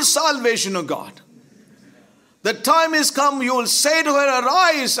and full salvation of God. The time is come, you will say to her,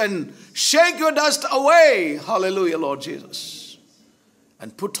 arise and shake your dust away. Hallelujah, Lord Jesus.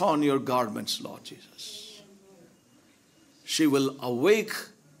 And put on your garments, Lord Jesus. She will awake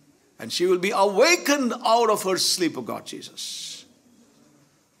and she will be awakened out of her sleep, O God Jesus.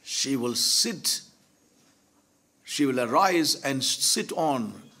 She will sit, she will arise and sit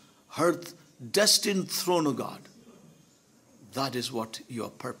on her destined throne, O God. That is what you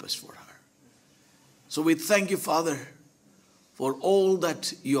have purposed for her. So we thank you, Father, for all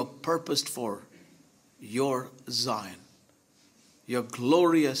that you have purposed for your Zion, your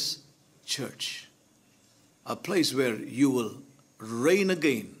glorious church, a place where you will reign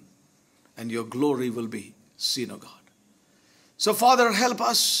again and your glory will be seen, O God. So, Father, help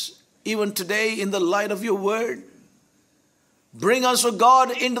us even today in the light of your word. Bring us, O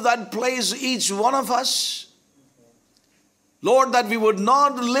God, into that place, each one of us, Lord, that we would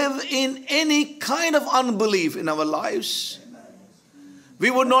not live in any kind of unbelief in our lives. We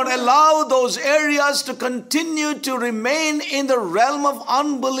would not allow those areas to continue to remain in the realm of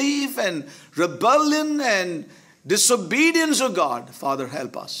unbelief and rebellion and disobedience, of God. Father,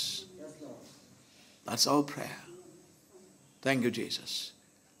 help us. That's our prayer. Thank you, Jesus.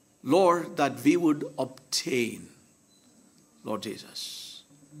 Lord, that we would obtain, Lord Jesus.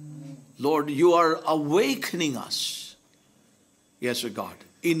 Lord, you are awakening us. Yes, O God,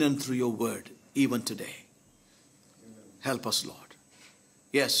 in and through your word, even today. Help us, Lord.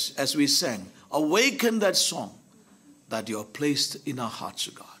 Yes, as we sang, awaken that song that you have placed in our hearts,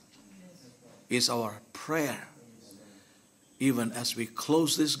 O God, is our prayer, even as we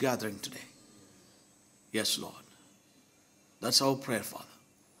close this gathering today. Yes, Lord. That's our prayer, Father.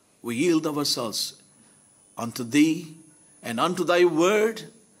 We yield ourselves unto thee and unto thy word.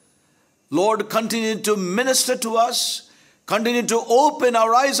 Lord, continue to minister to us. Continue to open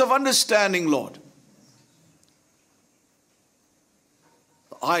our eyes of understanding, Lord.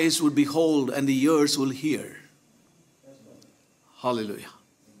 The eyes will behold and the ears will hear. Hallelujah.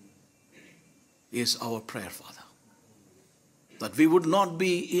 Is our prayer, Father. That we would not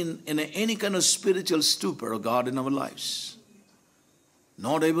be in any kind of spiritual stupor, O God, in our lives.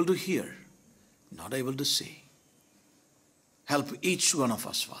 Not able to hear, not able to see. Help each one of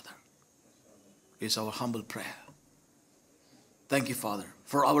us, Father. Is our humble prayer. Thank you, Father,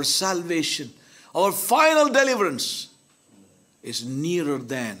 for our salvation. Our final deliverance is nearer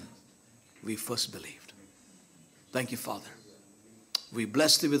than we first believed. Thank you, Father. We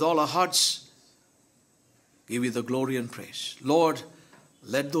bless thee with all our hearts. Give you the glory and praise. Lord,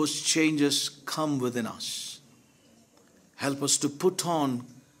 let those changes come within us. Help us to put on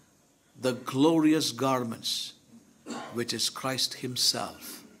the glorious garments, which is Christ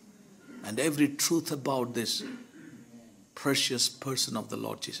himself. and every truth about this precious person of the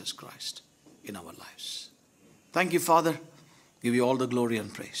Lord Jesus Christ in our lives. Thank you, Father. Give you all the glory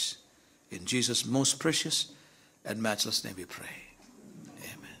and praise. In Jesus' most precious and matchless name we pray.